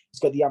 and he's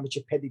got the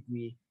amateur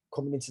pedigree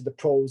coming into the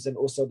pros and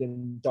also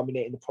then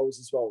dominating the pros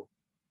as well.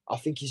 I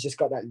think he's just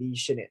got that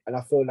leash in it, and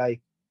I feel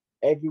like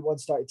everyone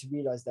started to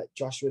realize that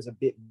Joshua's a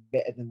bit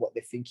better than what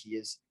they think he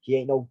is. He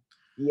ain't no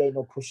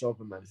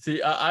pushover, man.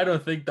 See, I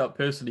don't think that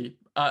personally.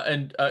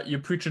 And you're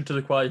preaching to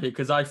the choir here,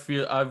 because I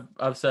feel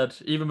I've said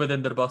even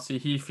within the Dabasi,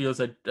 he feels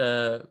like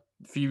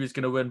Fury's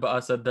going to win, but I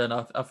said then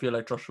I feel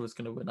like Joshua's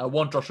going to win. I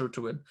want Joshua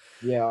to win.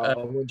 Yeah, I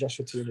want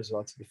Joshua to win as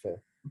well, to be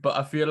fair. But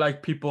I feel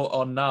like people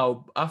are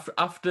now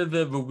after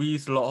the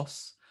Ruiz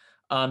loss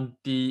and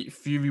the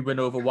Fury win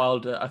over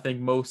Wilder, I think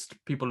most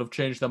people have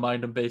changed their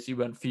mind and basically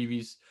went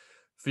Fury's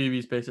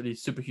basically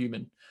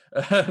superhuman. Do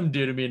you know what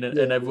I mean?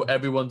 And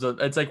everyone's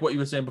it's like what you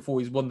were saying before,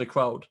 he's won the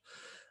crowd.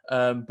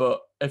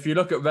 But if you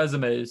look at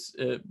resumes,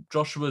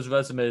 Joshua's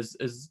resume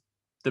is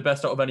the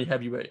best out of any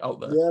heavyweight out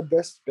there. Yeah,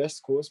 best. I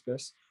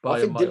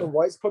think Dylan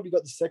White's probably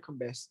got the second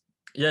best.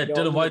 Yeah,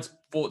 Dylan White's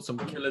fought some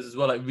killers as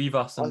well, like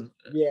Rivas and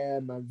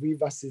man,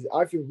 Rivas is.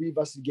 I think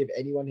Rivas would give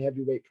anyone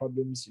heavyweight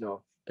problems. You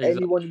know,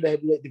 anyone in the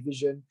heavyweight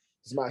division,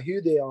 doesn't matter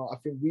who they are. I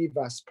think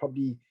Rivas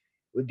probably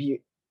would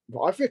be.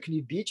 But I think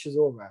he beat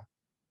Chisora.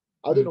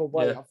 I don't know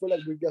why. Yeah. I feel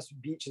like Rivas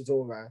would beat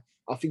Chisora.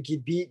 I think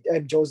he'd beat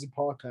Josie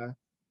Parker.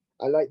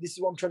 And like, this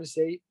is what I'm trying to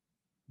say.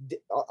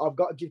 I've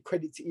got to give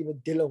credit to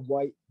even Dylan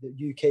White,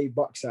 the UK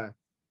boxer.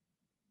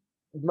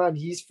 Man,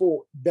 he's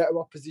fought better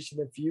opposition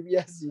than Fury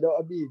has. You know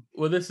what I mean?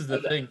 Well, this is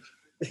the thing.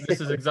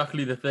 This is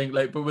exactly the thing.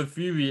 Like, but with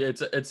Fury,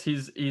 it's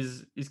he's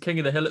king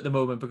of the hill at the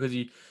moment because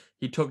he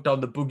took down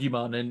the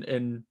boogeyman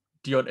in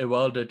Deontay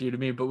Wilder. Do you know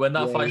what I mean? But when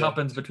that Yeah, fight yeah.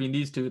 happens between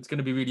these two, it's going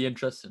to be really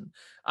interesting.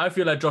 I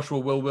feel like Joshua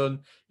will win.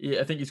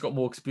 I think he's got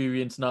more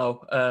experience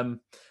now.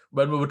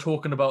 When we were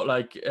talking about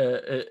like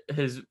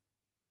his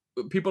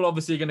people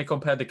obviously going to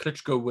compare the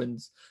Klitschko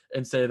wins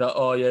and say that,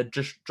 oh yeah,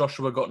 just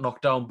Joshua got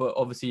knocked down, but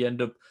obviously he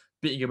ended up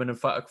beating him in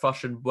emphatic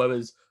fashion,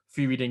 whereas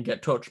Fury didn't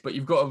get touched. But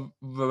you've got to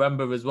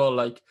remember as well,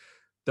 like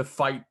the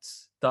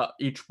fights that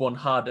each one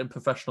had in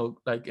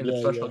professional, like in the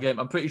Yeah, professional yeah. game.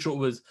 I'm pretty sure it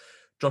was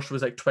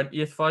Joshua's like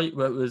 20th fight,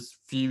 where it was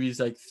Fury's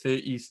like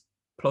 30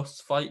 plus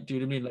fight. Do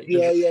you know what I mean? Like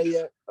Yeah, yeah,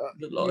 yeah.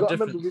 there's a You lot of got to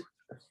remember difference.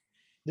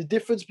 the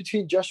difference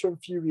between Joshua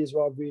and Fury as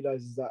well. I've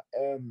realized is that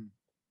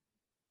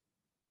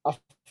I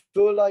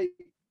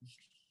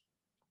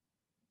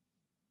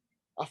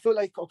feel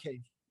like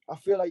okay, I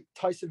feel like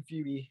Tyson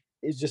Fury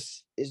is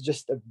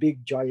just a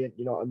big giant.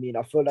 You know what I mean?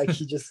 I feel like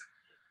he's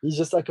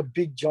just like a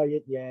big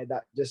giant. Yeah,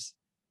 that just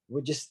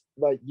would just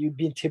like you'd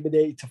be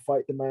intimidated to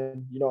fight the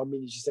man. You know what I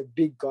mean? He's just a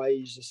big guy.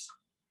 He's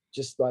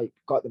just like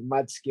got the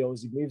mad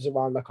skills. He moves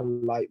around like a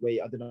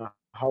lightweight. I don't know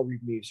how he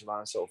moves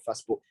around so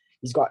fast, but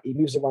he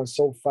moves around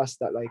so fast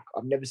that like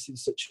I've never seen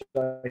such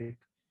like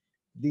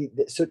the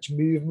such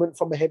movement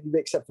from a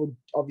heavyweight, except for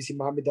obviously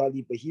Muhammad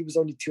Ali, but he was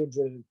only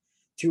 200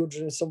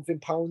 and something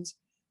pounds.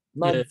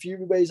 Man, Yeah,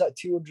 Fury weighs like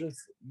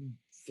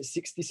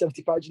 260,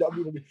 75. You know what I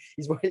mean?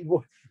 He's running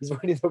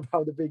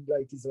around the big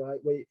like he's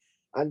lightweight.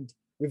 And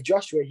with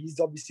Joshua, he's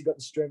obviously got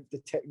the strength, the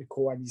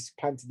technical, and he's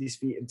planted his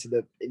feet into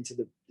the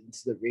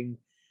ring.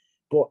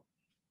 But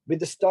with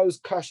the styles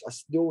clash, I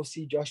still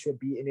see Joshua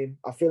beating him.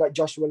 I feel like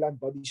Joshua land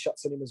body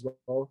shots on him as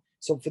well,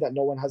 something that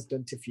no one has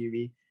done to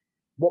Fury.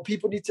 What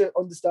people need to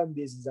understand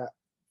is that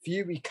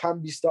Fury can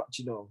be stopped.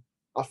 You know,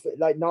 I feel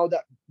like now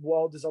that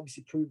Wilder's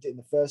obviously proved it in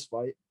the first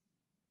fight.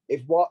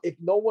 If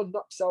no one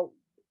knocks out,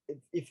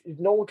 if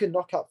no one can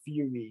knock out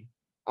Fury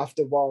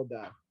after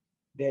Wilder,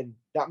 then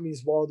that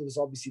means Wilder was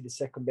obviously the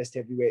second best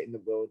heavyweight in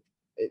the world.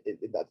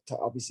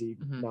 Obviously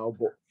now,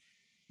 but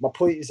my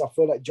point is, I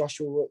feel like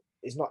Joshua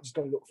is not just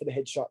going to look for the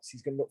headshots;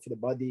 he's going to look for the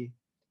body,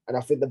 and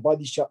I think the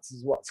body shots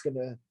is what's going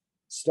to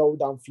slow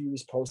down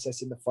Fury's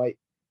process in the fight.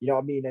 You know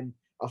what I mean? And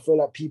I feel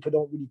like people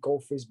don't really go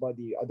for his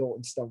body. I don't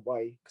understand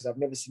why, because I've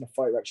never seen a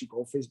fighter actually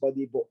go for his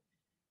body. But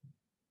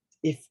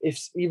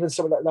if even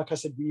someone like I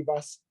said,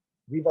 Rivas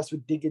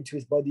would dig into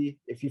his body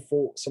if he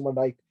fought someone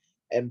like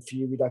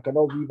Fury. Like I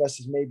know Rivas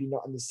is maybe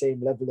not on the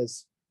same level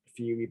as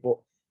Fury, but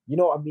you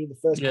know what I mean. The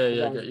first couple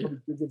yeah, I rounds get you. probably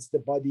dig into the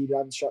body,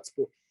 land shots.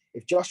 But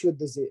if Joshua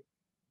does it,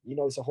 you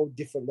know, it's a whole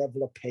different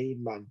level of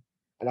pain, man.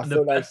 And I And the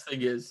feel like best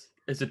thing is,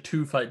 it's a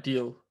 2-fight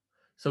deal.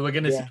 So we're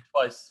going to see yeah,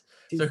 twice.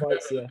 two So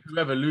fights, yeah,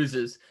 whoever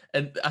loses,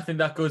 and I think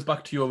that goes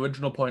back to your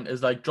original point,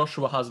 is like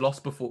Joshua has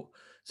lost before.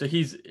 So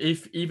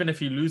even if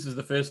he loses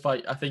the first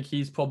fight, I think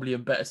he's probably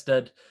in better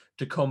stead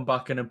to come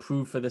back and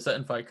improve for the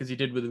second fight because he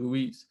did with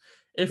Ruiz.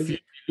 If he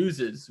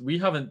loses, we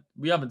haven't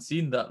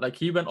seen that. Like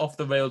he went off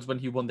the rails when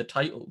he won the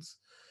titles.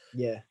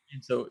 yeah.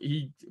 And so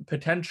he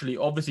potentially,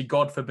 obviously,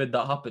 God forbid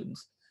that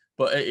happens,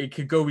 but it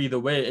could go either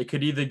way. It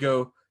could either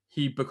go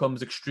he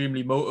becomes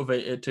extremely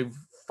motivated to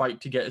fight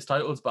to get his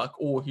titles back,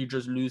 or he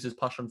just loses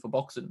passion for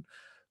boxing.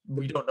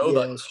 We don't know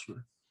Yeah, that. it's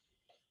true.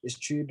 It's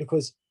true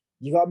because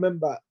you got to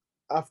remember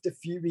after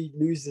Fury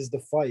loses the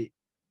fight,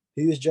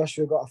 who has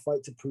Joshua got a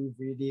fight to prove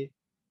really?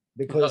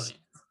 Because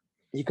Exactly.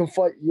 you can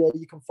fight, yeah,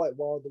 you can fight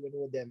Wilder and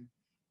all them,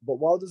 but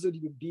Wilder's already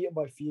been beaten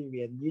by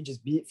Fury, and you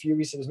just beat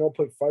Fury, so there's no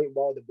point fighting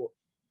Wilder. But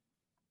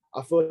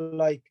I feel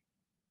like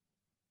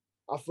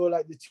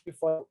the two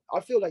fight. I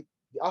feel like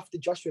after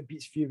Joshua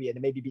beats Fury and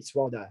then maybe beats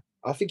Wilder,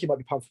 I think he might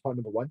be pound for pound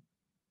number one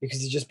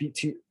because he just beat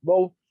two.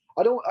 Well,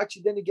 I don't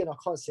actually. Then again, I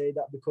can't say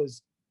that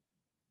because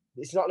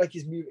it's not like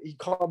he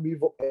can't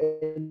move up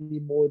any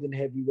more than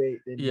heavyweight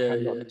than he Yeah, can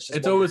yeah. not. It's just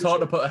It's one always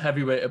hard to division. put a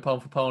heavyweight at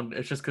pound for pound.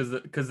 It's just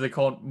because they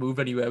can't move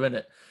anywhere in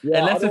it. Yeah, I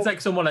Unless it's don't.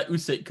 like someone like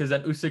Usyk, because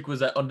then Usyk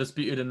was like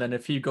undisputed, and then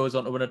if he goes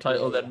on to win a Yeah,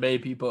 title, yeah. then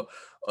maybe. But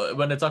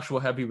when it's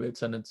actual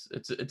heavyweights, and it's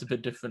a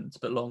bit different. It's a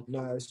bit long.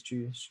 No, it's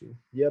true. It's true.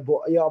 Yeah,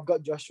 but yeah, I've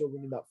got Joshua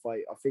winning that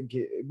fight. I think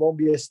it won't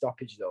be a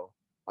stoppage though.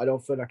 I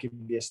don't feel like it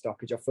will be a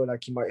stoppage. I feel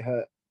like he might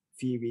hurt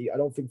Fury. I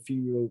don't think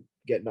Fury will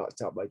get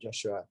knocked out by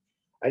Joshua,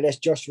 unless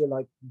Joshua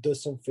like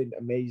does something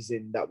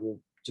amazing that will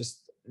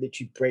just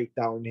literally break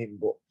down him.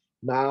 But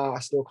nah, I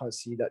still can't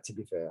see that. To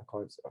be fair,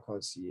 I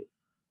can't see it.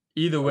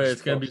 Either I way, it's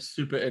just gonna can't. be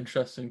super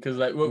interesting because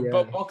like Yeah,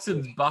 but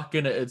boxing's back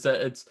in it.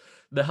 It's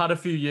they had a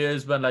few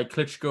years when like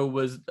Klitschko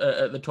was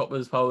at the top of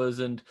his powers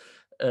and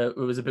it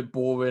was a bit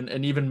boring,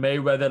 and even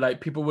Mayweather,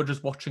 like people were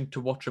just watching to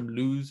watch him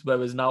lose,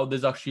 whereas now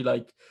there's actually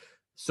like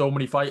so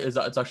many fighters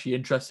that it's actually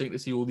interesting to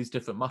see all these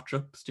different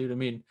matchups. Do you know what I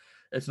mean?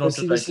 It's but not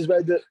see, just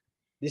like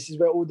this is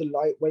where all the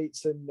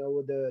lightweights and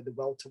all the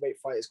welterweight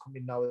fighters come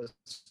in now as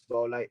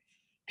well. Like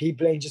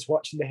people ain't just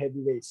watching the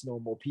heavyweights no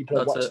more. People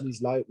are that's it. watching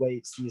these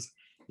lightweights,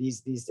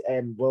 these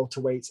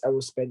welterweights,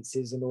 Errol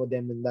Spencers and all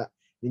them and that.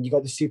 Then you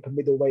got the super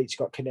middleweights, you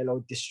got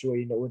Canelo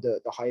destroying all the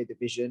higher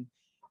division.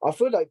 I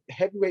feel like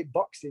heavyweight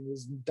boxing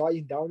is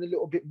dying down a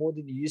little bit more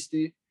than it used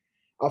to.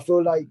 I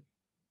feel like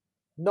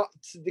not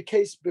the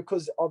case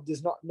because of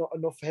there's not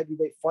enough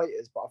heavyweight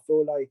fighters, but I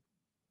feel like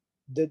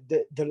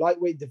the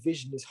lightweight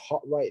division is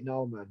hot right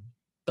now, man.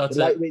 That's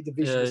The it. lightweight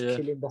division Yeah, is yeah.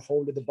 killing the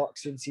whole of the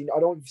boxing scene. I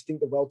don't think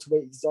the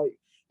welterweights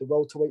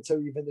are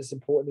even as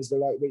important as the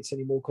lightweights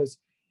anymore, because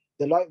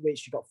the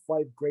lightweights, you got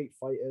 5 great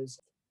fighters.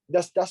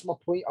 That's my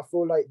point. I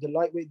feel like the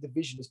lightweight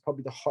division is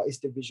probably the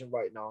hottest division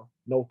right now.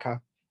 No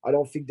cap. I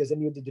don't think there's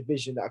any other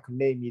division that I can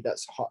name you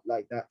that's hot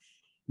like that.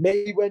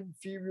 Maybe when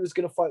Fury was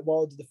gonna fight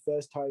Wilder the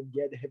first time,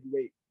 yeah, the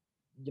heavyweight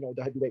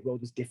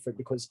world was different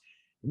because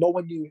no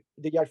one knew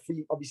that you had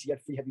three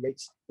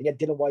heavyweights. And you had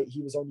Dylan White,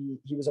 he was on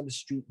the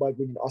street by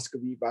winning Oscar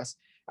Rivas.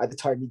 At the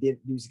time he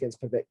didn't lose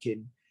against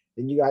Povetkin.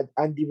 Then you had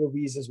Andy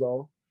Ruiz as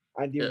well.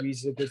 Andy Ruiz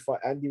is a good fight.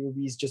 Andy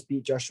Ruiz just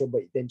beat Joshua,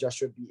 but then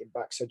Joshua beat him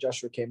back. So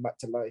Joshua came back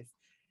to life.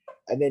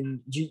 And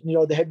then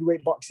the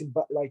heavyweight boxing,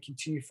 but like in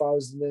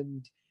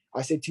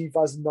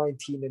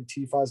 2019 and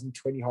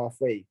 2020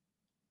 halfway,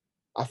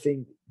 I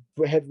think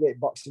heavyweight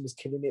boxing was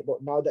killing it.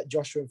 But now that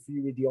Joshua and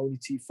Fury are the only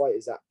 2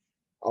 fighters that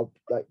are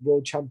like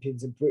world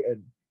champions in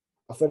Britain,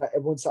 I feel like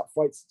once that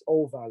fight's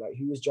over, like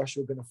who is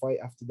Joshua going to fight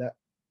after that?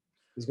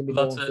 There's going to be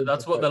That's no one. it.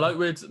 That's what the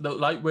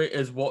lightweight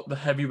is what the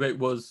heavyweight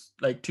was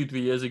like 2-3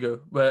 years ago,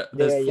 where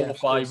there's 4 or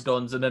 5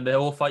 dons, and then they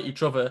all fight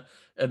each other,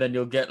 and then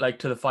you'll get like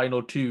to the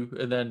final 2,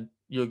 and then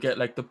you'll get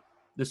like the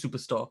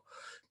superstar.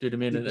 Do you know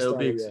what I mean? And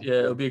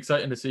it'll be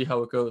exciting to see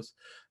how it goes.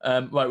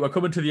 Right, we're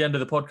coming to the end of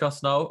the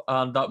podcast now,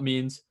 and that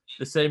means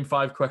the same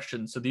 5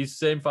 questions. So these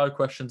same 5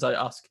 questions I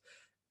ask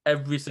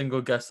every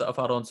single guest that I've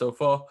had on so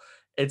far.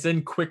 It's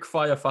in quick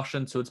fire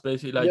fashion, so it's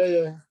basically like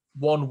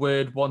 1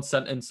 word, 1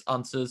 sentence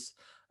answers.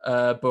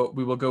 But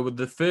we will go with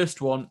the first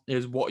one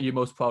is, what are you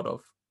most proud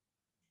of?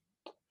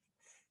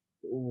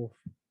 To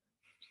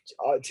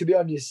be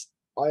honest,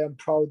 I am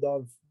proud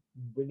of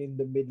winning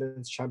the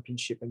Midlands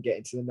Championship and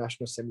getting to the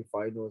national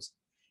semi-finals.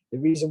 The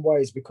reason why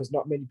is because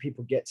not many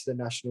people get to the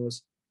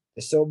nationals.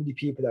 There's so many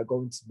people that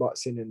go into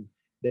boxing and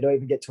they don't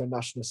even get to a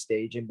national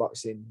stage in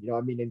boxing. You know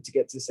what I mean? And to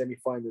get to the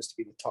semi-finals, to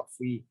be the top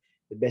 3,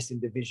 the best in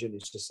division,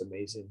 is just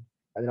amazing.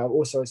 And then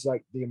it's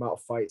like the amount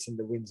of fights and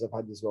the wins I've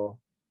had as well.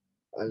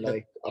 And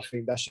like, I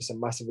think that's just a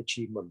massive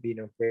achievement, being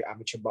a great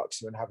amateur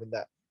boxer and having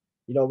that.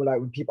 Like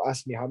when people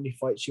ask me how many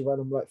fights you run,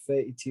 I'm like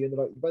 32, and they're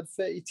like, you've had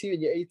 32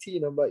 and you're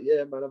 18. I'm like,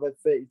 yeah, man, I've had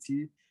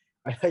 32.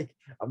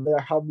 I'm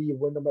like, how many you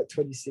won? I'm like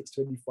 26,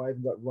 25.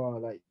 I'm like, wow,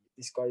 like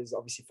this guy is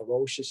obviously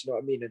ferocious. You know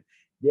what I mean? And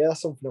yeah, that's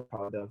something I'm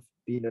proud of,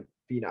 being an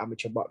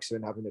amateur boxer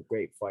and having a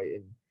great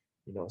fighting,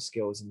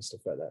 skills and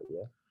stuff like that.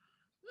 Yeah.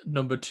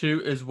 Number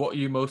 2 is, what are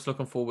you most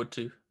looking forward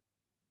to?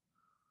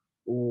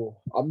 Oh,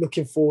 I'm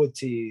looking forward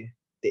to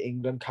the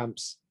England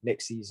camps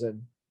next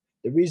season.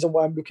 The reason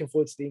why I'm looking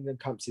forward to the England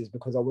camps is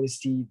because I want to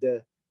see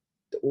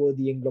all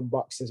the England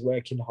boxers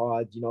working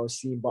hard,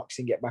 seeing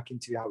boxing get back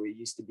into how it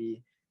used to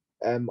be.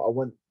 I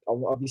want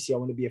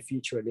to be a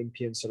future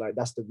Olympian, so like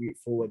that's the route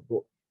forward.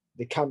 But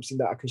the camps in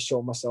that I can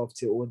show myself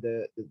to all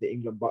the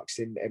England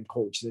boxing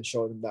coaches and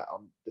show them that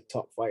I'm the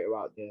top fighter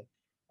out there,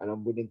 and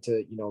I'm willing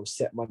to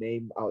set my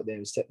name out there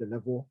and set the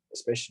level,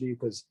 especially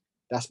because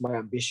that's my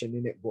ambition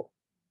in it. But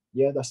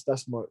yeah, that's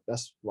what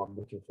I'm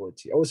looking forward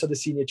to. Also the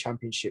senior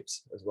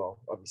championships as well.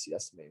 Obviously,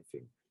 that's the main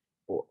thing.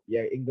 But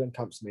yeah, England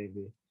camps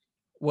mainly.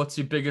 What's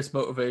your biggest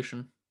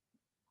motivation?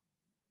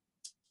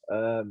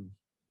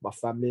 My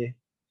family.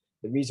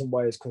 The reason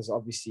why is because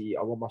obviously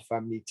I want my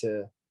family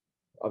to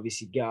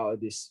obviously get out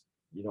of this,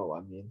 get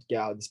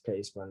out of this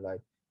place, man.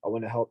 Like I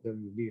want to help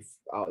them move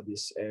out of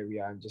this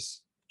area and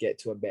just get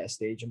to a better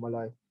stage in my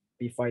life.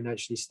 Be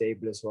financially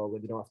stable as well, where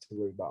they don't have to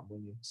worry about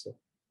money. So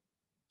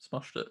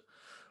smashed it.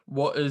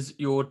 What is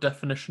your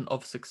definition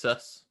of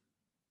success?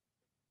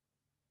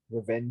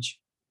 Revenge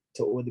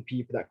to all the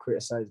people that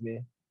criticize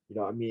me. You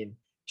know what I mean?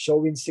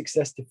 Showing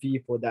success to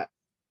people that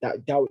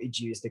doubted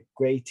you is the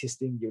greatest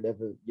thing you'll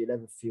ever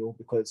feel,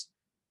 because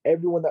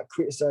everyone that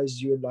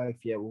criticizes you in life,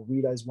 will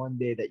realize one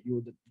day that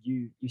you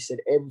said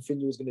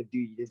everything you was gonna do.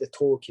 You did the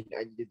talking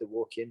and you did the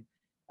walking,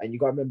 and you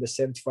gotta remember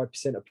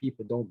 75% of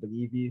people don't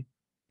believe you.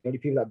 The only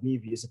people that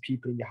believe you is the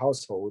people in your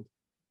household,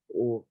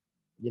 or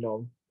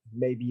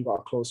maybe you got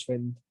a close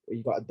friend, or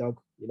you got a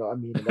dog. You know what I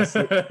mean? And that's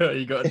it.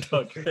 You got a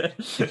dog.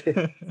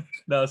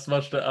 No,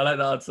 smashed it. I like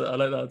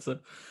that answer.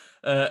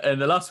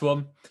 And the last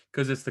one,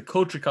 because it's the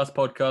Culturecast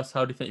podcast,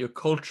 how do you think your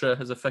culture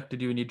has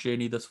affected you in your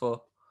journey thus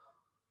far?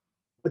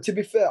 But to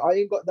be fair, I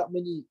ain't got that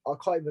many. I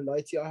can't even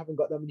lie to you. I haven't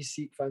got that many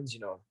Sikh fans.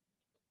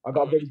 I've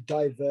got very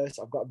diverse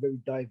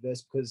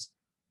because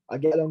I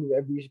get along with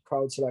every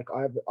crowd. So like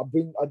I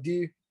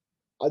do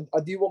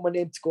want my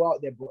name to go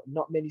out there, but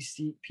not many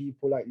Sikh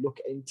people like look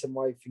into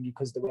my thingy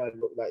because the way I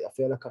look. Like I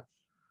feel like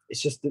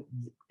it's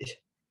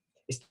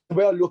the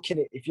way I look in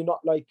it. If you're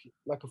not like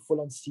a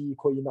full-on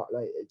Sikh, or you're not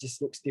like, it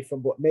just looks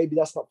different. But maybe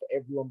that's not for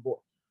everyone. But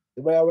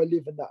the way I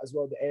live in that as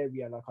well, the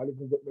area, like I live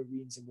in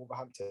Marines in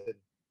Wolverhampton.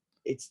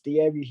 It's the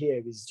area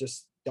here is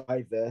just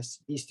diverse.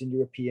 Eastern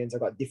Europeans, I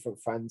got different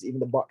fans. Even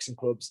the boxing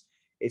clubs,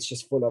 it's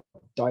just full of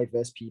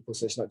diverse people,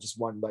 so it's not just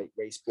one like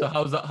race. So But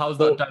how's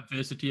that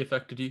diversity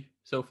affected you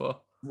so far?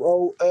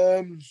 well,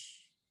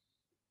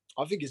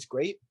 I think it's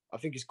great. I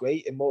think it's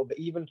great. It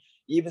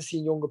even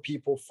seeing younger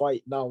people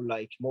fight now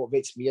like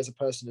motivates me as a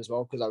person as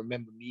well, because I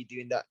remember me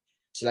doing that.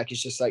 So like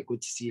it's just like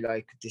good to see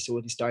like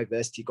all this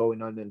diversity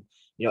going on, and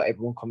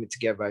everyone coming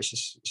together.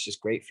 It's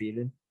just great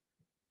feeling.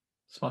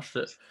 Smashed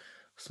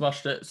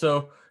it.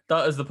 So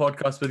that is the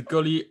podcast with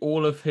Gully.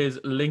 All of his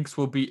links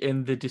will be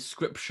in the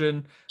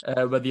description,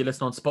 whether you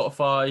listen on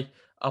Spotify,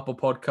 Apple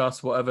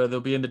Podcasts, whatever, they'll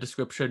be in the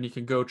description. You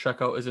can go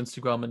check out his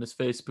Instagram and his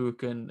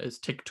Facebook and his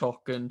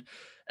TikTok and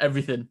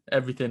everything.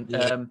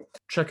 Yeah.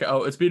 Check it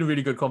out. It's been a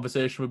really good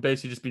conversation. We've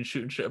basically just been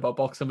shooting shit about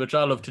boxing, which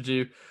I love to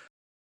do.